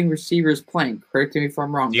starting receivers playing. Correct me if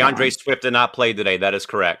I'm wrong. DeAndre Swift did not play today. That is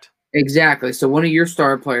correct. Exactly. So one of your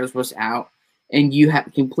star players was out, and you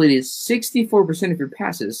have completed 64% of your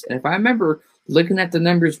passes. And if I remember looking at the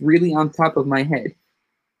numbers really on top of my head,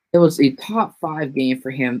 it was a top 5 game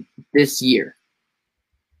for him this year.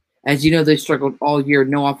 As you know, they struggled all year.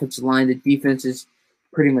 No offensive line. The defense is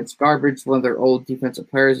pretty much garbage. One of their old defensive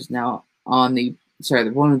players is now on the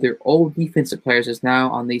one of their old defensive players is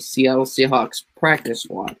now on the Seattle Seahawks practice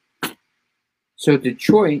squad. So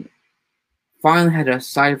Detroit finally had a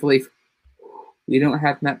sigh of relief. We don't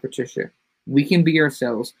have Matt Patricia. We can be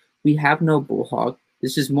ourselves. We have no bullhog.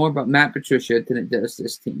 This is more about Matt Patricia than it does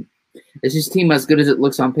this team. Is this team as good as it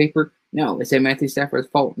looks on paper? No. Is it Matthew Stafford's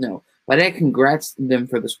fault? No. But I congrats them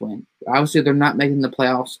for this win. Obviously, they're not making the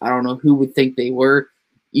playoffs. I don't know who would think they were,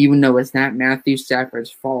 even though it's not Matthew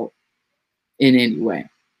Stafford's fault in any way.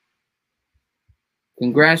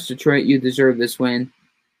 Congrats, Detroit. You deserve this win.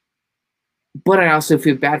 But I also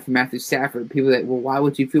feel bad for Matthew Stafford. People that, well, why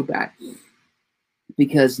would you feel bad?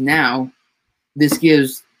 Because now this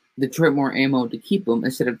gives Detroit more ammo to keep him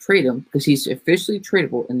instead of trade him, because he's officially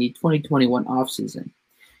tradable in the 2021 offseason.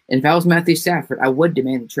 And if I was Matthew Stafford, I would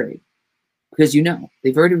demand a trade. Because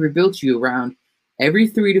they've already rebuilt you around every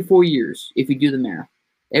 3 to 4 years, if you do the math.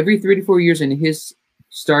 Every 3 to 4 years in his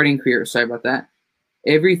starting career,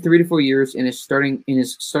 every 3 to 4 years in his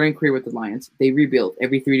starting career with the Lions, they rebuilt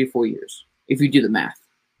every 3 to 4 years. If you do the math,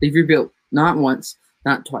 they've rebuilt not once,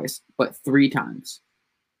 not twice, but 3 times.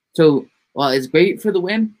 So while it's great for the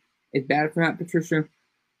win, it's bad for Matt Patricia.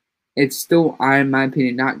 It's still, in my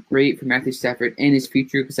opinion, not great for Matthew Stafford and his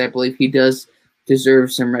future, because I believe he does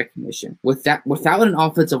deserve some recognition. Without an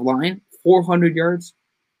offensive line, 400 yards,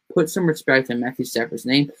 put some respect on Matthew Stafford's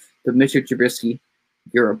name. But Mr. Trubisky,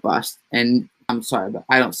 you're a bust. And I'm sorry, but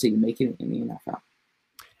I don't see you making it in the NFL.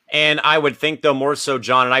 And I would think, though, more so,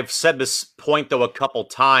 John, and I've said this point, though, a couple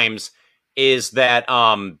times, is that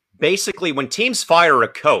basically when teams fire a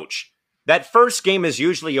coach, that first game is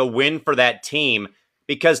usually a win for that team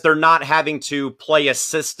because they're not having to play a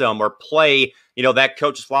system or play, that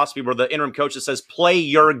coach's philosophy where the interim coach says, play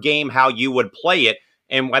your game how you would play it.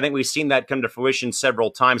 And I think we've seen that come to fruition several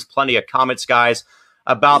times. Plenty of comments, guys,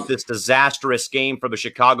 about this disastrous game for the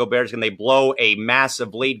Chicago Bears. And they blow a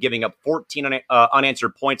massive lead, giving up 14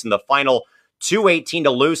 unanswered points in the final, 2-18 to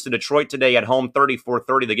lose to Detroit today at home,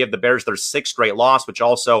 34-30. They give the Bears their 6th straight loss, which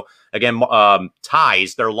also, again,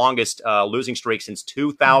 ties their longest losing streak since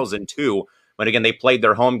 2002, when, again, they played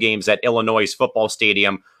their home games at Illinois Football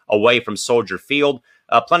Stadium away from Soldier Field.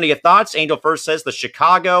 Plenty of thoughts. Angel First says the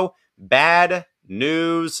Chicago Bad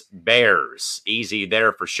News Bears. Easy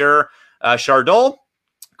there for sure. Chardol,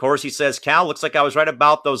 of course, he says, Cal, looks like I was right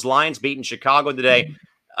about those Lions beating Chicago today.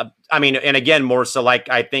 And again, more so like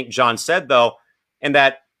I think John said, though, and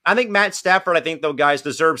that I think Matt Stafford, though, guys,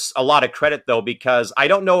 deserves a lot of credit, though, because I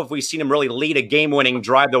don't know if we've seen him really lead a game-winning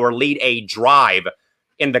drive, though, or lead a drive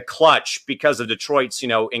in the clutch because of Detroit's,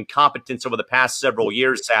 incompetence over the past several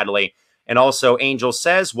years, sadly. And also, Angel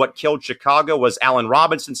says what killed Chicago was Allen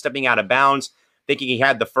Robinson stepping out of bounds, thinking he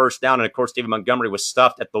had the first down. And, of course, David Montgomery was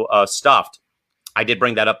stuffed. I did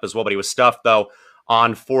bring that up as well, but he was stuffed, though,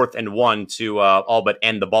 on 4th and 1 to all but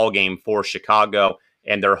end the ball game for Chicago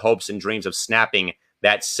and their hopes and dreams of snapping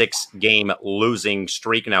that 6-game losing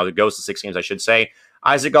streak. Now it goes to 6 games, I should say.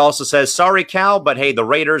 Isaac also says, sorry, Cal, but hey, the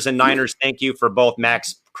Raiders and Niners thank you for both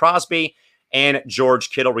Max Crosby and George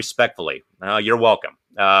Kittle, respectfully. You're welcome.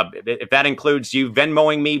 If that includes you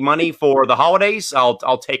Venmoing me money for the holidays,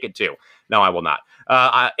 I'll take it too. No, I will not.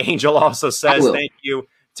 Angel also says thank you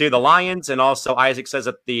to the Lions, and also Isaac says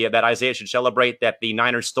that Isaiah should celebrate that the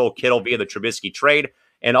Niners stole Kittle via the Trubisky trade.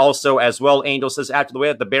 And also, as well, Angel says after the way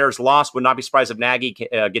that the Bears lost, would not be surprised if Nagy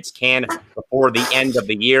gets canned before the end of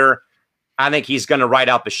the year. I think he's going to ride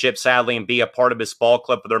out the ship, sadly, and be a part of his ball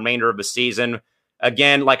club for the remainder of the season.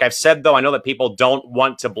 Again, like I've said, though, I know that people don't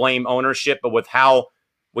want to blame ownership, but with how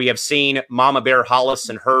we have seen Mama Bear Hollis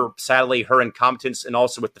and her incompetence, and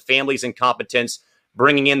also with the family's incompetence,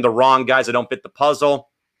 bringing in the wrong guys that don't fit the puzzle,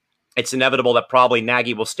 it's inevitable that probably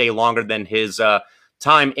Nagy will stay longer than his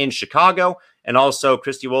time in Chicago. And also,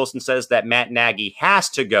 Christy Wilson says that Matt Nagy has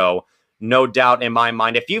to go. No doubt in my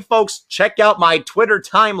mind. If you folks check out my Twitter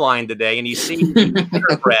timeline today and you see the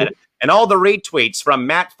Twitter thread and all the retweets from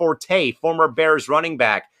Matt Forte, former Bears running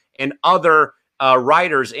back, and other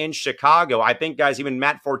writers in Chicago, I think, guys, even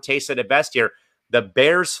Matt Forte said it best here. The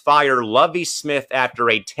Bears fire Lovie Smith after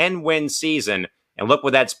a 10-win season. And look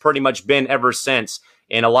what that's pretty much been ever since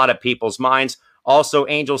in a lot of people's minds. Also,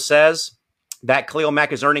 Angel says that Khalil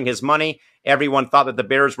Mack is earning his money. Everyone thought that the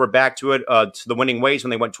Bears were back to it, to the winning ways when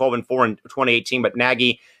they went 12-4 in 2018, but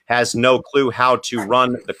Nagy has no clue how to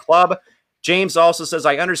run the club. James also says,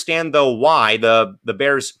 I understand, though, why the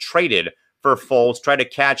Bears traded for Foles, tried to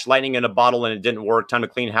catch lightning in a bottle, and it didn't work. Time to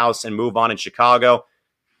clean house and move on in Chicago.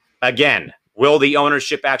 Again, will the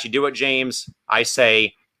ownership actually do it, James? I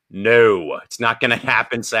say no. It's not going to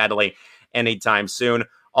happen, sadly, anytime soon.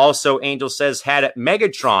 Also, Angel says, had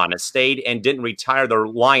Megatron stayed and didn't retire, the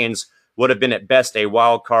Lions would have been at best a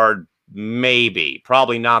wild card, maybe.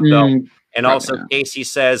 Probably not, though. And also, Casey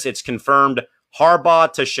says it's confirmed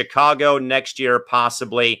Harbaugh to Chicago next year,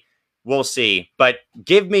 possibly. We'll see. But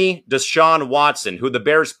give me Deshaun Watson, who the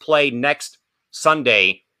Bears play next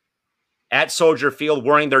Sunday at Soldier Field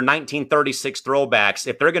wearing their 1936 throwbacks.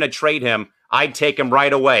 If they're going to trade him, I'd take him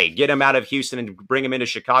right away. Get him out of Houston and bring him into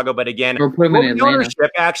Chicago. But again, will the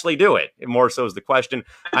ownership actually do it? More so is the question.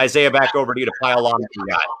 Isaiah, back over to you to pile on.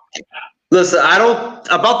 Listen,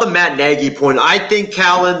 about the Matt Nagy point, I think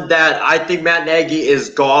Matt Nagy is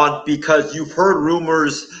gone because you've heard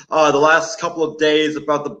rumors the last couple of days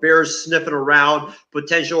about the Bears sniffing around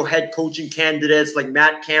potential head coaching candidates like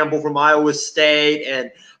Matt Campbell from Iowa State,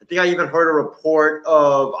 and I think I even heard a report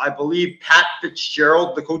of, I believe, Pat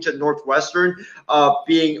Fitzgerald, the coach at Northwestern,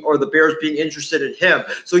 the Bears being interested in him.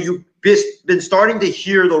 So you've been starting to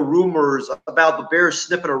hear the rumors about the Bears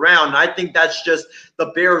sniffing around. And I think that's just the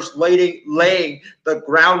Bears laying the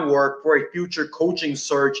groundwork for a future coaching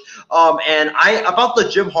search. About the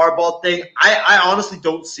Jim Harbaugh thing, I honestly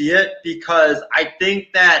don't see it because I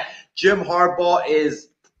think that Jim Harbaugh is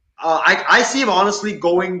I see him honestly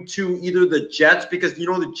going to either the Jets because,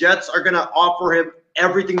 the Jets are going to offer him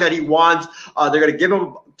everything that he wants. They're going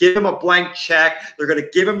to give him a blank check. They're going to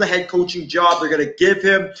give him the head coaching job. They're going to give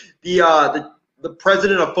him the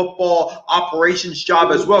president of football operations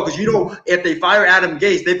job as well. Because, if they fire Adam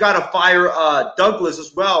Gase, they've got to fire Douglas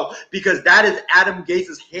as well because that is Adam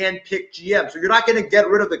Gase's hand-picked GM. So you're not going to get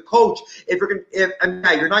rid of the coach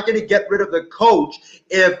you're not going to get rid of the coach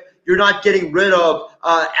if you're not getting rid of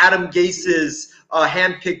Adam Gase's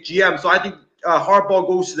hand-picked GM. So I think Harbaugh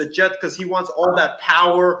goes to the Jets because he wants all that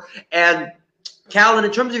power. And Callan,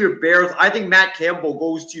 in terms of your Bears, I think Matt Campbell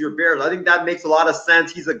goes to your Bears. I think that makes a lot of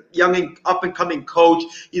sense. He's a young, up-and-coming coach.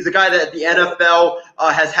 He's a guy that the NFL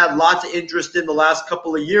has had lots of interest in the last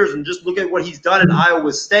couple of years. And just look at what he's done in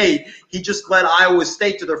Iowa State. He just led Iowa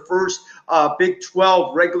State to their first Big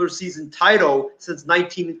 12 regular season title since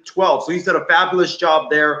 1912. So he's done a fabulous job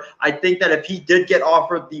there. I think that if he did get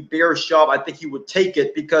offered the Bears job, I think he would take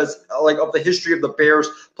it because of the history of the Bears,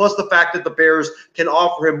 plus the fact that the Bears can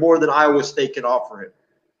offer him more than Iowa State can offer him.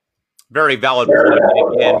 Very valid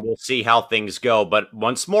point. Again, we'll see how things go. But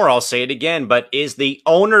once more, I'll say it again. But is the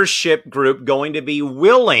ownership group going to be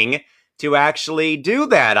willing to actually do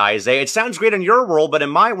that, Isaiah? It sounds great in your world, but in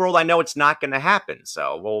my world, I know it's not going to happen.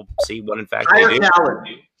 So we'll see what, in fact, they do.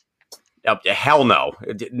 Hell no.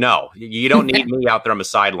 No, you don't need me out there on the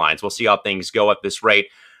sidelines. We'll see how things go at this rate.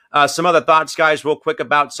 Some other thoughts, guys, real quick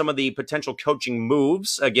about some of the potential coaching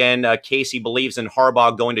moves. Again, Casey believes in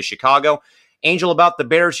Harbaugh going to Chicago. Angel, about the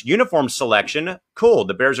Bears uniform selection. Cool.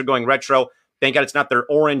 The Bears are going retro. Thank God it's not their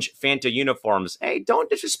orange Fanta uniforms. Hey, don't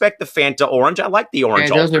disrespect the Fanta orange. I like the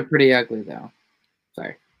orange. Yeah, those are pretty ugly, though.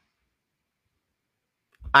 Sorry.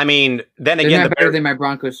 I mean, then again, they're not better than my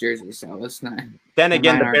Broncos jersey, so let's not. Then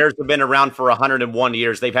again, the Bears have been around for 101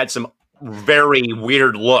 years. They've had some very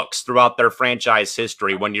weird looks throughout their franchise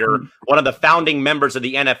history. When you're one of the founding members of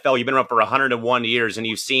the NFL, you've been around for 101 years, and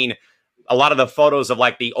you've seen a lot of the photos of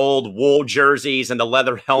like the old wool jerseys and the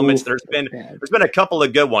leather helmets. Oof, There's been a couple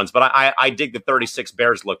of good ones, but I dig the 36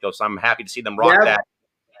 Bears look though, so I'm happy to see them rock that.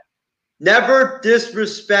 Never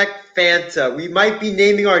disrespect Fanta. We might be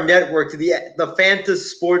naming our network to the Fanta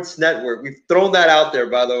Sports Network. We've thrown that out there,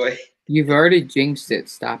 by the way. You've already jinxed it.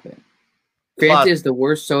 Stop it. Fanta is the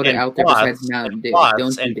worst soda out there besides Mountain Dew.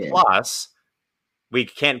 Don't you dare. Plus, we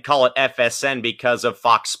can't call it FSN because of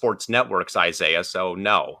Fox Sports Networks, Isaiah, so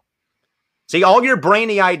no. See, all your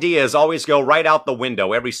brainy ideas always go right out the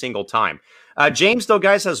window every single time. James, though,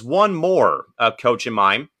 guys, has one more coach in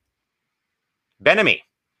mind. Ben-Ami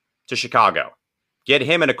to Chicago. Get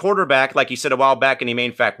him and a quarterback, like he said a while back, and he may,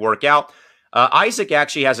 in fact, work out. Isaac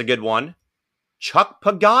actually has a good one. Chuck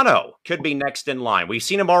Pagano could be next in line. We've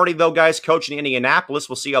seen him already, though, guys, coaching Indianapolis.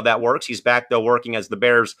 We'll see how that works. He's back, though, working as the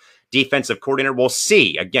Bears' defensive coordinator. We'll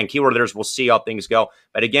see. Again, keyword there is we'll see how things go.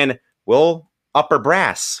 But again, will upper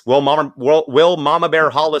brass, will Mama Bear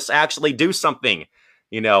Hollis actually do something?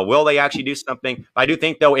 You know, will they actually do something? I do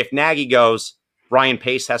think, though, if Nagy goes, Ryan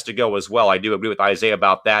Pace has to go as well. I do agree with Isaiah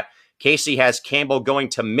about that. Casey has Campbell going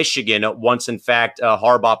to Michigan once, in fact,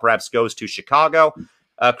 Harbaugh perhaps goes to Chicago.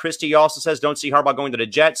 Christie also says, don't see Harbaugh going to the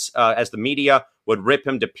Jets, as the media would rip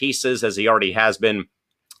him to pieces, as he already has been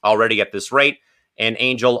already at this rate. And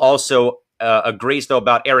Angel also agrees, though,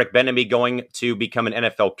 about Eric Ben-Ami going to become an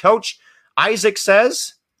NFL coach. Isaac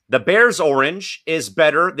says the Bears orange is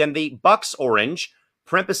better than the Bucks orange,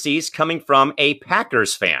 parentheses coming from a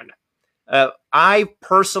Packers fan. I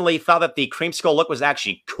personally thought that the creamsicle look was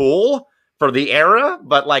actually cool for the era,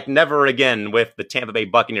 but like never again with the Tampa Bay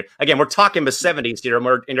Buccaneers. Again, we're talking the 70s here,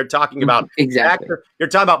 and you're talking about exactly. You're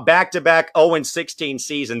talking about back-to-back 0-16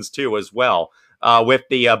 seasons too, as well, with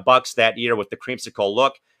the Bucks that year with the creamsicle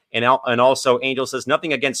look. And also, Angel says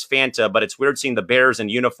nothing against Fanta, but it's weird seeing the Bears in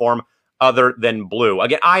uniform other than blue.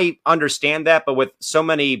 Again, I understand that, but with so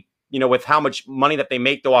many, with how much money that they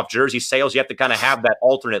make though off jersey sales, you have to kind of have that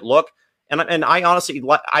alternate look. And I honestly,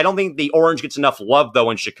 I don't think the orange gets enough love,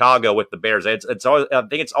 though, in Chicago with the Bears. It's always, I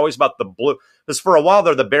think it's always about the blue. Because for a while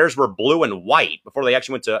there, the Bears were blue and white before they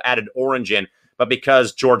actually went to added orange in. But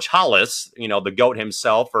because George Hollis, the GOAT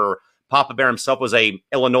himself, or Papa Bear himself, was a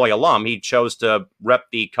Illinois alum, he chose to rep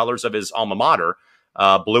the colors of his alma mater,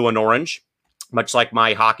 blue and orange, much like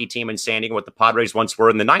my hockey team in San Diego, what the Padres once were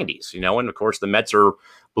in the 90s, And, of course, the Mets are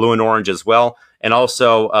blue and orange as well. And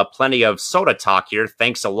also plenty of soda talk here.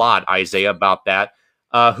 Thanks a lot, Isaiah, about that.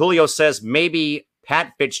 Julio says maybe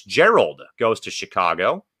Pat Fitzgerald goes to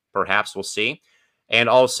Chicago. Perhaps we'll see. And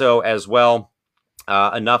also as well,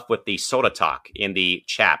 enough with the soda talk in the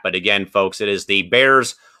chat. But again, folks, it is the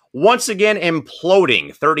Bears once again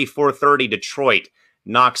imploding. 34-30 Detroit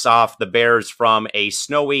knocks off the Bears from a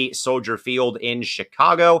snowy Soldier Field in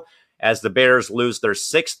Chicago, as the Bears lose their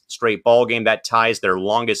 6th straight ball game. That ties their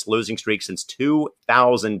longest losing streak since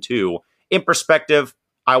 2002. In perspective,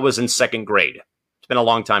 I was in 2nd grade. It's been a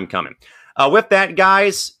long time coming. With that,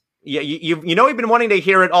 guys, we've been wanting to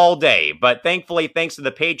hear it all day, but thankfully, thanks to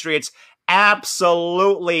the Patriots,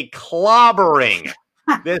 absolutely clobbering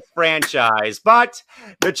this franchise. But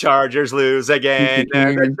the Chargers lose again.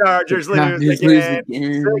 The Chargers lose again.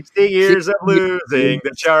 60 years of losing.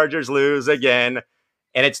 The Chargers lose again.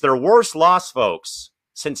 And it's their worst loss, folks,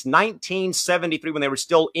 since 1973 when they were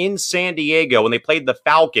still in San Diego when they played the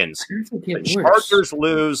Falcons. The Chargers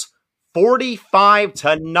lose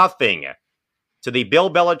 45-0 to the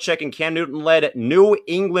Bill Belichick and Cam Newton-led New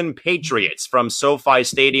England Patriots from SoFi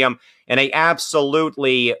Stadium in an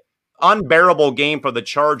absolutely unbearable game for the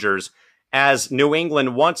Chargers, as New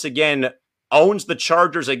England once again owns the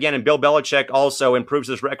Chargers again, and Bill Belichick also improves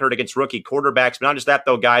his record against rookie quarterbacks. But not just that,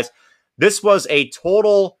 though, guys. This was a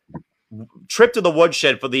total trip to the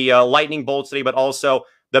woodshed for the Lightning Bolts today, but also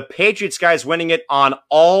the Patriots guys winning it on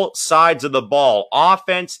all sides of the ball,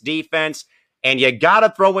 offense, defense, and you got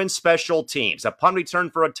to throw in special teams. A punt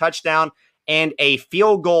return for a touchdown and a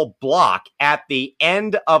field goal block at the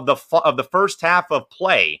end of the first half of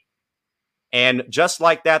play. And just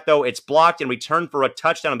like that, though, it's blocked and returned for a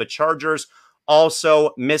touchdown. The Chargers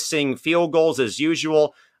also missing field goals as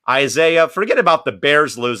usual. Isaiah, forget about the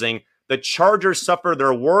Bears losing. The Chargers suffered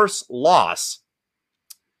their worst loss,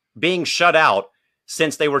 being shut out,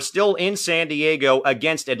 since they were still in San Diego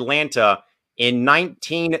against Atlanta in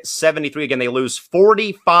 1973. Again, they lose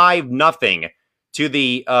 45-0 to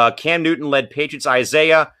the Cam Newton-led Patriots.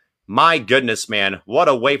 Isaiah, my goodness, man, what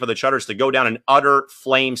a way for the Chargers to go down in utter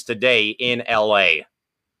flames today in L.A.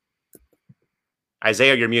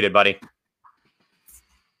 Isaiah, you're muted, buddy.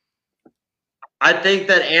 I think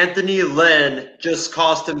that Anthony Lynn just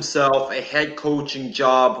cost himself a head coaching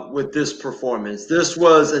job with this performance. This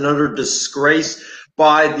was an utter disgrace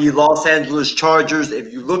by the Los Angeles Chargers.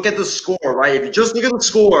 If you look at the score, right, if you just look at the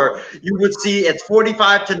score, you would see it's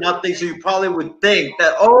 45-0. So you probably would think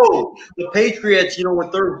that, oh, the Patriots,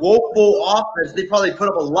 with their woeful offense, they probably put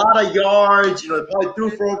up a lot of yards. They probably threw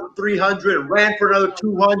for over 300 and ran for another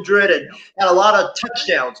 200 and had a lot of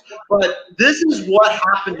touchdowns. But this is what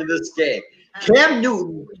happened in this game. Cam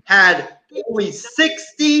Newton had only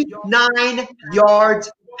 69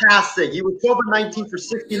 yards passing. He was 12 of 19 for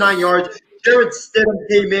 69 yards. Jarrett Stidham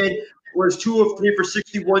came in, was 2 of 3 for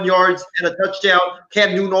 61 yards and a touchdown.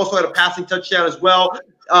 Cam Newton also had a passing touchdown as well.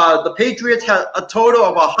 The Patriots had a total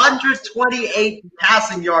of 128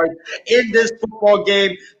 passing yards in this football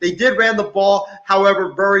game. They did ran the ball,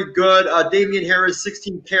 however, very good. Damian Harris,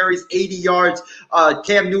 16 carries, 80 yards.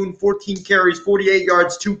 Cam Newton, 14 carries, 48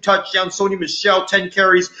 yards, 2 touchdowns. Sony Michel, 10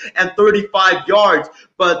 carries and 35 yards.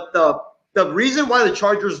 But the reason why the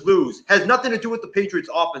Chargers lose has nothing to do with the Patriots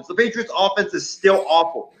offense. The Patriots offense is still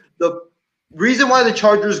awful. The reason why the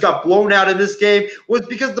Chargers got blown out in this game was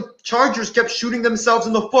because the Chargers kept shooting themselves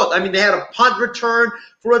in the foot. I mean, they had a punt return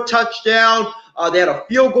for a touchdown. They had a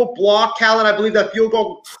field goal block. Callan, I believe that field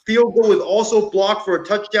goal was also blocked for a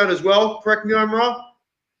touchdown as well. Correct me if I'm wrong.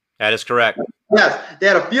 That is correct. Yes, they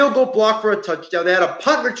had a field goal block for a touchdown. They had a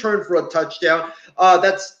punt return for a touchdown.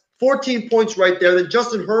 That's 14 points right there. Then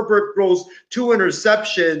Justin Herbert throws 2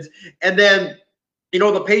 interceptions. And then,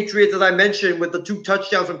 the Patriots, as I mentioned, with the 2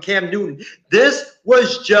 touchdowns from Cam Newton. This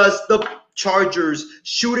was just the Chargers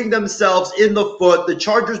shooting themselves in the foot. The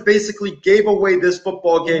Chargers basically gave away this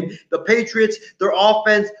football game. The Patriots, their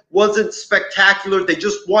offense wasn't spectacular. They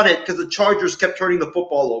just won it because the Chargers kept turning the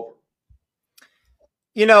football over.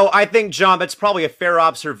 I think, John, that's probably a fair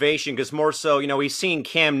observation because more so, we've seen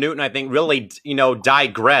Cam Newton, I think, really,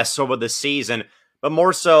 digress over the season. But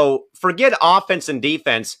more so, forget offense and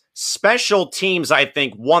defense. Special teams, I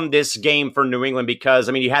think, won this game for New England because,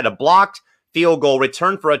 you had a blocked field goal,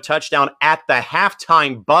 returned for a touchdown at the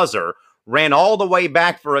halftime buzzer, ran all the way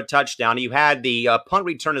back for a touchdown. You had the punt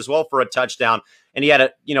return as well for a touchdown. And you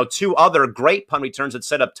had 2 other great punt returns that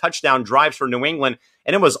set up touchdown drives for New England.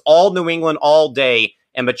 And it was all New England all day.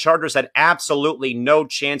 And the Chargers had absolutely no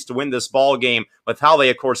chance to win this ball game with how they,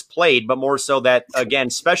 of course, played, but more so that, again,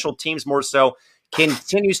 special teams more so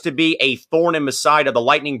continues to be a thorn in the side of the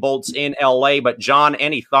Lightning Bolts in L.A. But, John,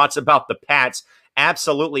 any thoughts about the Pats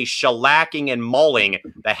absolutely shellacking and mauling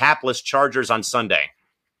the hapless Chargers on Sunday?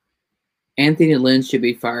 Anthony Lynn should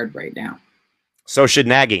be fired right now. So should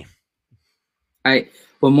Nagy.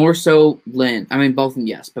 But more so Lynn. Both of them,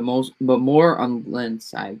 yes, but more on Lynn's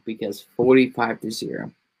side because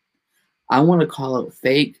 45-0. I want to call out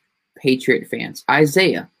fake Patriot fans.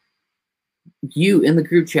 Isaiah, you in the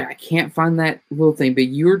group chat, I can't find that little thing, but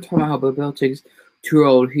you were talking about how Bill Belichick's too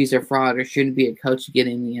old, he's a fraud, or shouldn't be a coach to get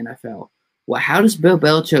in the NFL. Well, how does Bill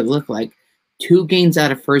Belichick look like 2 games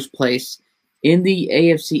out of first place in the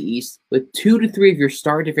AFC East with 2 to 3 of your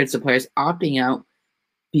star defensive players opting out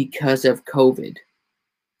because of COVID?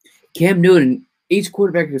 Cam Newton, each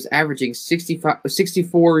quarterback was averaging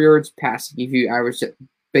 64 yards passing if you average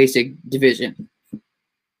basic division.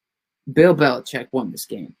 Bill Belichick won this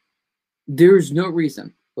game. There's no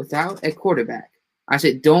reason without a quarterback. I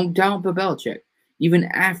said, don't doubt Bill Belichick. Even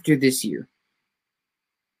after this year,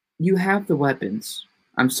 you have the weapons.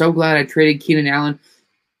 I'm so glad I traded Keenan Allen.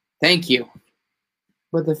 Thank you.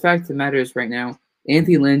 But the fact of the matter is right now,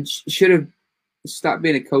 Anthony Lynch should have stopped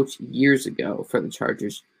being a coach years ago for the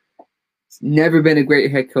Chargers. He's never been a great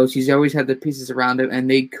head coach. He's always had the pieces around him, and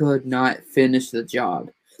they could not finish the job.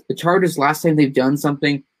 The Chargers, last time they've done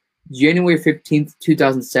something, January 15th,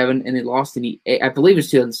 2007, and they lost in the, I believe it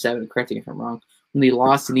was 2007, correct me if I'm wrong, when they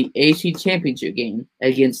lost in the AFC Championship game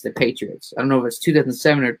against the Patriots. I don't know if it's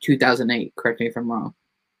 2007 or 2008, correct me if I'm wrong.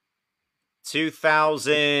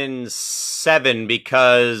 2007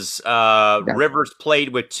 because Rivers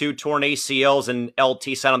played with 2 torn ACLs and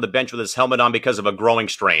LT sat on the bench with his helmet on because of a growing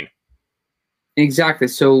strain. Exactly.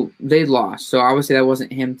 So they lost. So obviously that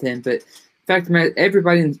wasn't him then. But the fact of the matter,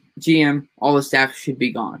 everybody in GM, all the staff should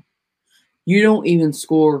be gone. You don't even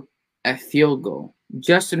score a field goal.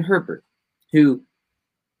 Justin Herbert, who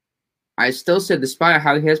I still said, despite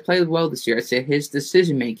how he has played well this year, I said his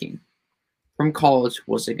decision-making from college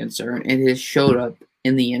was a concern, and it has showed up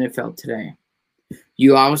in the NFL today.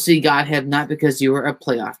 You obviously got him not because you were a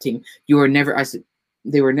playoff team. You were never, I said,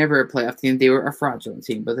 they were never a playoff team. They were a fraudulent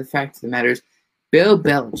team. But the fact of the matter is, Bill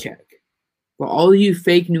Belichick, for all you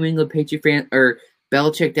fake New England Patriot fans or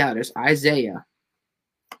Belichick doubters, Isaiah,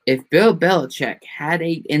 If Bill Belichick had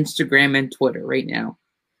a Instagram and Twitter right now,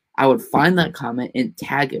 I would find that comment and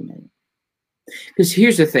tag him in it. Because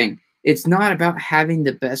here's the thing. It's not about having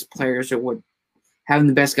the best players or having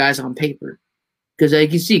the best guys on paper. Because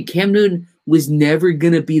like you see, Cam Newton was never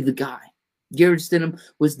going to be the guy. Garrett Stidham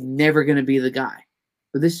was never going to be the guy.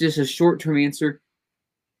 But this is just a short-term answer.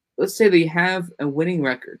 Let's say they have a winning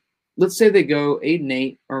record. Let's say they go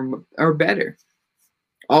 8-8 or better.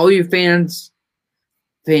 All you fans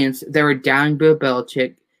that were down Bill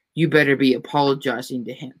Belichick, you better be apologizing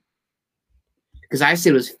to him. Because I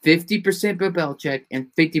said it was 50% Bill Belichick and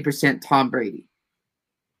 50% Tom Brady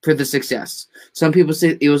for the success. Some people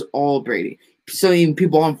said it was all Brady. So even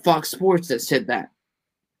people on Fox Sports that said that.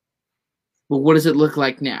 But what does it look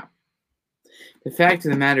like now? The fact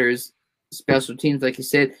of the matter is, special teams, like you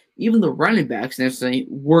said, even the running backs necessarily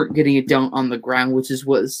weren't getting it done on the ground, which is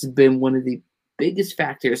what's been one of the biggest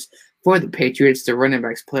factors for the Patriots. The running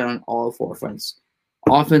backs play on all four fronts.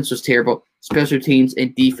 Offense was terrible, special teams,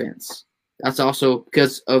 and defense. That's also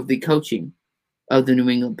because of the coaching of the New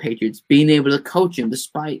England Patriots, being able to coach them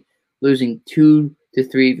despite losing 2 to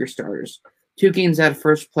 3 of your starters. 2 games out of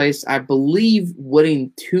first place. I believe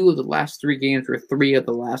winning 2 of the last 3 games or 3 of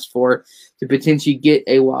the last 4 to potentially get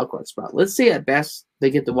a wildcard spot. Let's say at best they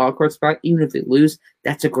get the wildcard spot. Even if they lose,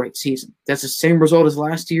 that's a great season. That's the same result as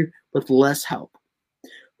last year with less help.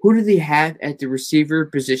 Who do they have at the receiver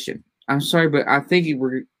position? I'm sorry, but I think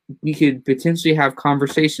we could potentially have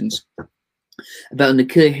conversations about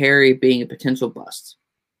N'Keal Harry being a potential bust.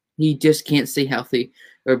 He just can't stay healthy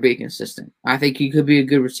or be consistent. I think he could be a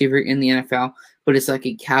good receiver in the NFL, but it's like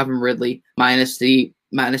a Calvin Ridley minus the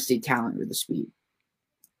talent or the speed.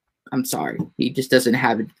 I'm sorry. He just doesn't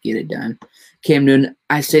have it to get it done. Cam Newton,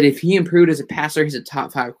 I said if he improved as a passer, he's a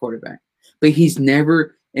top 5 quarterback. But he's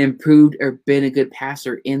never improved or been a good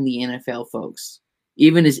passer in the NFL, folks.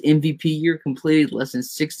 Even his MVP year completed less than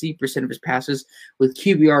 60% of his passes, with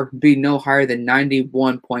QBR being no higher than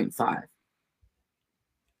 91.5.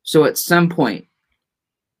 So at some point,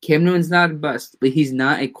 Cam Newton's not a bust, but he's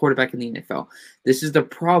not a quarterback in the NFL. This is the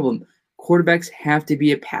problem. Quarterbacks have to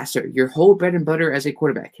be a passer. Your whole bread and butter as a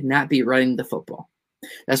quarterback cannot be running the football.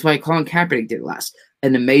 That's why Colin Kaepernick did last.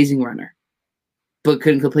 An amazing runner, but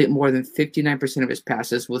couldn't complete more than 59% of his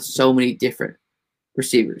passes with so many different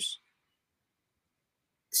receivers.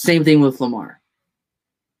 Same thing with Lamar.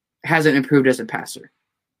 Hasn't improved as a passer.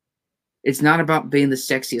 It's not about being the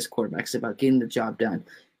sexiest quarterback. It's about getting the job done.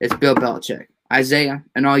 It's Bill Belichick. Isaiah,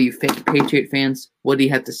 and all you fake Patriot fans, what do you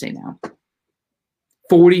have to say now?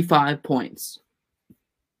 45 points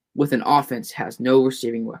with an offense has no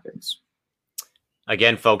receiving weapons.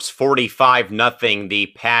 Again, folks, 45-0. The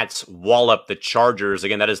Pats wallop the Chargers.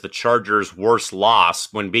 Again, that is the Chargers' worst loss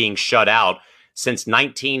when being shut out since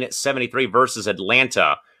 1973 versus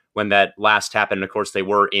Atlanta when that last happened. Of course, they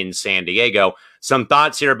were in San Diego. Some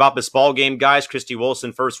thoughts here about this ball game, guys. Christy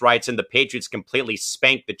Wilson first writes in, the Patriots completely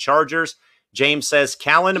spanked the Chargers. James says,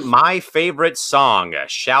 Callan, my favorite song.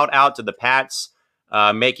 Shout out to the Pats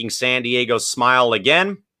making San Diego smile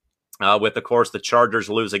again. With, of course, the Chargers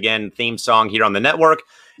lose again theme song here on the network.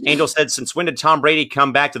 Angel said, since when did Tom Brady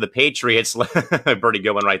come back to the Patriots? Pretty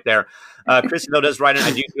good one right there. Christy, though, does write in,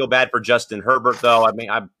 I do feel bad for Justin Herbert, though. I mean,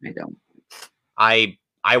 I don't.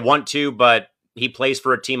 I want to, but he plays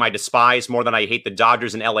for a team I despise more than I hate the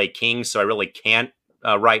Dodgers and LA Kings, so I really can't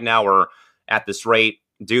right now or at this rate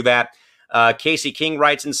do that. Casey King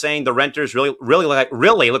writes in saying, the renters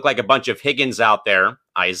really look like a bunch of Higgins out there,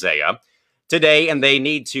 Isaiah, today, and they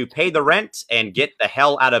need to pay the rent and get the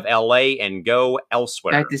hell out of LA and go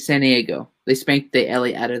elsewhere. Back to San Diego. They spanked the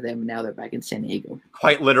LA out of them, and now they're back in San Diego.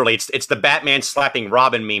 Quite literally. It's the Batman slapping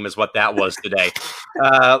Robin meme is what that was today.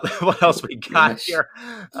 What else we got here?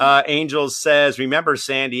 Angels says, remember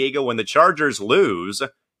San Diego, when the Chargers lose,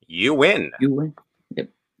 you win. You win. Yep.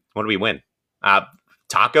 What do we win?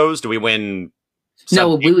 Tacos? Do we win?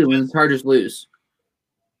 No, we win when the Chargers lose.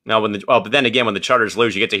 No, but then again, when the Chargers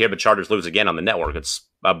lose, you get to hear the Chargers lose again on the network. It's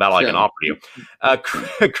about all I can offer you.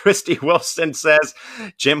 Christy Wilson says,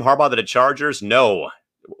 Jim Harbaugh to the Chargers? No.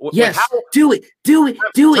 Yes, do it. Time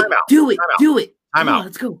out.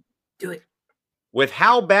 Let's go. Do it. With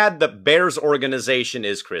how bad the Bears organization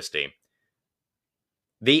is, Christy,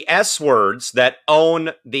 the S words that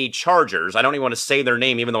own the Chargers, I don't even want to say their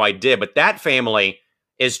name, even though I did, but that family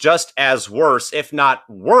is just as worse, if not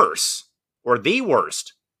worse, or the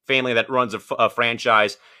worst family that runs a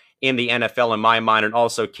franchise in the NFL in my mind. And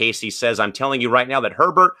also Casey says, I'm telling you right now that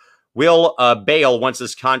Herbert will bail once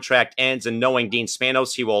his contract ends, and knowing Dean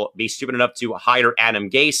Spanos, he will be stupid enough to hire Adam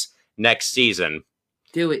Gase next season.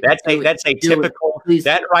 Do it. That's a typical, please,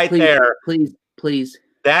 that right please, there. Please.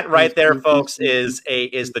 That right there, folks, is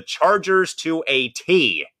the Chargers to a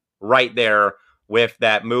T right there with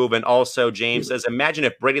that move. And also, James says, imagine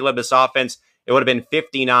if Brady led this offense, it would have been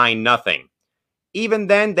 59-0. Even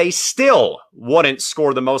then, they still wouldn't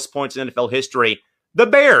score the most points in NFL history. The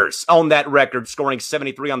Bears own that record, scoring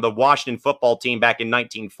 73 on the Washington football team back in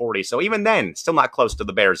 1940. So even then, still not close to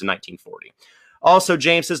the Bears in 1940. Also,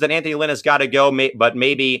 James says that Anthony Lynn has got to go, but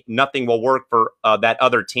maybe nothing will work for that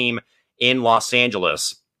other team in Los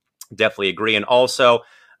Angeles. Definitely agree. And also,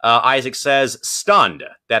 Isaac says, stunned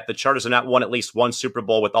that the Chargers have not won at least one Super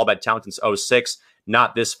Bowl with all that talent since 06.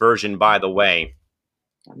 Not this version, by the way.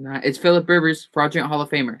 It's Phillip Rivers, fraudulent Hall of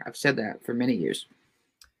Famer. I've said that for many years.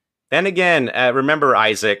 Then again, remember,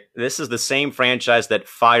 Isaac, this is the same franchise that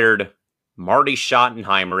fired Marty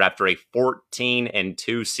Schottenheimer after a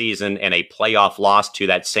 14-2 season and a playoff loss to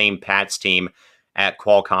that same Pats team at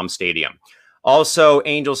Qualcomm Stadium. Also,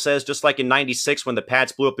 Angel says, just like in 96 when the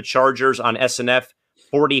Pats blew up the Chargers on SNF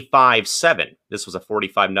 45-7. This was a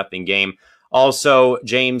 45-0 game. Also,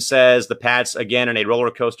 James says the Pats, again, in a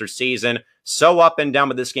roller coaster season. So up and down,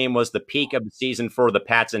 but this game was the peak of the season for the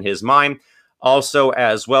Pats in his mind. Also,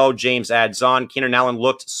 as well, James adds on, Keenan Allen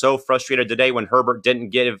looked so frustrated today when Herbert did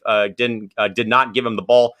not give him the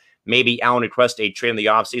ball. Maybe Allen request a trade in the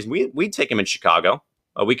offseason. We'd take him in Chicago.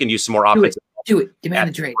 We can use some more offense. Do it. Demand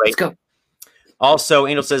the trade. Let's go. Also,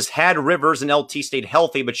 Angel says, had Rivers and LT stayed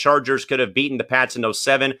healthy, but Chargers could have beaten the Pats in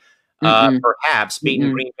 07. Perhaps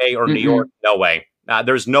beaten Green Bay or New York. No way.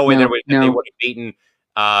 There's no way they would have beaten.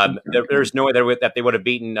 There's no way that they would have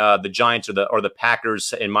beaten the Giants or the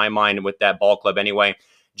Packers in my mind with that ball club anyway.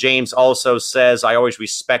 James also says, I always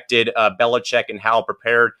respected Belichick and how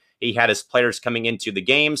prepared he had his players coming into the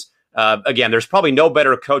games. Again, there's probably no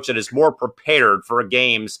better coach that is more prepared for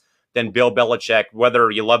games than Bill Belichick, whether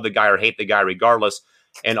you love the guy or hate the guy, regardless.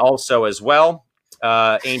 And also as well,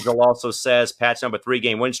 Angel also says Pats have a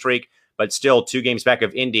 3-game win streak, but still 2 games back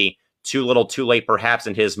of Indy. Too little, too late, perhaps,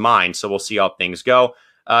 in his mind. So we'll see how things go.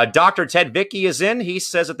 Dr. Ted Vicky is in. He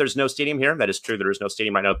says that there's no stadium here. That is true. There is no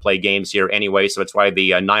stadium right now to play games here anyway. So that's why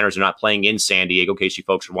the Niners are not playing in San Diego, in case you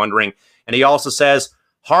folks are wondering. And he also says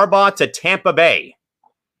Harbaugh to Tampa Bay.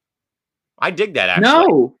 I dig that, actually.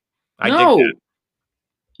 No. I dig that.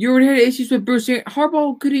 You already had issues with Bruce.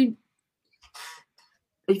 Harbaugh couldn't.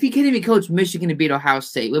 If he can't even coach Michigan to beat Ohio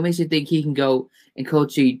State, what makes you think he can go and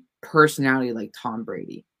coach a personality like Tom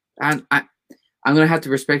Brady? I'm going to have to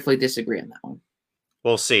respectfully disagree on that one.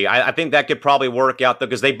 We'll see. I think that could probably work out, though,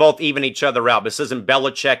 because they both even each other out. This isn't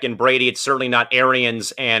Belichick and Brady. It's certainly not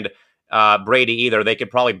Arians and Brady either. They could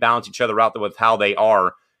probably balance each other out with how they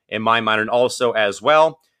are, in my mind. And also, as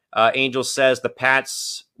well, Angel says the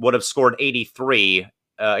Pats would have scored 83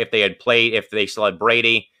 if they still had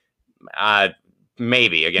Brady.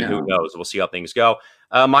 Maybe. Again, who knows? We'll see how things go.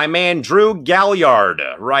 My man Drew Galliard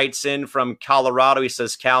writes in from Colorado. He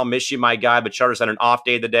says, Cal, miss you, my guy, but Chargers had an off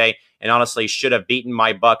day of the day and honestly should have beaten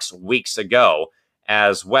my Bucks weeks ago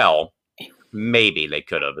as well. Maybe they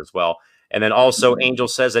could have as well. And then also Angel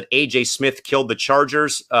says that A.J. Smith killed the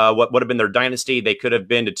Chargers. What would have been their dynasty? They could have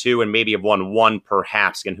been to 2 and maybe have won 1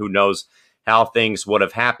 perhaps. And who knows how things would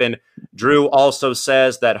have happened. Drew also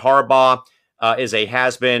says that Harbaugh is a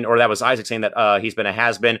has-been, or that was Isaac saying that he's been a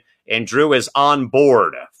has-been. And Drew is on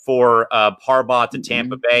board for Harbaugh to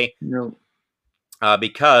Tampa Bay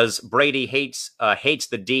because Brady hates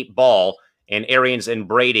the deep ball, and Arians and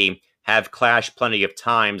Brady have clashed plenty of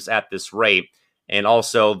times at this rate. And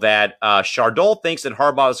also that Chardol thinks that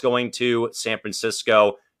Harbaugh is going to San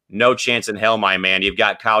Francisco. No chance in hell, my man. You've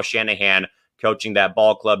got Kyle Shanahan coaching that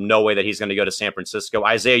ball club. No way that he's going to go to San Francisco.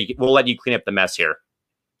 Isaiah, we'll let you clean up the mess here.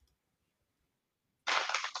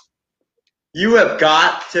 You have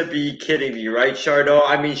got to be kidding me, right, Chardot?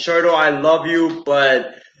 I mean, Chardot, I love you,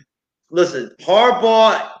 but listen,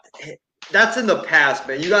 Harbaugh, that's in the past,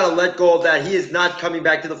 man. You got to let go of that. He is not coming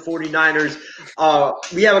back to the 49ers.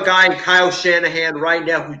 We have a guy in Kyle Shanahan right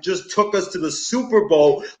now who just took us to the Super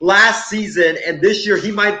Bowl last season, and this year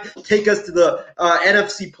he might take us to the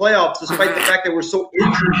NFC playoffs despite the fact that we're so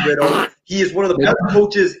injury-riddled. He is one of the best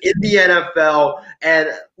coaches in the NFL,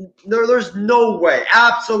 and there's no way,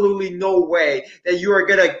 absolutely no way, that you are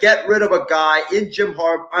going to get rid of a guy in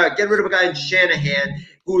Shanahan,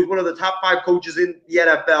 who is one of the top 5 coaches in the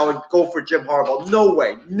NFL, and go for Jim Harbaugh. No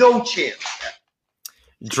way. No chance.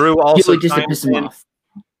 Drew also just to piss him off.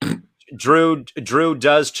 Drew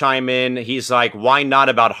does chime in. He's like, why not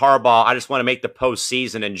about Harbaugh? I just want to make the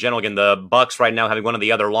postseason in general. Again, the Bucks right now having one of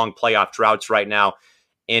the other long playoff droughts right now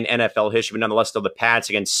in NFL history, but nonetheless, still the Pats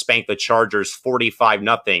again spanked the Chargers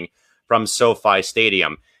 45-0 from SoFi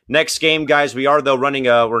Stadium. Next game, guys, we are, though,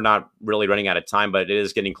 we're not really running out of time, but it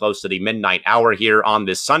is getting close to the midnight hour here on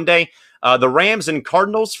this Sunday. The Rams and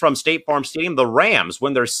Cardinals from State Farm Stadium. The Rams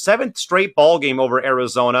win their 7th straight ball game over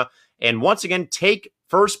Arizona and once again take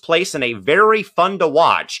first place in a very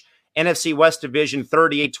fun-to-watch NFC West Division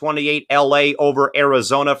 38-28 LA over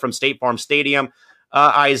Arizona from State Farm Stadium.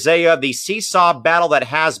 Isaiah, the seesaw battle that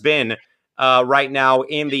has been right now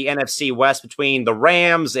in the NFC West between the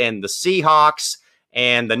Rams and the Seahawks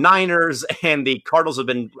and the Niners and the Cardinals have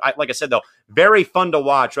been, like I said, though, very fun to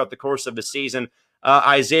watch throughout the course of the season.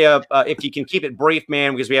 Isaiah, if you can keep it brief,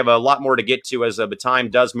 man, because we have a lot more to get to as the time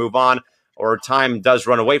does move on or time does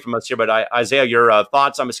run away from us here. But Isaiah, your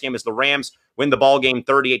thoughts on this game as the Rams win the ball game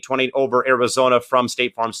 38-20 over Arizona from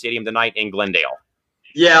State Farm Stadium tonight in Glendale.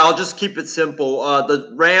 Yeah, I'll just keep it simple.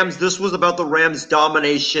 The Rams, this was about the Rams'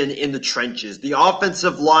 domination in the trenches. The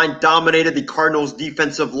offensive line dominated the Cardinals'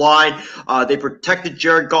 defensive line. They protected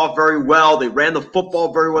Jared Goff very well. They ran the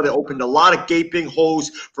football very well. They opened a lot of gaping holes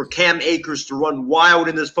for Cam Akers to run wild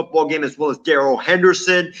in this football game, as well as Darrell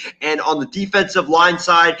Henderson. And on the defensive line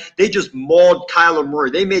side, they just mauled Kyler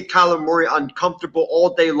Murray. They made Kyler Murray uncomfortable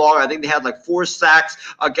all day long. I think they had like 4 sacks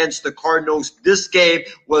against the Cardinals. This game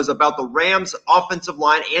was about the Rams' offensive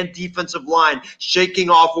line and defensive line shaking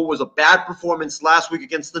off what was a bad performance last week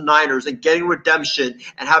against the Niners and getting redemption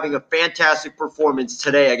and having a fantastic performance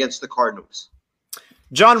today against the Cardinals.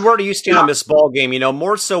 John, where do you stand on this ball game? You know,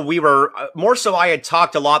 more so I had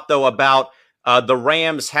talked a lot though about the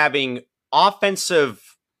Rams having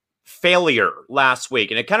offensive failure last week,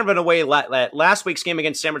 and it kind of in a way last week's game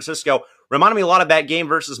against San Francisco reminded me a lot of that game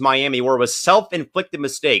versus Miami, where it was self-inflicted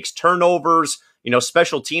mistakes, turnovers,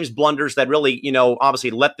 special teams blunders that really, obviously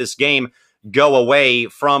let this game go away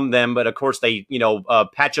from them. But of course, they,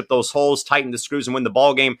 patch up those holes, tighten the screws, and win the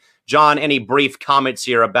ball game. John, any brief comments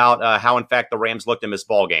here about how, in fact, the Rams looked in this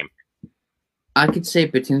ball game? I could say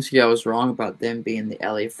potentially I was wrong about them being the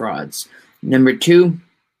LA frauds. Number 2,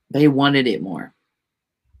 they wanted it more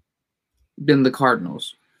than the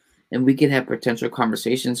Cardinals. And we could have potential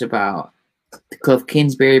conversations about Cliff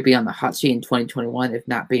Kingsbury being on the hot seat in 2021, if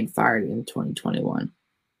not being fired in 2021.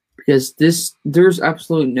 Because there's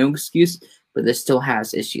absolutely no excuse, but this still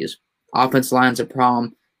has issues. Offense line's a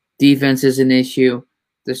problem. Defense is an issue.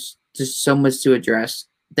 There's just so much to address.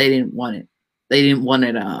 They didn't want it. They didn't want it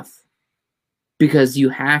enough. Because you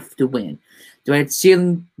have to win. Do I see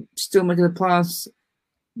them still making the playoffs?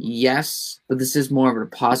 Yes, but this is more of a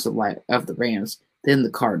positive light of the Rams than the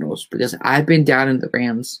Cardinals. Because I've been doubting the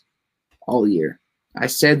Rams all year. I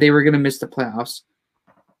said they were going to miss the playoffs,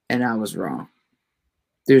 and I was wrong.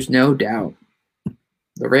 There's no doubt.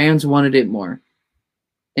 The Rams wanted it more,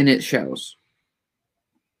 and it shows.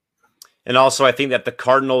 And also, I think that the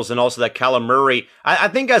Cardinals and also that Kyler Murray, I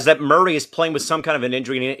think, guys, that Murray is playing with some kind of an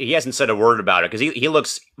injury, and he hasn't said a word about it because he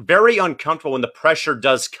looks very uncomfortable when the pressure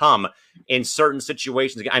does come in certain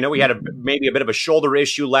situations. I know he had maybe a bit of a shoulder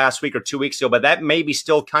issue last week or 2 weeks ago, but that may be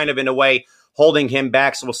still kind of in a way holding him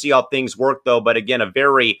back. So we'll see how things work, though. But again,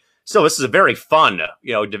 this is a very fun,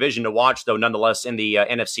 division to watch, though, nonetheless, in the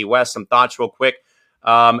NFC West. Some thoughts real quick.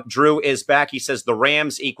 Drew is back. He says the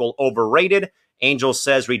Rams equal overrated. Angel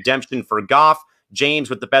says redemption for Goff. James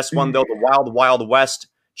with the best one, though. The Wild Wild West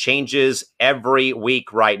changes every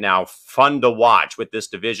week right now. Fun to watch with this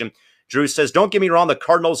division. Drew says, don't get me wrong, the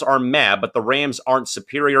Cardinals are meh, but the Rams aren't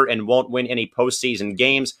superior and won't win any postseason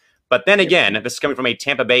games. But then again, this is coming from a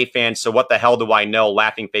Tampa Bay fan, so what the hell do I know?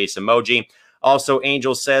 Laughing face emoji. Also,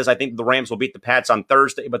 Angel says, I think the Rams will beat the Pats on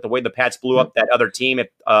Thursday, but the way the Pats blew up that other team,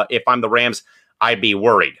 if I'm the Rams, I'd be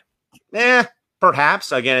worried.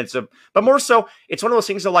 Perhaps. Again, but more so, it's one of those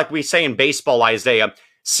things that, like we say in baseball, Isaiah,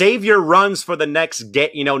 save your runs for the next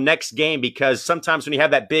game, because sometimes when you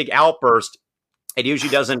have that big outburst, it usually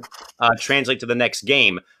doesn't translate to the next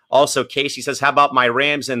game. Also, Casey says, how about my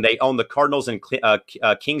Rams? And they own the Cardinals, and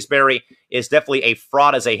Kingsbury is definitely a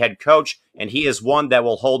fraud as a head coach, and he is one that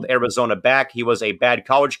will hold Arizona back. He was a bad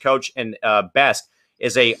college coach, and best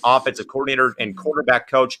is a offensive coordinator and quarterback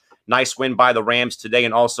coach. Nice win by the Rams today.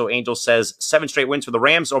 And also, Angel says 7 straight wins for the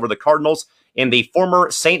Rams over the Cardinals in the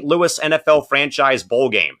former St. Louis NFL franchise bowl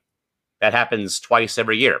game. That happens twice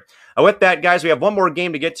every year. With that, guys, we have one more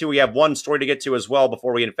game to get to. We have one story to get to as well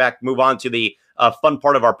before we, in fact, move on to the fun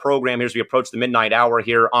part of our program here as we approach the midnight hour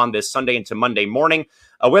here on this Sunday into Monday morning.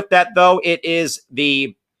 With that, though, it is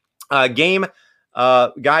the game,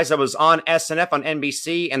 guys, that was on SNF on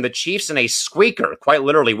NBC, and the Chiefs in a squeaker, quite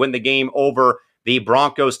literally, win the game over the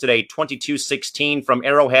Broncos today, 22-16 from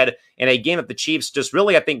Arrowhead, in a game that the Chiefs just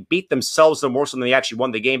really, I think, beat themselves more so than they actually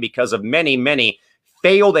won the game because of many, many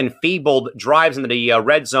failed and feebled drives into the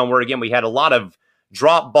red zone where, again, we had a lot of,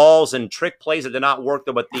 drop balls and trick plays that did not work,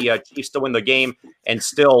 though, but the Chiefs still win the game and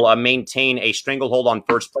still maintain a stranglehold on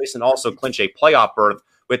first place and also clinch a playoff berth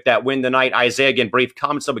with that win tonight. Isaiah, again, brief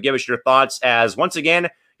comments, so give us your thoughts as, once again,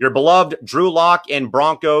 your beloved Drew Lock and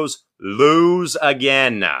Broncos lose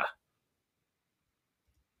again.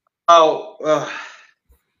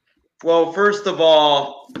 Well, first of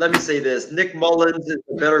all, let me say this. Nick Mullins is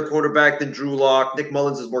a better quarterback than Drew Lock. Nick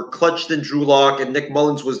Mullins is more clutch than Drew Lock, and Nick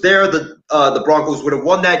Mullins was there. The Broncos would have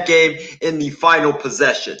won that game in the final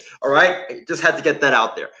possession. All right? I just had to get that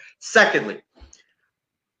out there. Secondly,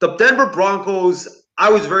 the Denver Broncos, I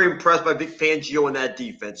was very impressed by Vic Fangio and that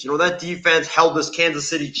defense. You know, that defense held this Kansas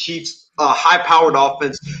City Chiefs high-powered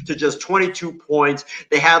offense to just 22 points.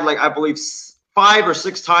 They had, I believe, 5 or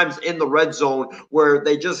 6 times in the red zone where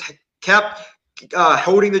they just kept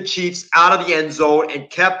holding the Chiefs out of the end zone and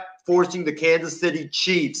kept forcing the Kansas City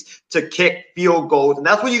Chiefs to kick field goals. And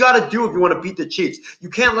that's what you got to do if you want to beat the Chiefs. You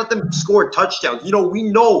can't let them score touchdowns. You know, we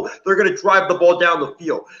know they're going to drive the ball down the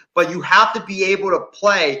field, but you have to be able to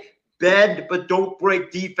play bend but don't break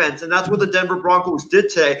defense, and that's what the Denver Broncos did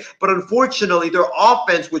today. But unfortunately, their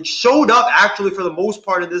offense, which showed up actually for the most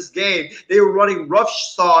part in this game, they were running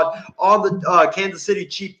roughshod on the Kansas City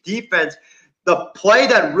Chiefs defense. The play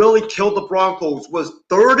that really killed the Broncos was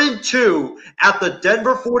 3rd and 2 at the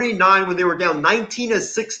Denver 49 when they were down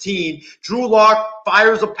 19-16. Drew Lock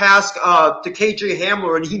fires a pass to KJ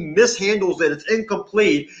Hamler, and he mishandles it. It's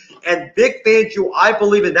incomplete. And Vic Fangio, I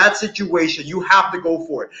believe in that situation, you have to go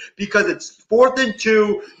for it because it's 4th and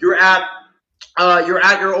 2. You're at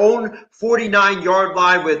your own 49-yard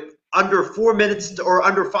line with under 4 minutes or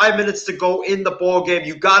under 5 minutes to go in the ball game.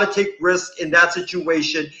 You got to take risks in that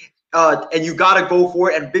situation. And you got to go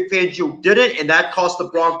for it. And Vic Fangio did it, and that cost the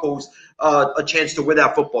Broncos a chance to win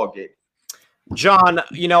that football game. John,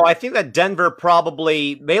 you know, I think that Denver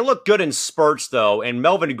they look good in spurts, though. And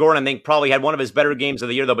Melvin Gordon, I think, probably had one of his better games of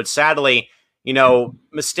the year, though. But sadly, you know,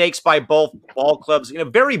 mistakes by both ball clubs. You know,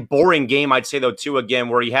 very boring game, I'd say, though, too, again,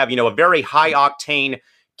 where you have, you know, a very high-octane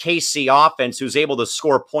KC offense who's able to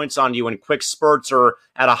score points on you in quick spurts or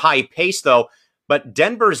at a high pace, though. But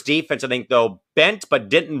Denver's defense, I think, though, bent but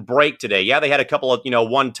didn't break today. Yeah, they had a couple of, you know,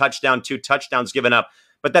 1 touchdown, 2 touchdowns given up.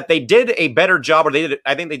 But that they did a better job, or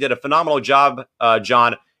I think they did a phenomenal job,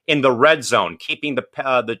 John, in the red zone, keeping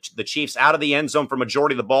the Chiefs out of the end zone for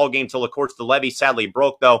majority of the ball game till, of course, the levee sadly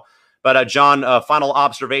broke, though. But, John, final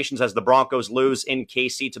observations as the Broncos lose in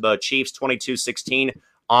KC to the Chiefs 22-16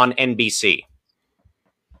 on NBC.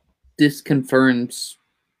 This confirms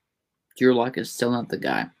Drew Lock is still not the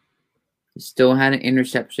guy. He still had an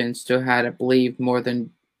interception, still had, I believe, more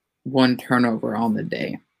than 1 turnover on the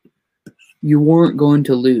day. You weren't going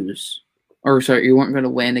to lose. You weren't going to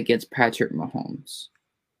win against Patrick Mahomes.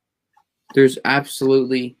 There's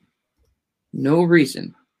absolutely no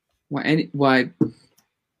reason why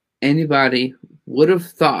anybody would have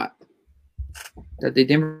thought that the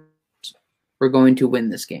Denver were going to win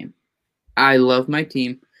this game. I love my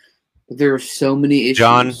team, but there are so many issues.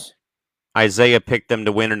 John, Isaiah picked them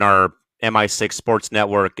to win in our MI6 Sports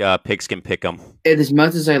Network picks can pick them. And as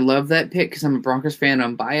much as I love that pick because I'm a Broncos fan,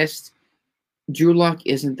 I'm biased, Drew Lock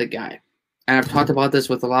isn't the guy. And I've talked about this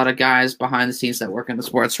with a lot of guys behind the scenes that work in the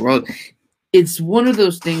sports world. It's one of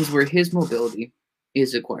those things where his mobility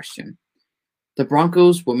is a question. The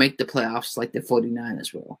Broncos will make the playoffs like the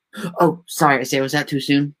 49ers will. Oh, sorry, I said, was that too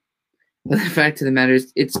soon? But the fact of the matter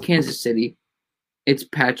is, it's Kansas City. It's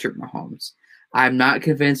Patrick Mahomes. I'm not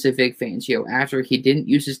convinced that Vic Fangio, after he didn't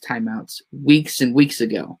use his timeouts weeks and weeks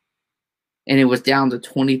ago, and it was down to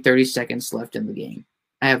 20, 30 seconds left in the game.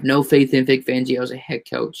 I have no faith in Vic Fangio as a head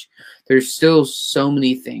coach. There's still so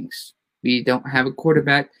many things. We don't have a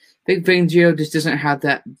quarterback. Vic Fangio just doesn't have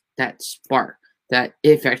that spark, that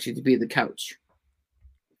it factor to be the coach.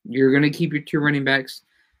 You're going to keep your 2 running backs.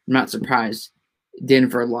 I'm not surprised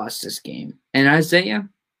Denver lost this game. And Isaiah,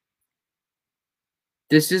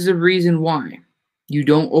 this is a reason why you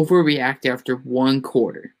don't overreact after 1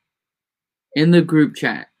 quarter. In the group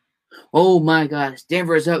chat, oh my gosh,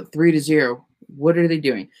 Denver's up 3-0. What are they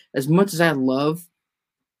doing? As much as I love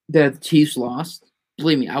that the Chiefs lost,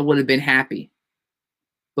 believe me, I would have been happy.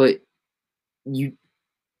 But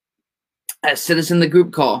I said this in the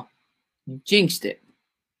group call, you jinxed it.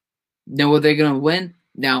 Now, are they going to win?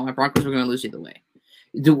 No, my Broncos were going to lose either way.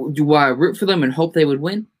 Do I root for them and hope they would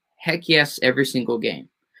win? Heck yes, every single game.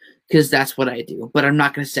 Because that's what I do. But I'm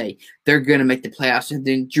not going to say they're going to make the playoffs and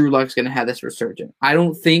then Drew Lock's going to have this resurgence. I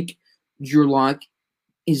don't think Drew Lock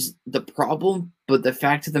is the problem, but the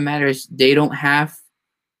fact of the matter is they don't have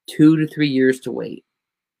 2 to 3 years to wait.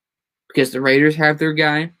 Because the Raiders have their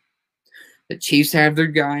guy, the Chiefs have their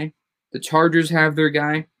guy, The Chargers have their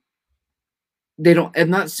guy. They don't. I'm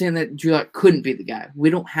not saying that Drew Lock couldn't be the guy. We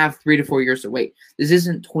don't have 3 to 4 years to wait. This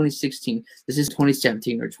isn't 2016. This is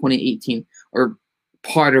 2017 or 2018 or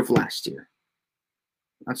part of last year.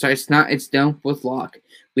 I'm sorry. It's not. It's done with Lock.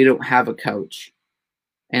 We don't have a coach.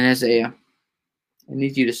 And Isaiah, I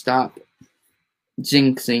need you to stop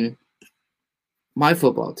jinxing my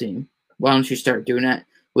football team. Why don't you start doing that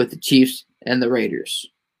with the Chiefs and the Raiders?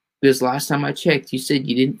 Because last time I checked, you said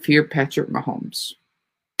you didn't fear Patrick Mahomes.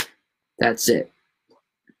 That's it.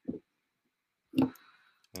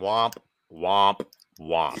 Womp, womp,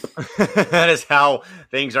 womp. That is how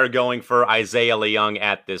things are going for Isaiah Leung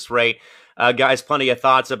at this rate. Guys, plenty of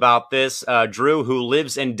thoughts about this. Drew, who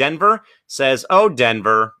lives in Denver, says, "Oh,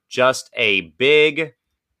 Denver, just a big,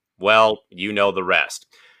 well, you know the rest."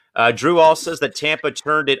 Drew also says that Tampa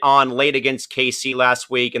turned it on late against KC last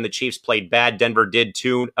week, and the Chiefs played bad. Denver did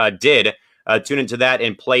tune into that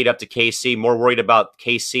and played up to KC. More worried about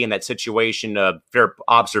KC in that situation. Fair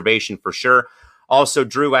observation for sure. Also,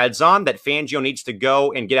 Drew adds on that Fangio needs to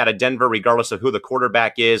go and get out of Denver regardless of who the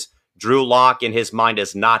quarterback is. Drew Lock, in his mind,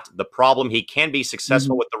 is not the problem. He can be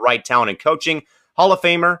successful with the right talent and coaching. Hall of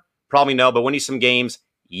Famer? Probably no, but winning some games?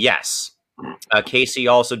 Yes. Casey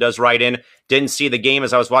also does write in. Didn't see the game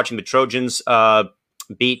as I was watching the Trojans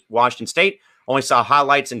beat Washington State. Only saw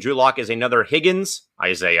highlights, and Drew Lock is another Higgins,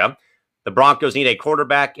 Isaiah. The Broncos need a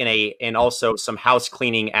quarterback and also some house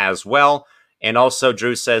cleaning as well. And also,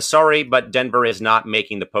 Drew says, sorry, but Denver is not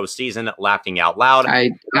making the postseason, laughing out loud.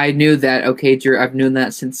 I knew that. Okay, Drew, I've known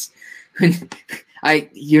that since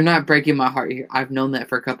you're not breaking my heart here. I've known that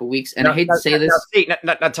for a couple weeks, and I hate to say this.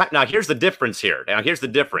 Now, here's the difference here.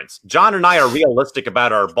 John and I are realistic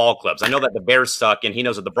about our ball clubs. I know that the Bears suck, and he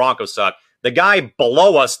knows that the Broncos suck. The guy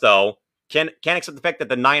below us, though, can't accept the fact that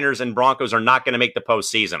the Niners and Broncos are not going to make the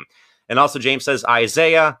postseason. And also, James says,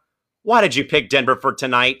 Isaiah, why did you pick Denver for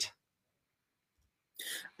tonight?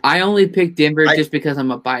 I only picked Denver just because I'm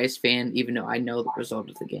a biased fan, even though I know the result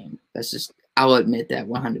of the game. That's just, I'll admit that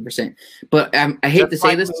 100%. But I hate to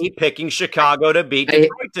say this. Me picking Chicago to beat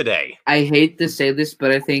Detroit today. I hate to say this, but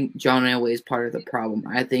I think John Elway is part of the problem.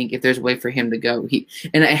 I think if there's a way for him to go,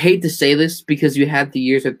 and I hate to say this because you had the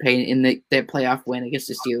years of pain in that playoff win against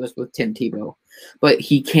the Steelers with Tim Tebow, but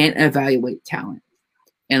he can't evaluate talent.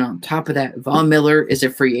 And on top of that, Von Miller is a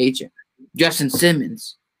free agent. Justin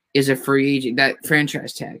Simmons is a free agent, that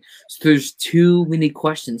franchise tag. So there's too many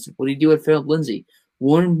questions. What do you do with Philip Lindsay?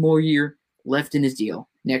 One more year left in his deal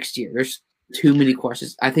next year. There's too many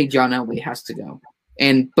questions. I think John Elway has to go.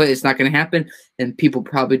 But it's not going to happen, and people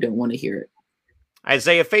probably don't want to hear it.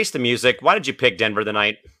 Isaiah, face the music. Why did you pick Denver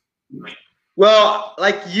tonight? Well,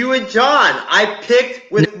 like you and John, I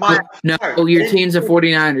picked with my heart. No, your team's the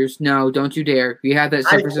 49ers. No, don't you dare. You have that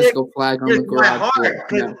San Francisco flag on the garage door.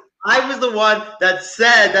 No. I was the one that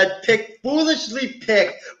foolishly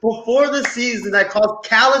picked before the season that caused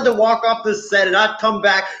Callan to walk off the set and not come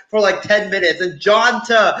back for like 10 minutes, and John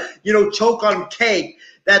to, choke on cake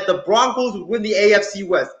that the Broncos would win the AFC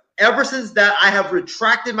West. Ever since that, I have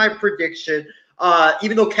retracted my prediction.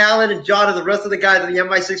 Even though Callan and John and the rest of the guys in the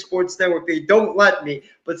MI6 Sports Network, they don't let me,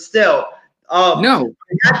 but still. No.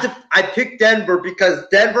 I picked Denver because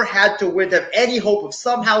Denver had to win to have any hope of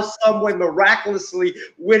somehow, some way, miraculously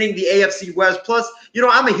winning the AFC West. Plus,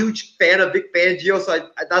 I'm a huge fan of Vic Fangio, so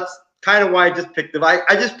that's kind of why I just picked him. I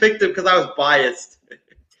just picked him because I was biased.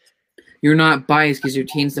 You're not biased because your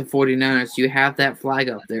team's the 49ers. You have that flag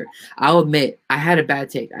up there. I'll admit, I had a bad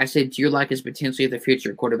take. I said Drew Lock is potentially the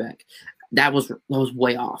future quarterback. That was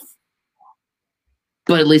way off.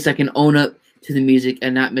 But at least I can own up to the music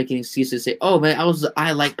and not make any excuses. Say, oh man,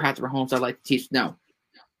 I like Patrick Mahomes. I like the Chiefs. No,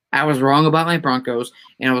 I was wrong about my Broncos,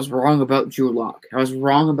 and I was wrong about Drew Lock. I was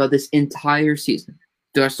wrong about this entire season.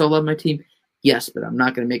 Do I still love my team? Yes, but I'm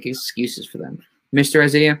not going to make excuses for them. Mr.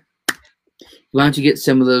 Isaiah, why don't you get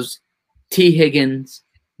some of those T. Higgins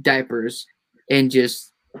diapers and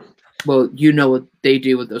just, well, you know what they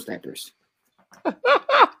do with those diapers.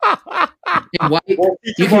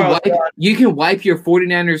 You can wipe your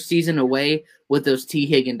 49ers season away with those T.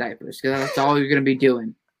 Higgins diapers because that's all you're going to be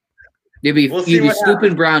doing. You'd be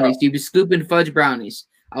scooping brownies. You'd be scooping fudge brownies.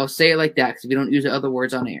 I'll say it like that because we don't use other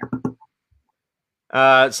words on air.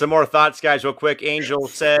 Some more thoughts, guys, real quick. Angel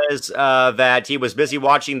says that he was busy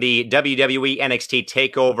watching the WWE NXT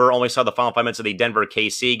TakeOver, only saw the final 5 minutes of the Denver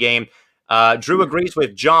KC game. Drew agrees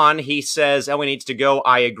with John. He says Elway needs to go.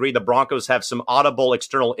 I agree. The Broncos have some audible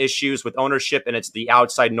external issues with ownership, and it's the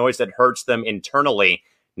outside noise that hurts them internally.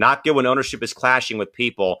 Not good when ownership is clashing with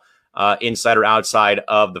people. inside or outside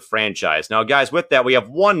of the franchise. Now, guys, with that, we have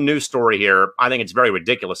one news story here. I think it's very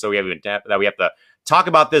ridiculous that we have to talk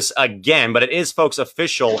about this again, but it is, folks,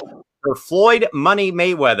 official for Floyd Money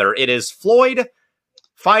Mayweather. It is Floyd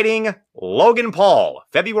fighting Logan Paul,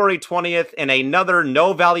 February 20th, in another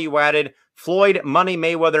no value added Floyd Money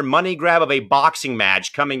Mayweather money grab of a boxing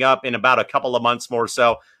match coming up in about a couple of months more.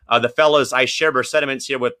 So the fellas, I share their sentiments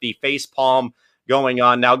here with the face palm going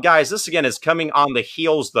on. Now, guys, this again is coming on the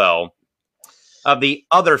heels, though, of the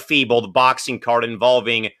other feebled boxing card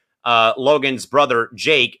involving Logan's brother,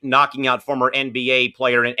 Jake, knocking out former NBA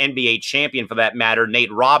player and NBA champion, for that matter,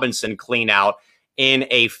 Nate Robinson, clean out in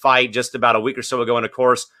a fight just about a week or so ago. And, of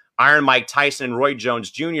course, Iron Mike Tyson and Roy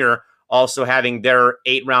Jones Jr. also having their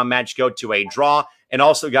 8-round match go to a draw. And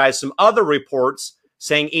also, guys, some other reports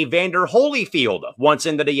saying Evander Holyfield wants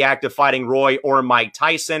into the act of fighting Roy or Mike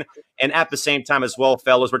Tyson. And at the same time as well,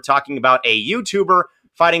 fellas, we're talking about a YouTuber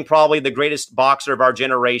fighting probably the greatest boxer of our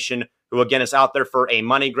generation, who, again, is out there for a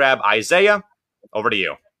money grab. Isaiah, over to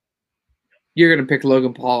you. You're going to pick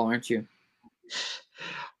Logan Paul, aren't you?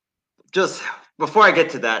 Just before I get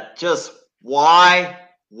to that, just why?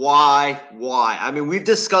 I mean, we've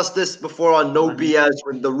discussed this before on No BS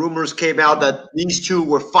when the rumors came out that these two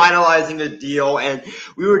were finalizing a deal, and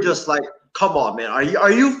we were just like, come on, man.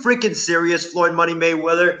 Are you freaking serious, Floyd Money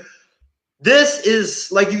Mayweather? This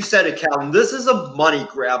is, like you said it, Calvin, this is a money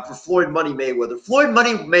grab for Floyd Money Mayweather. Floyd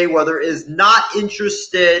Money Mayweather is not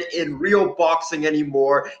interested in real boxing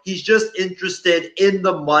anymore. He's just interested in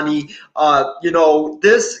the money.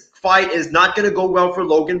 This fight is not going to go well for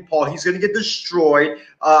Logan Paul. He's going to get destroyed.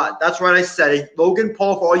 That's right, I said it. Logan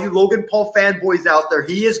Paul, for all you Logan Paul fanboys out there,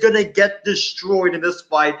 he is going to get destroyed in this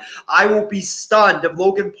fight. I will be stunned if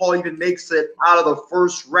Logan Paul even makes it out of the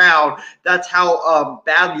first round. That's how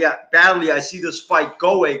badly I see this fight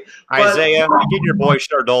going. Isaiah, get your boy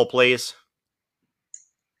Chardol, please.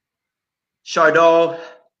 Chardol,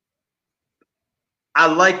 I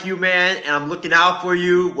like you, man, and I'm looking out for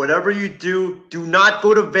you. Whatever you do, do not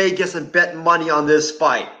go to Vegas and bet money on this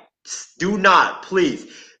fight. Do not, please.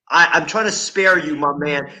 I'm trying to spare you, my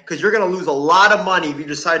man, because you're going to lose a lot of money if you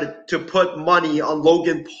decide to put money on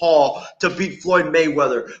Logan Paul to beat Floyd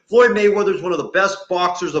Mayweather. Floyd Mayweather is one of the best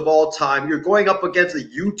boxers of all time. You're going up against a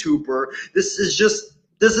YouTuber. This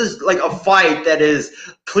is like a fight that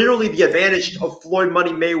is clearly the advantage of Floyd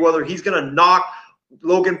Money Mayweather. He's going to knock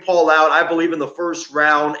Logan Paul out, I believe, in the first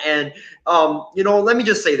round. And, let me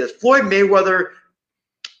just say this. Floyd Mayweather,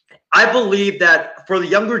 I believe that for the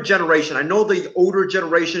younger generation, I know the older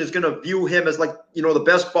generation is going to view him as like, the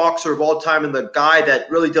best boxer of all time and the guy that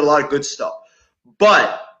really did a lot of good stuff.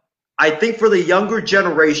 But I think for the younger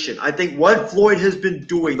generation, I think what Floyd has been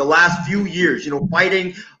doing the last few years,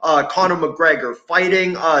 fighting Conor McGregor,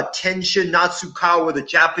 fighting Tenshin Natsukawa, the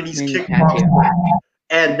Japanese kickboxer,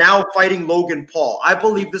 and now fighting Logan Paul. I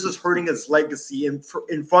believe this is hurting his legacy in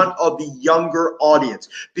front of the younger audience,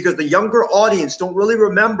 because the younger audience don't really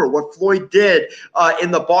remember what Floyd did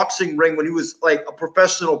in the boxing ring when he was like a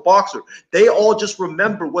professional boxer. They all just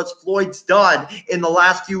remember what Floyd's done in the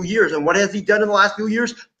last few years. And what has he done in the last few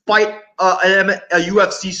years? Fight a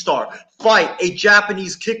UFC star, fight a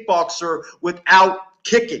Japanese kickboxer without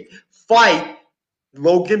kicking, fight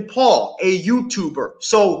Logan Paul, a YouTuber.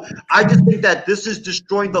 So I just think that this is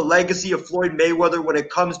destroying the legacy of Floyd Mayweather when it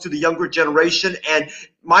comes to the younger generation. And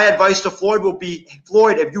my advice to Floyd will be,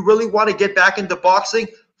 Floyd, if you really want to get back into boxing,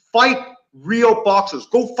 fight real boxers.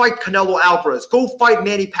 Go fight Canelo Alvarez. Go fight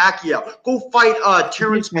Manny Pacquiao. Go fight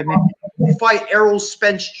Terrence Crawford. Go fight Errol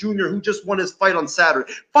Spence Jr., who just won his fight on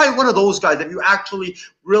Saturday. Fight one of those guys if you actually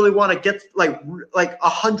really want to get like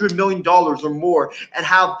 $100 million or more and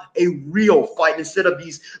have a real fight instead of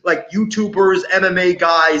these like YouTubers, MMA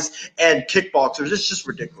guys, and kickboxers. It's just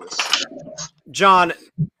ridiculous. John,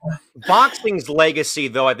 boxing's legacy,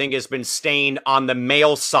 though, I think has been stained on the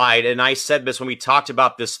male side. And I said this when we talked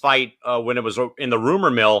about this fight when it was in the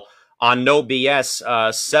rumor mill on No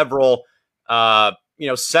BS several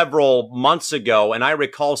months ago. And I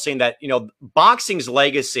recall saying that, boxing's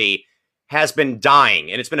legacy has been dying,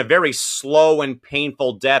 and it's been a very slow and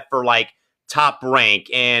painful death for like Top Rank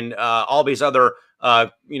and all these other,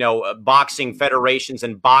 boxing federations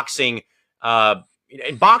and boxing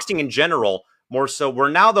in general. More so, we're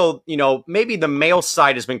now, though, maybe the male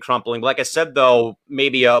side has been crumpling. Like I said, though,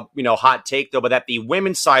 maybe a, hot take, though, but that the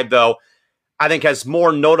women's side, though, I think has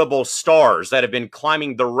more notable stars that have been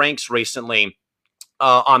climbing the ranks recently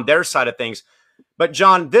on their side of things. But,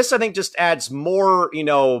 John, this, I think, just adds more,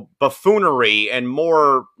 buffoonery and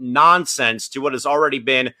more nonsense to what has already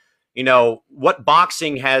been, what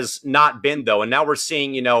boxing has not been, though. And now we're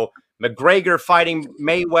seeing, McGregor fighting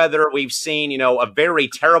Mayweather. We've seen, a very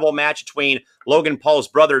terrible match between Logan Paul's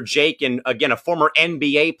brother Jake and, again, a former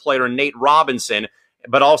NBA player, Nate Robinson.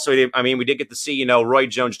 But also, we did get to see, Roy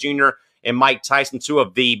Jones Jr. and Mike Tyson, two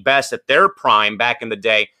of the best at their prime back in the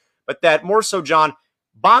day. But that more so, John,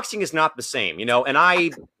 boxing is not the same, and I,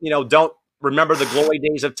 don't remember the glory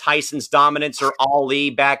days of Tyson's dominance or Ali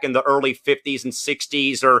back in the early 50s and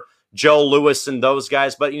 60s or Joe Louis and those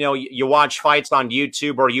guys. But, you watch fights on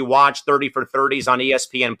YouTube or you watch 30 for 30s on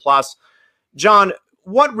ESPN+. John,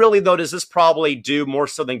 what really, though, does this probably do more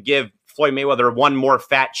so than give Floyd Mayweather one more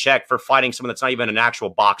fat check for fighting someone that's not even an actual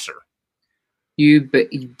boxer?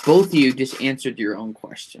 Both of you just answered your own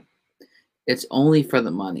question. It's only for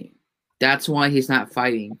the money. That's why he's not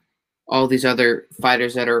fighting all these other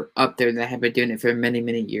fighters that are up there that have been doing it for many,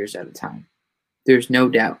 many years at a time. There's no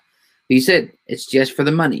doubt. He said it's just for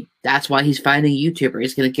the money. That's why he's fighting a YouTuber.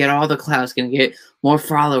 He's going to get all the clout. He's going to get more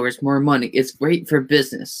followers, more money. It's great for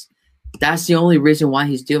business. That's the only reason why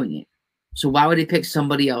he's doing it. So why would he pick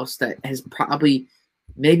somebody else that has probably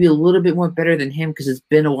maybe a little bit more better than him because it's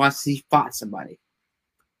been a while since he fought somebody?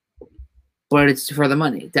 But it's for the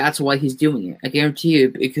money. That's why he's doing it. I guarantee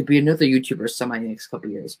you it could be another YouTuber some next couple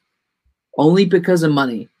of years. Only because of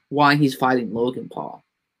money why he's fighting Logan Paul.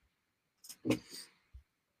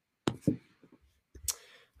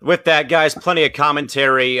 With that, guys, plenty of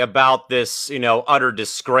commentary about this, utter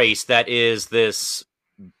disgrace that is this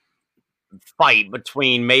fight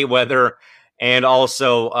between Mayweather and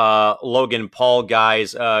also Logan Paul,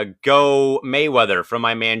 guys. Go Mayweather from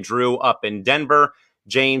my man Drew up in Denver.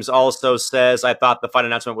 James also says, I thought the fight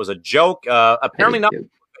announcement was a joke. Apparently not.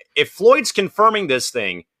 If Floyd's confirming this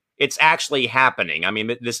thing, it's actually happening.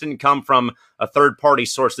 This didn't come from a third-party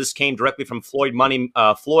source. This came directly from Floyd Money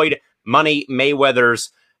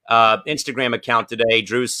Mayweather's Instagram account today.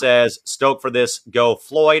 Drew says, stoked for this. Go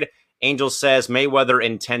Floyd. Angel says Mayweather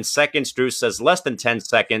in 10 seconds. Drew says less than 10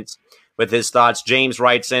 seconds with his thoughts. James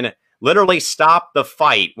writes in, literally stop the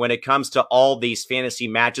fight when it comes to all these fantasy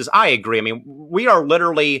matches. I agree. We are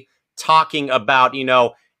literally talking about,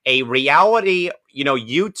 a reality,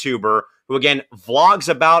 YouTuber who, again, vlogs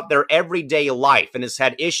about their everyday life and has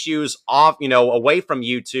had issues off, away from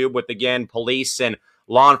YouTube with, again, police and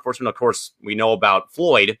law enforcement. Of course, we know about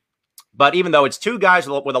Floyd. But even though it's two guys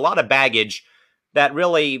with a lot of baggage, that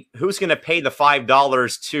really, who's going to pay the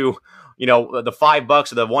 $5 to, the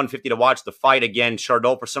 $5 or the $150 to watch the fight? Again,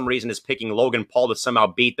 Chardot, for some reason, is picking Logan Paul to somehow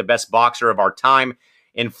beat the best boxer of our time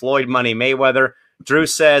in Floyd Money Mayweather. Drew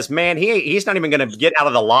says, man, he's not even going to get out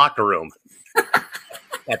of the locker room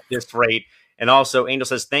at this rate. And also, Angel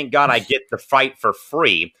says, thank God I get the fight for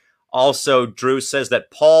free. Also, Drew says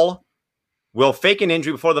that Paul will fake an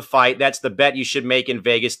injury before the fight. That's the bet you should make in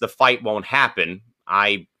Vegas. The fight won't happen.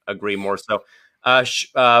 I agree more so.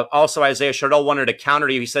 Also, Isaiah Chardot wanted to counter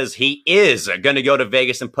you. He says he is going to go to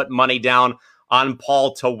Vegas and put money down on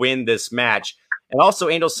Paul to win this match. And also,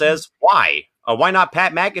 Angel says, why? Why not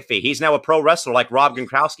Pat McAfee? He's now a pro wrestler like Rob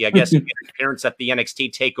Gronkowski. I guess he made an appearance at the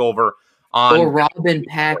NXT TakeOver on. Or Robin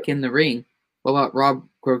Pack in the ring. What about Rob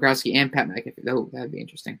Gronkowski and Pat McAfee? Oh, that'd be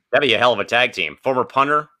interesting. That'd be a hell of a tag team. Former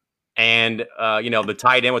punter and, the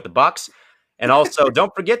tied in with the Bucks. And also,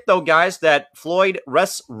 don't forget, though, guys, that Floyd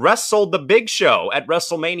wrestled the Big Show at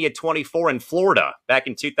WrestleMania 24 in Florida back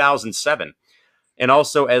in 2007. And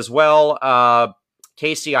also, as well,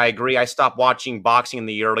 Casey, I agree. I stopped watching boxing in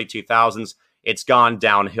the early 2000s. It's gone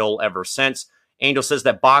downhill ever since. Angel says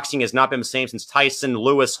that boxing has not been the same since Tyson,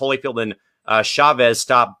 Lewis, Holyfield, and Chavez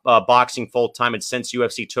stopped boxing full-time and since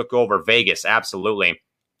UFC took over Vegas. Absolutely.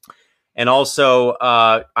 And also,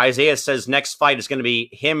 Isaiah says next fight is going to be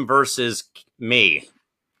him versus me.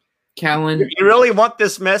 Callan, you really want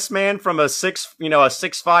this mess, man, from a 6'5",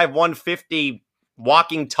 150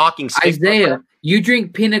 walking, talking stick? Isaiah, you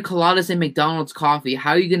drink pina coladas and McDonald's coffee.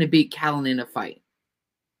 How are you going to beat Callan in a fight?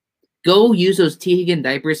 Go use those T. Higgin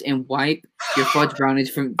diapers and wipe your fudge brownies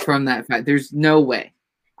from that fight. There's no way.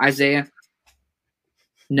 Isaiah,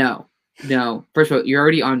 no. First of all, you're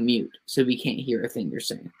already on mute, so we can't hear a thing you're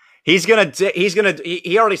saying. He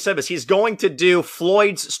already said this. He's going to do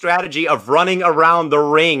Floyd's strategy of running around the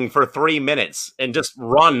ring for 3 minutes and just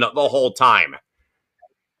run the whole time.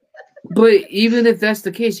 But even if that's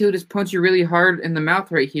the case, he'll just punch you really hard in the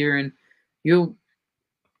mouth right here, and you'll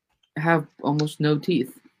have almost no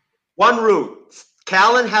teeth. One rule.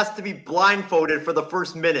 Callan has to be blindfolded for the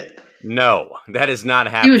first minute. No, that is not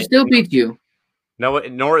happening. He would still beat you. No,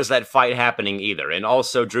 nor is that fight happening either. And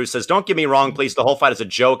also, Drew says, don't get me wrong, please. The whole fight is a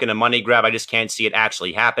joke and a money grab. I just can't see it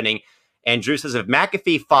actually happening. And Drew says if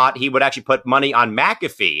McAfee fought, he would actually put money on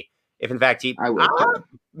McAfee. If, in fact, he... I would.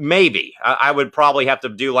 maybe. I would probably have to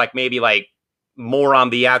do maybe more on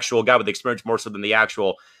the actual guy with experience more so than the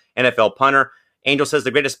actual NFL punter. Angel says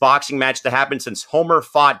the greatest boxing match to happen since Homer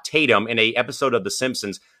fought Tatum in a episode of The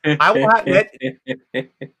Simpsons. I will admit,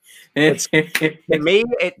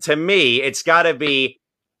 to me, it's got to be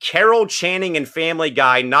Carol Channing and Family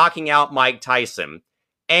Guy knocking out Mike Tyson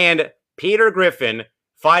and Peter Griffin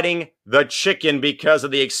fighting the chicken because of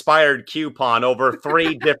the expired coupon over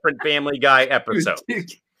 3 different Family Guy episodes.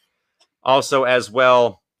 Also, as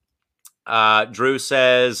well, Drew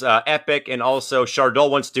says epic, and also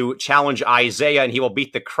Chardol wants to challenge Isaiah, and he will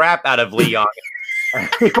beat the crap out of Leon.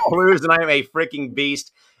 He will lose, and I am a freaking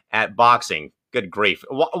beast at boxing. Good grief.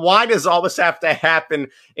 Why does all this have to happen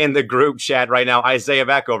in the group chat right now? Isaiah,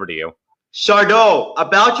 back over to you. Chardot,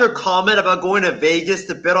 about your comment about going to Vegas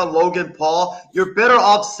to bet on Logan Paul, you're better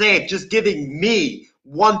off saying just giving me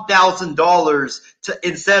 $1,000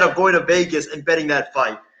 instead of going to Vegas and betting that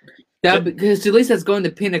fight. That because at least that's going to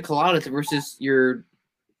Pina Coladas versus your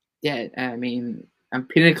debt. I mean,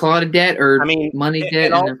 Pina Colada debt or money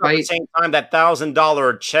debt in a fight. At the same time, that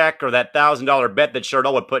 $1,000 check or that $1,000 bet that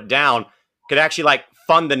Chardot would put down could actually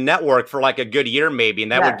fund the network for a good year maybe,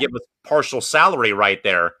 and that would give us partial salary right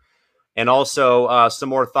there. And also some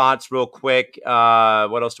more thoughts real quick.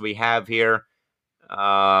 What else do we have here?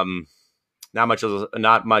 Not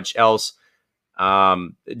much else.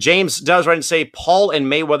 James does write and say Paul and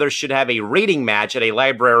Mayweather should have a rating match at a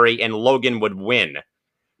library and Logan would win.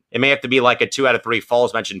 It may have to be a 2 out of 3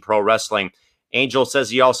 falls mentioned pro wrestling. Angel says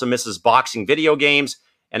he also misses boxing video games.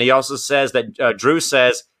 And he also says that Drew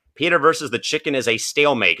says Peter versus the chicken is a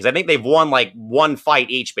stalemate because I think they've won 1 fight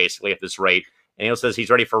each basically at this rate. And he says he's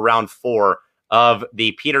ready for round 4 of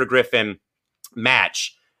the Peter Griffin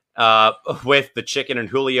match with the chicken, and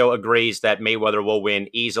Julio agrees that Mayweather will win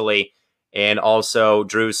easily. And also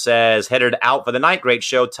Drew says headed out for the night. Great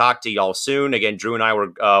show. Talk to y'all soon. Again, Drew and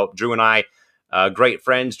I great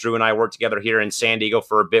friends. Drew and I worked together here in San Diego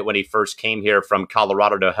for a bit when he first came here from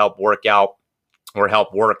Colorado to help work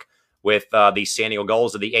with the San Diego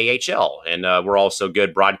Gulls of the AHL. And we're also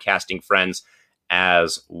good broadcasting friends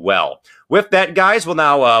as well. With that, guys, we'll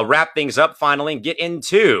now wrap things up finally and get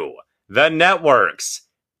into the network's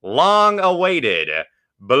long-awaited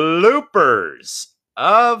bloopers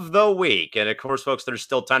of the week. And of course, folks, there's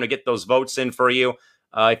still time to get those votes in for you.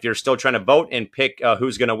 If you're still trying to vote and pick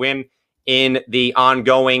who's going to win in the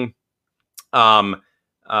ongoing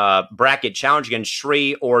bracket challenge against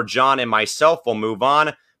Shree or John and myself, we'll move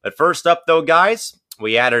on. But first up, though, guys,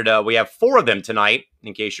 we have 4 of them tonight,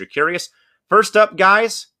 in case you're curious. First up,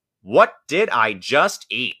 guys, what did I just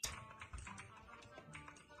eat?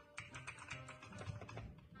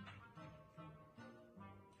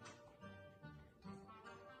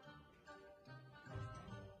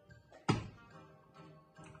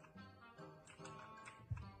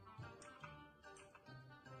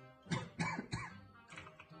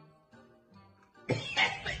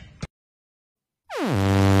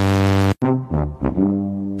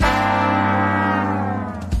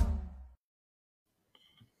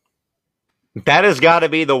 That has got to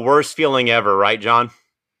be the worst feeling ever, right, John?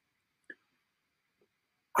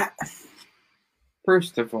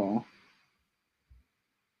 First of all,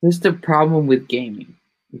 this is the problem with gaming.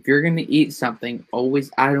 If you're going to eat something,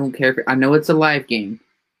 always, I don't care. I know it's a live game.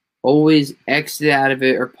 Always exit out of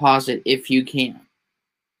it or pause it if you can.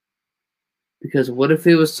 Because what if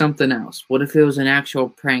it was something else? What if it was an actual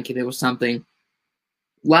prank and it was something,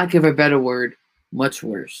 lack of a better word, much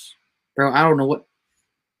worse? Bro, I don't know what.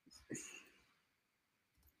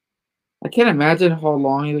 I can't imagine how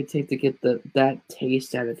long it would take to get that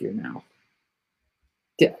taste out of your mouth.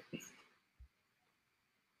 Yeah.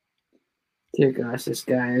 Dear gosh, this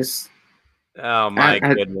guy is... Oh, my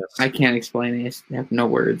goodness. I can't explain it. I have no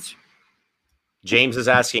words. James is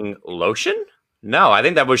asking, lotion? No, I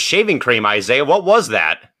think that was shaving cream, Isaiah. What was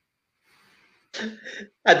that?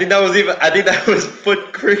 I think that was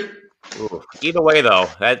foot cream. Ooh. Either way, though,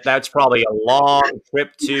 that's probably a long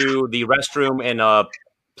trip to the restroom and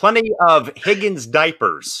plenty of Higgins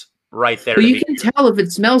diapers right there. But you can tell if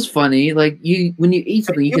it smells funny. Like when you eat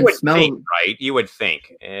something, you can smell. Think, right? You would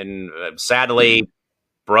think. And sadly,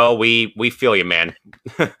 bro, we feel you, man.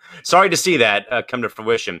 Sorry to see that come to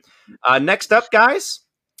fruition. Next up, guys,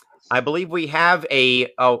 I believe we have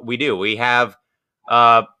we have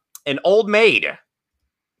an old maid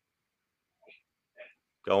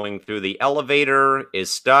going through the elevator, is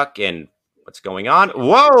stuck, and what's going on?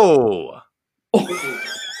 Whoa!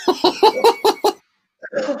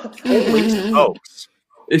 Holy smokes.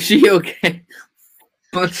 Is she okay?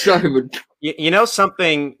 I'm sorry, but you know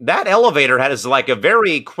something? That elevator has like a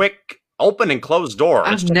very quick open and closed door.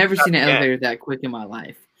 I've never seen an elevator that quick in my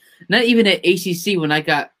life. Not even at ACC when I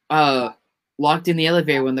got locked in the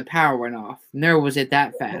elevator when the power went off. Nor was it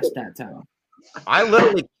that fast that time. I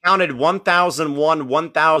literally counted 1001,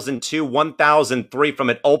 1002, 1003 from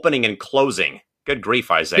it opening and closing. Good grief,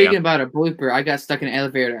 Isaiah. Speaking about a blooper, I got stuck in an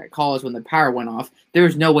elevator at college when the power went off. There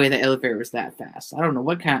was no way the elevator was that fast. I don't know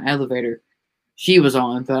what kind of elevator she was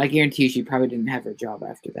on, but I guarantee you she probably didn't have her job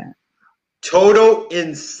after that. Total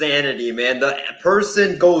insanity, man. The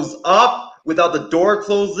person goes up without the door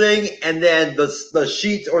closing, and then the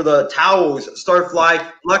sheets or the towels start flying.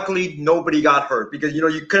 Luckily, nobody got hurt because,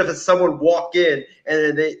 you could have had someone walk in,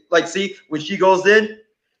 and they, see, when she goes in,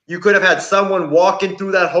 you could have had someone walk in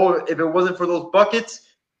through that hole if it wasn't for those buckets,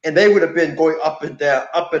 and they would have been going up and down,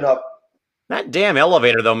 up and up. That damn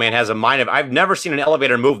elevator, though, man, has a mind of... I've never seen an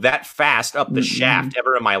elevator move that fast up the shaft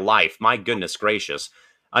ever in my life. My goodness gracious.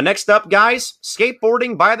 Next up, guys,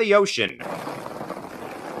 skateboarding by the ocean.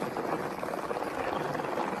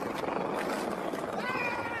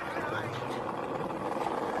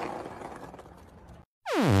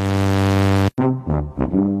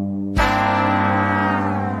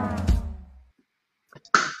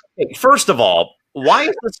 First of all, why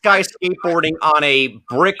is this guy skateboarding on a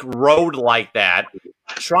brick road like that,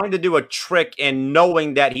 trying to do a trick and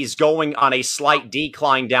knowing that he's going on a slight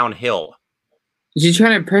decline downhill? Is he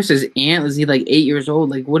trying to impress his aunt? Is he like 8 years old?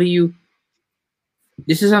 Like, what are you?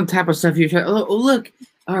 This is some type of stuff you're trying. Oh, look,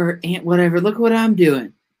 our aunt, whatever. Look what I'm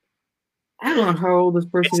doing. I don't know how old this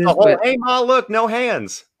person is. But hey, Ma, look, no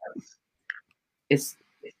hands.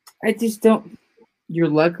 I just don't. You're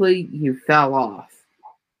luckily you fell off.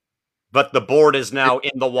 But the board is now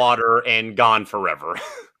in the water and gone forever.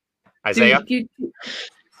 Isaiah?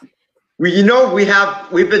 We've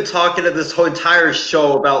been talking to this whole entire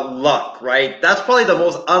show about luck, right? That's probably the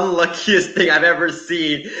most unluckiest thing I've ever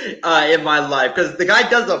seen in my life, because the guy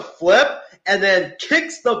does a flip and then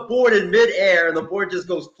kicks the board in midair, and the board just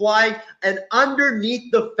goes flying and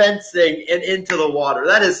underneath the fencing and into the water.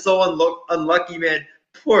 That is so unlucky, man.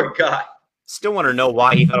 Poor guy. Still want to know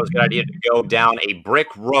why he thought it was a good idea to go down a brick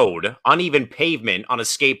road, uneven pavement on a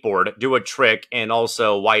skateboard, do a trick, and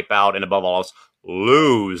also wipe out, and above all else,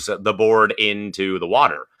 lose the board into the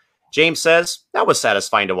water. James says, that was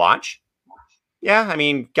satisfying to watch. Yeah, I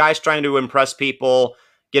mean, guys trying to impress people,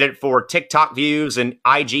 get it for TikTok views and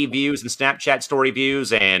IG views and Snapchat story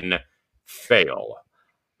views, and fail.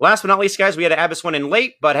 Last but not least, guys, we had to add this one in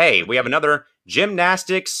late, but hey, we have another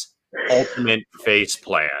gymnastics ultimate face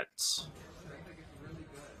plant.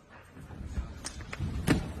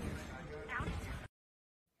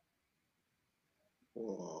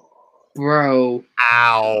 Bro.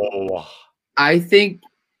 Ow. I think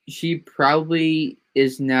she probably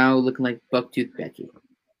is now looking like Bucktooth Becky.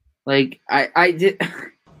 Like, I did...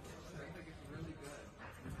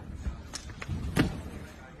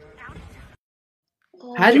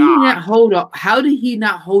 How did he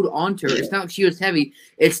not hold on to her? It's not like she was heavy.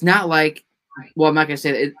 It's not like, well, like I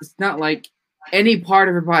said, it's not like any part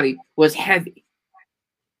of her body was heavy.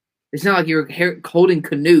 It's not like you were holding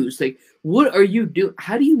canoes. Like, what are you doing?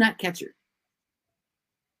 How do you not catch her?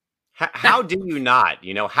 How do you not?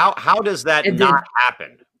 How does that not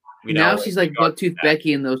happen? Now she's like Bucktooth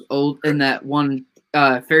Becky in that one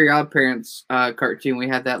Fairy Oddparents cartoon. We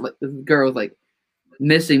had that girl like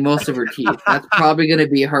missing most of her teeth. That's probably going to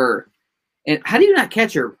be her. And how do you not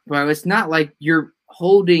catch her, bro? It's not like you're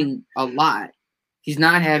holding a lot. She's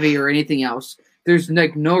not heavy or anything else. There's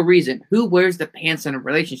like no reason. Who wears the pants in a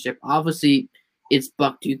relationship? Obviously, it's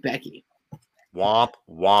Bucktooth Becky. Womp,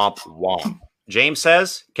 womp, womp. James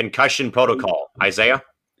says, concussion protocol. Isaiah?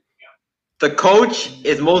 The coach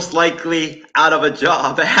is most likely out of a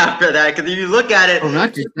job after that, because if you look at it,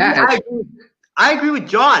 not just that. I agree with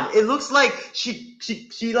John. It looks like she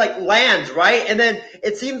like lands, right? And then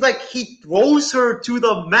it seems like he throws her to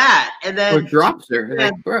the mat and then or drops her.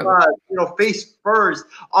 Face first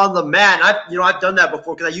on the mat. And I've done that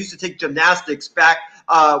before because I used to take gymnastics back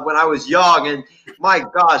when I was young, and my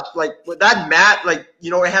gosh, like with that mat,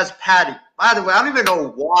 it has padding. By the way, I don't even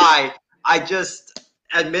know why I just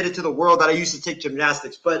admitted to the world that I used to take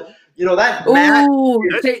gymnastics, but that mat. Ooh,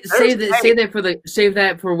 save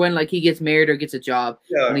that for when like he gets married or gets a job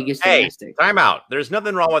when he gets gymnastics. Time out. There's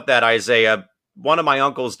nothing wrong with that, Isaiah. One of my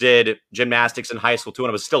uncles did gymnastics in high school too, and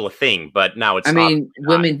it was still a thing, but now it's.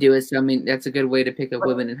 Women do it, so that's a good way to pick up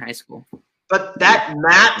women in high school. But that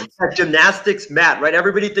mat, that gymnastics mat, right?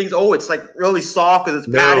 Everybody thinks, it's like really soft because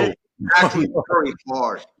it's padded. It's actually very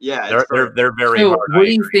hard. Yeah, they're very so hard. What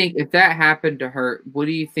do you think if that happened to her? What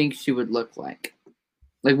do you think she would look like?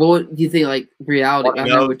 Like, what do you think? Like reality? I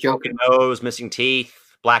know we're joking. Nose, missing teeth.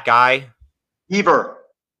 Black eye. Beaver.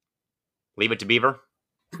 Leave it to Beaver.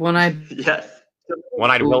 One-eyed. Yes.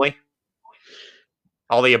 One-eyed Willie.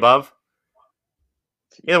 All the above.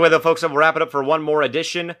 Either way, though, folks, we'll wrap it up for one more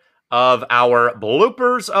edition of our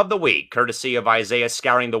bloopers of the week, courtesy of Isaiah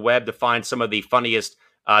scouring the web to find some of the funniest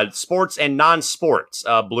sports and non-sports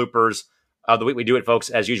bloopers of the week. We do it, folks,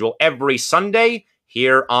 as usual, every Sunday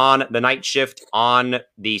here on the Night Shift on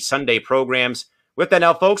the Sunday programs. With that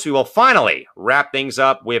now, folks, we will finally wrap things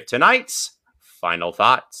up with tonight's Final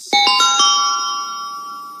Thoughts.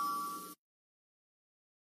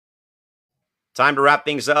 Time to wrap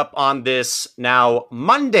things up on this now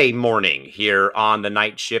Monday morning here on the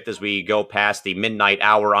Night Shift as we go past the midnight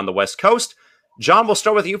hour on the West Coast. John, we'll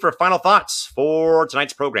start with you for final thoughts for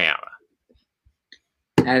tonight's program.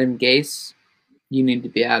 Adam Gase, you need to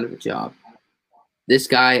be out of a job. This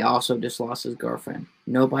guy also just lost his girlfriend.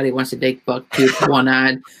 Nobody wants to take bucktooth,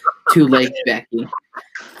 one-eyed, two-legged Becky.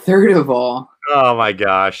 Third of all, oh my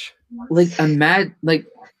gosh,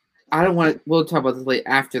 I don't want to. We'll talk about this later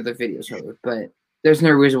after the video's over, but there's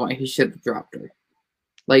no reason why he should have dropped her.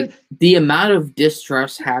 Like, the amount of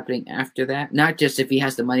distrust happening after that, not just if he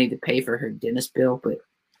has the money to pay for her dentist bill, but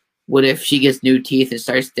what if she gets new teeth and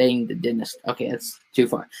starts dating the dentist? Okay, that's too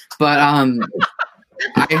far. But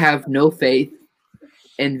I have no faith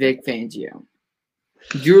in Vic Fangio.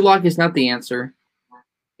 Drew Lock is not the answer.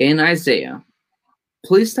 And Isaiah,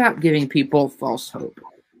 please stop giving people false hope.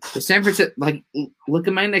 The San Francisco, look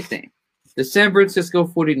at my nickname. The San Francisco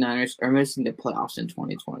 49ers are missing the playoffs in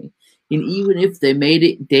 2020. And even if they made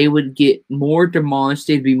it, they would get more demolished.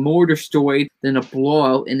 They'd be more destroyed than a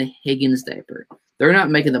blowout in a Higgins diaper. They're not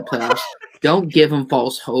making the playoffs. Don't give them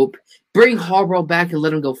false hope. Bring Harbaugh back and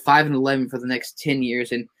let him go 5-11 for the next 10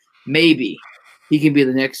 years, and maybe he can be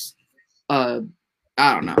the next, I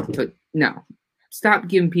don't know. But no, stop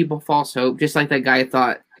giving people false hope, just like that guy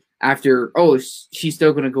thought after, she's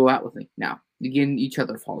still going to go out with me. Now, you're giving each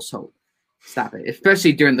other false hope. Stop it,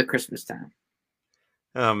 especially during the Christmas time.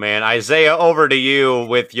 Oh, man. Isaiah, over to you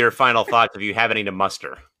with your final thoughts if you have any to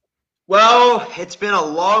muster. Well, it's been a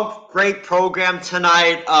long, great program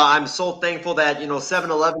tonight. I'm so thankful that,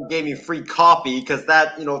 7-Eleven gave me free coffee because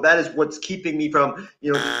that is what's keeping me from,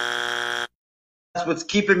 that's what's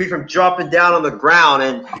keeping me from dropping down on the ground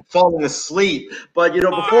and falling asleep. But,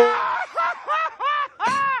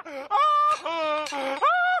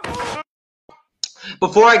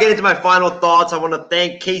 Before I get into my final thoughts, I want to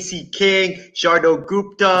thank Casey King, Shardo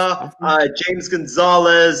Gupta, James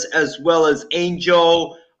Gonzalez, as well as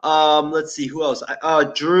Angel. Let's see, who else?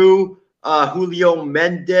 Drew, Julio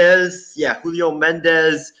Mendez. Yeah, Julio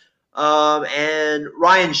Mendez. And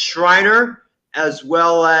Ryan Schreiner, as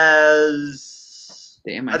well as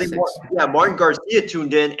Martin Garcia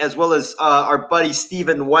tuned in, as well as our buddy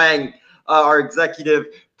Stephen Wang, our executive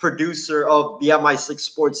producer of the MI6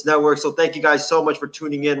 Sports Network. So thank you guys so much for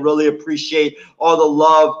tuning in. Really appreciate all the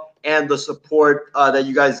love and the support that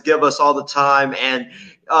you guys give us all the time. And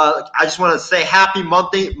I just want to say happy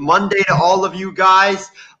Monday to all of you guys.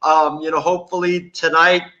 Hopefully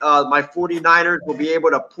tonight my 49ers will be able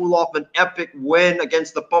to pull off an epic win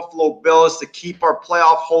against the Buffalo Bills to keep our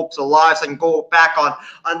playoff hopes alive, so I can go back on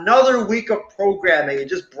another week of programming and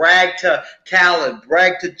just brag to Callan,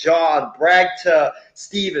 brag to John, brag to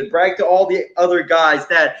Steven, brag to all the other guys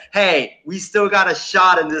that, hey, we still got a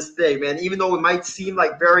shot in this thing, man. Even though it might seem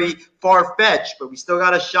like very far-fetched, but we still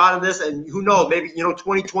got a shot in this. And who knows, maybe,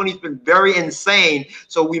 2020 has been very insane.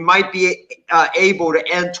 So we might be able to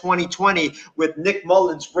end 2020 with Nick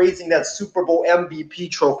Mullins raising that Super Bowl MVP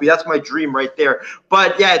trophy. That's my dream right there.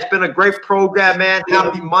 But, yeah, it's been a great program, man.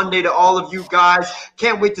 Happy Monday to all of you guys.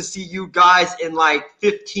 Can't wait to see you guys in like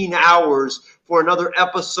 15 hours for another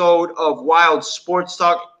episode of Wild Sports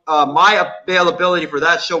Talk. My availability for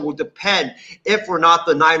that show will depend if or not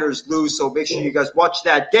the Niners lose. So make sure you guys watch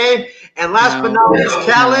that game. And last but not least,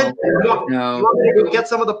 Callan, you want me to go get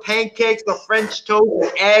some of the pancakes, the French toast,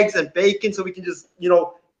 and eggs and bacon, so we can just,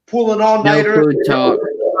 pull an all-nighter. No food talk.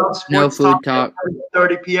 No food talk.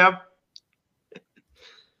 30 p.m.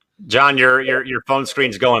 John, your phone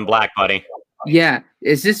screen's going black, buddy. Yeah.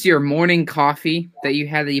 Is this your morning coffee that you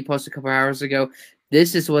had that you posted a couple hours ago?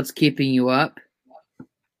 This is what's keeping you up?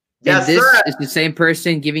 Yes, and this sir. is the same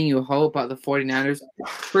person giving you hope about the 49ers.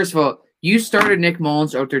 First of all, you started Nick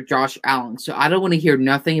Mullins over Josh Allen, so I don't want to hear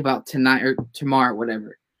nothing about tonight or tomorrow,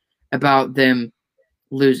 whatever, about them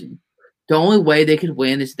losing. The only way they could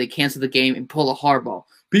win is if they cancel the game and pull a Harbaugh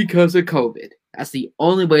because of COVID. That's the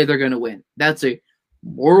only way they're going to win. That's a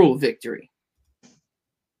moral victory.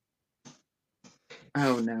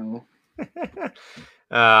 Oh, no.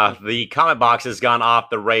 The comment box has gone off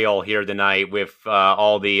the rail here tonight with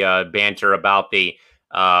all the banter about the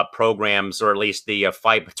programs, or at least the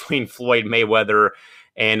fight between Floyd Mayweather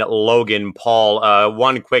and Logan Paul.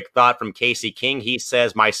 One quick thought from Casey King. He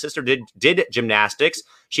says, my sister did gymnastics.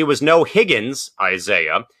 She was no Higgins,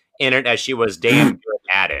 Isaiah, in it, as she was damn good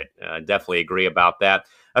at it. Definitely agree about that.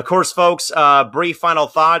 Of course, folks, brief final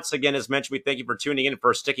thoughts. Again, as mentioned, we thank you for tuning in,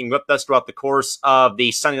 for sticking with us throughout the course of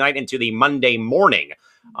the Sunday night into the Monday morning.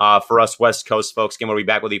 For us West Coast folks, again, we'll be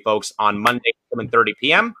back with you folks on Monday, 7:30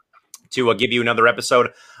 p.m. to give you another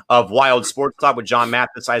episode of Wild Sports Talk with John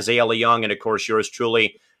Mathis, Isaiah Leung, and of course yours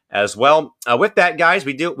truly as well. With that, guys,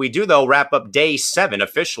 we do though wrap up day 7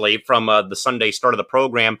 officially from the Sunday start of the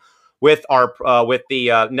program with our with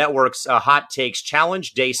the network's Hot Takes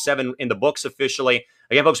Challenge. Day 7 in the books officially.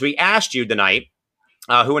 Again, folks, we asked you tonight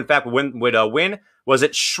who in fact would win. Was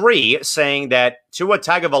it Shri saying that Tua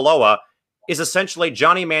Tagovailoa is essentially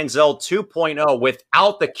Johnny Manziel 2.0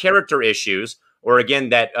 without the character issues, or again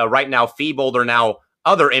that right now feebled or now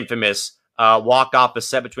other infamous walk off the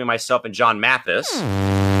set between myself and John Mathis?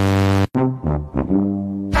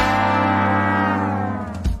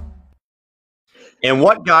 And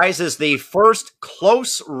what, guys, is the first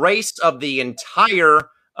close race of the entire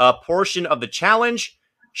portion of the challenge?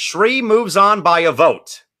 Shri moves on by a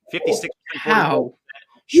vote. 56%. How?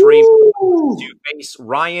 Shri to face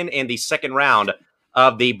Ryan in the second round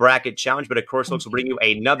of the bracket challenge. But of course, folks, will bring you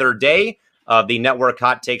another day of the Network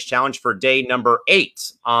Hot Takes Challenge for day number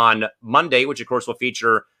 8 on Monday, which of course will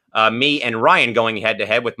feature me and Ryan going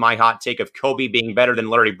head-to-head with my hot take of Kobe being better than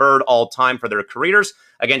Larry Bird all time for their careers,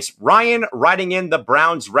 against Ryan writing in the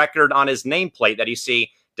Browns record on his nameplate that you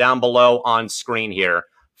see down below on screen here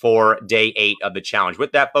for day 8 of the challenge.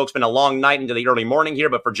 With that, folks, been a long night into the early morning here,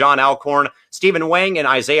 but for John Alcorn, Stephen Wang, and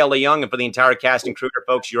Isaiah Leung, and for the entire cast and crew here,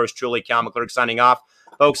 folks, yours truly, Cal McClurg, signing off.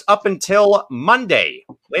 Folks, up until Monday,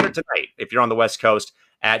 later tonight, if you're on the West Coast,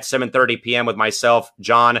 at 7:30 p.m. with myself,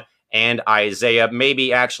 John, and Isaiah,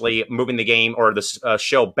 maybe actually moving the game or the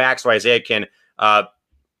show back so Isaiah can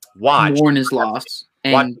watch. Mourn his loss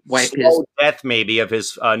and wipe his death maybe of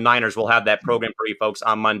his Niners. We'll have that program for you folks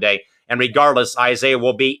on Monday. And regardless, Isaiah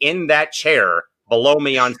will be in that chair below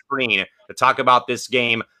me on screen to talk about this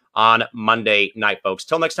game on Monday night, folks.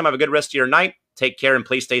 Till next time, have a good rest of your night. Take care and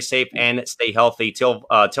please stay safe and stay healthy. Till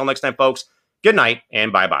next time, folks, good night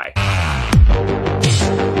and bye-bye.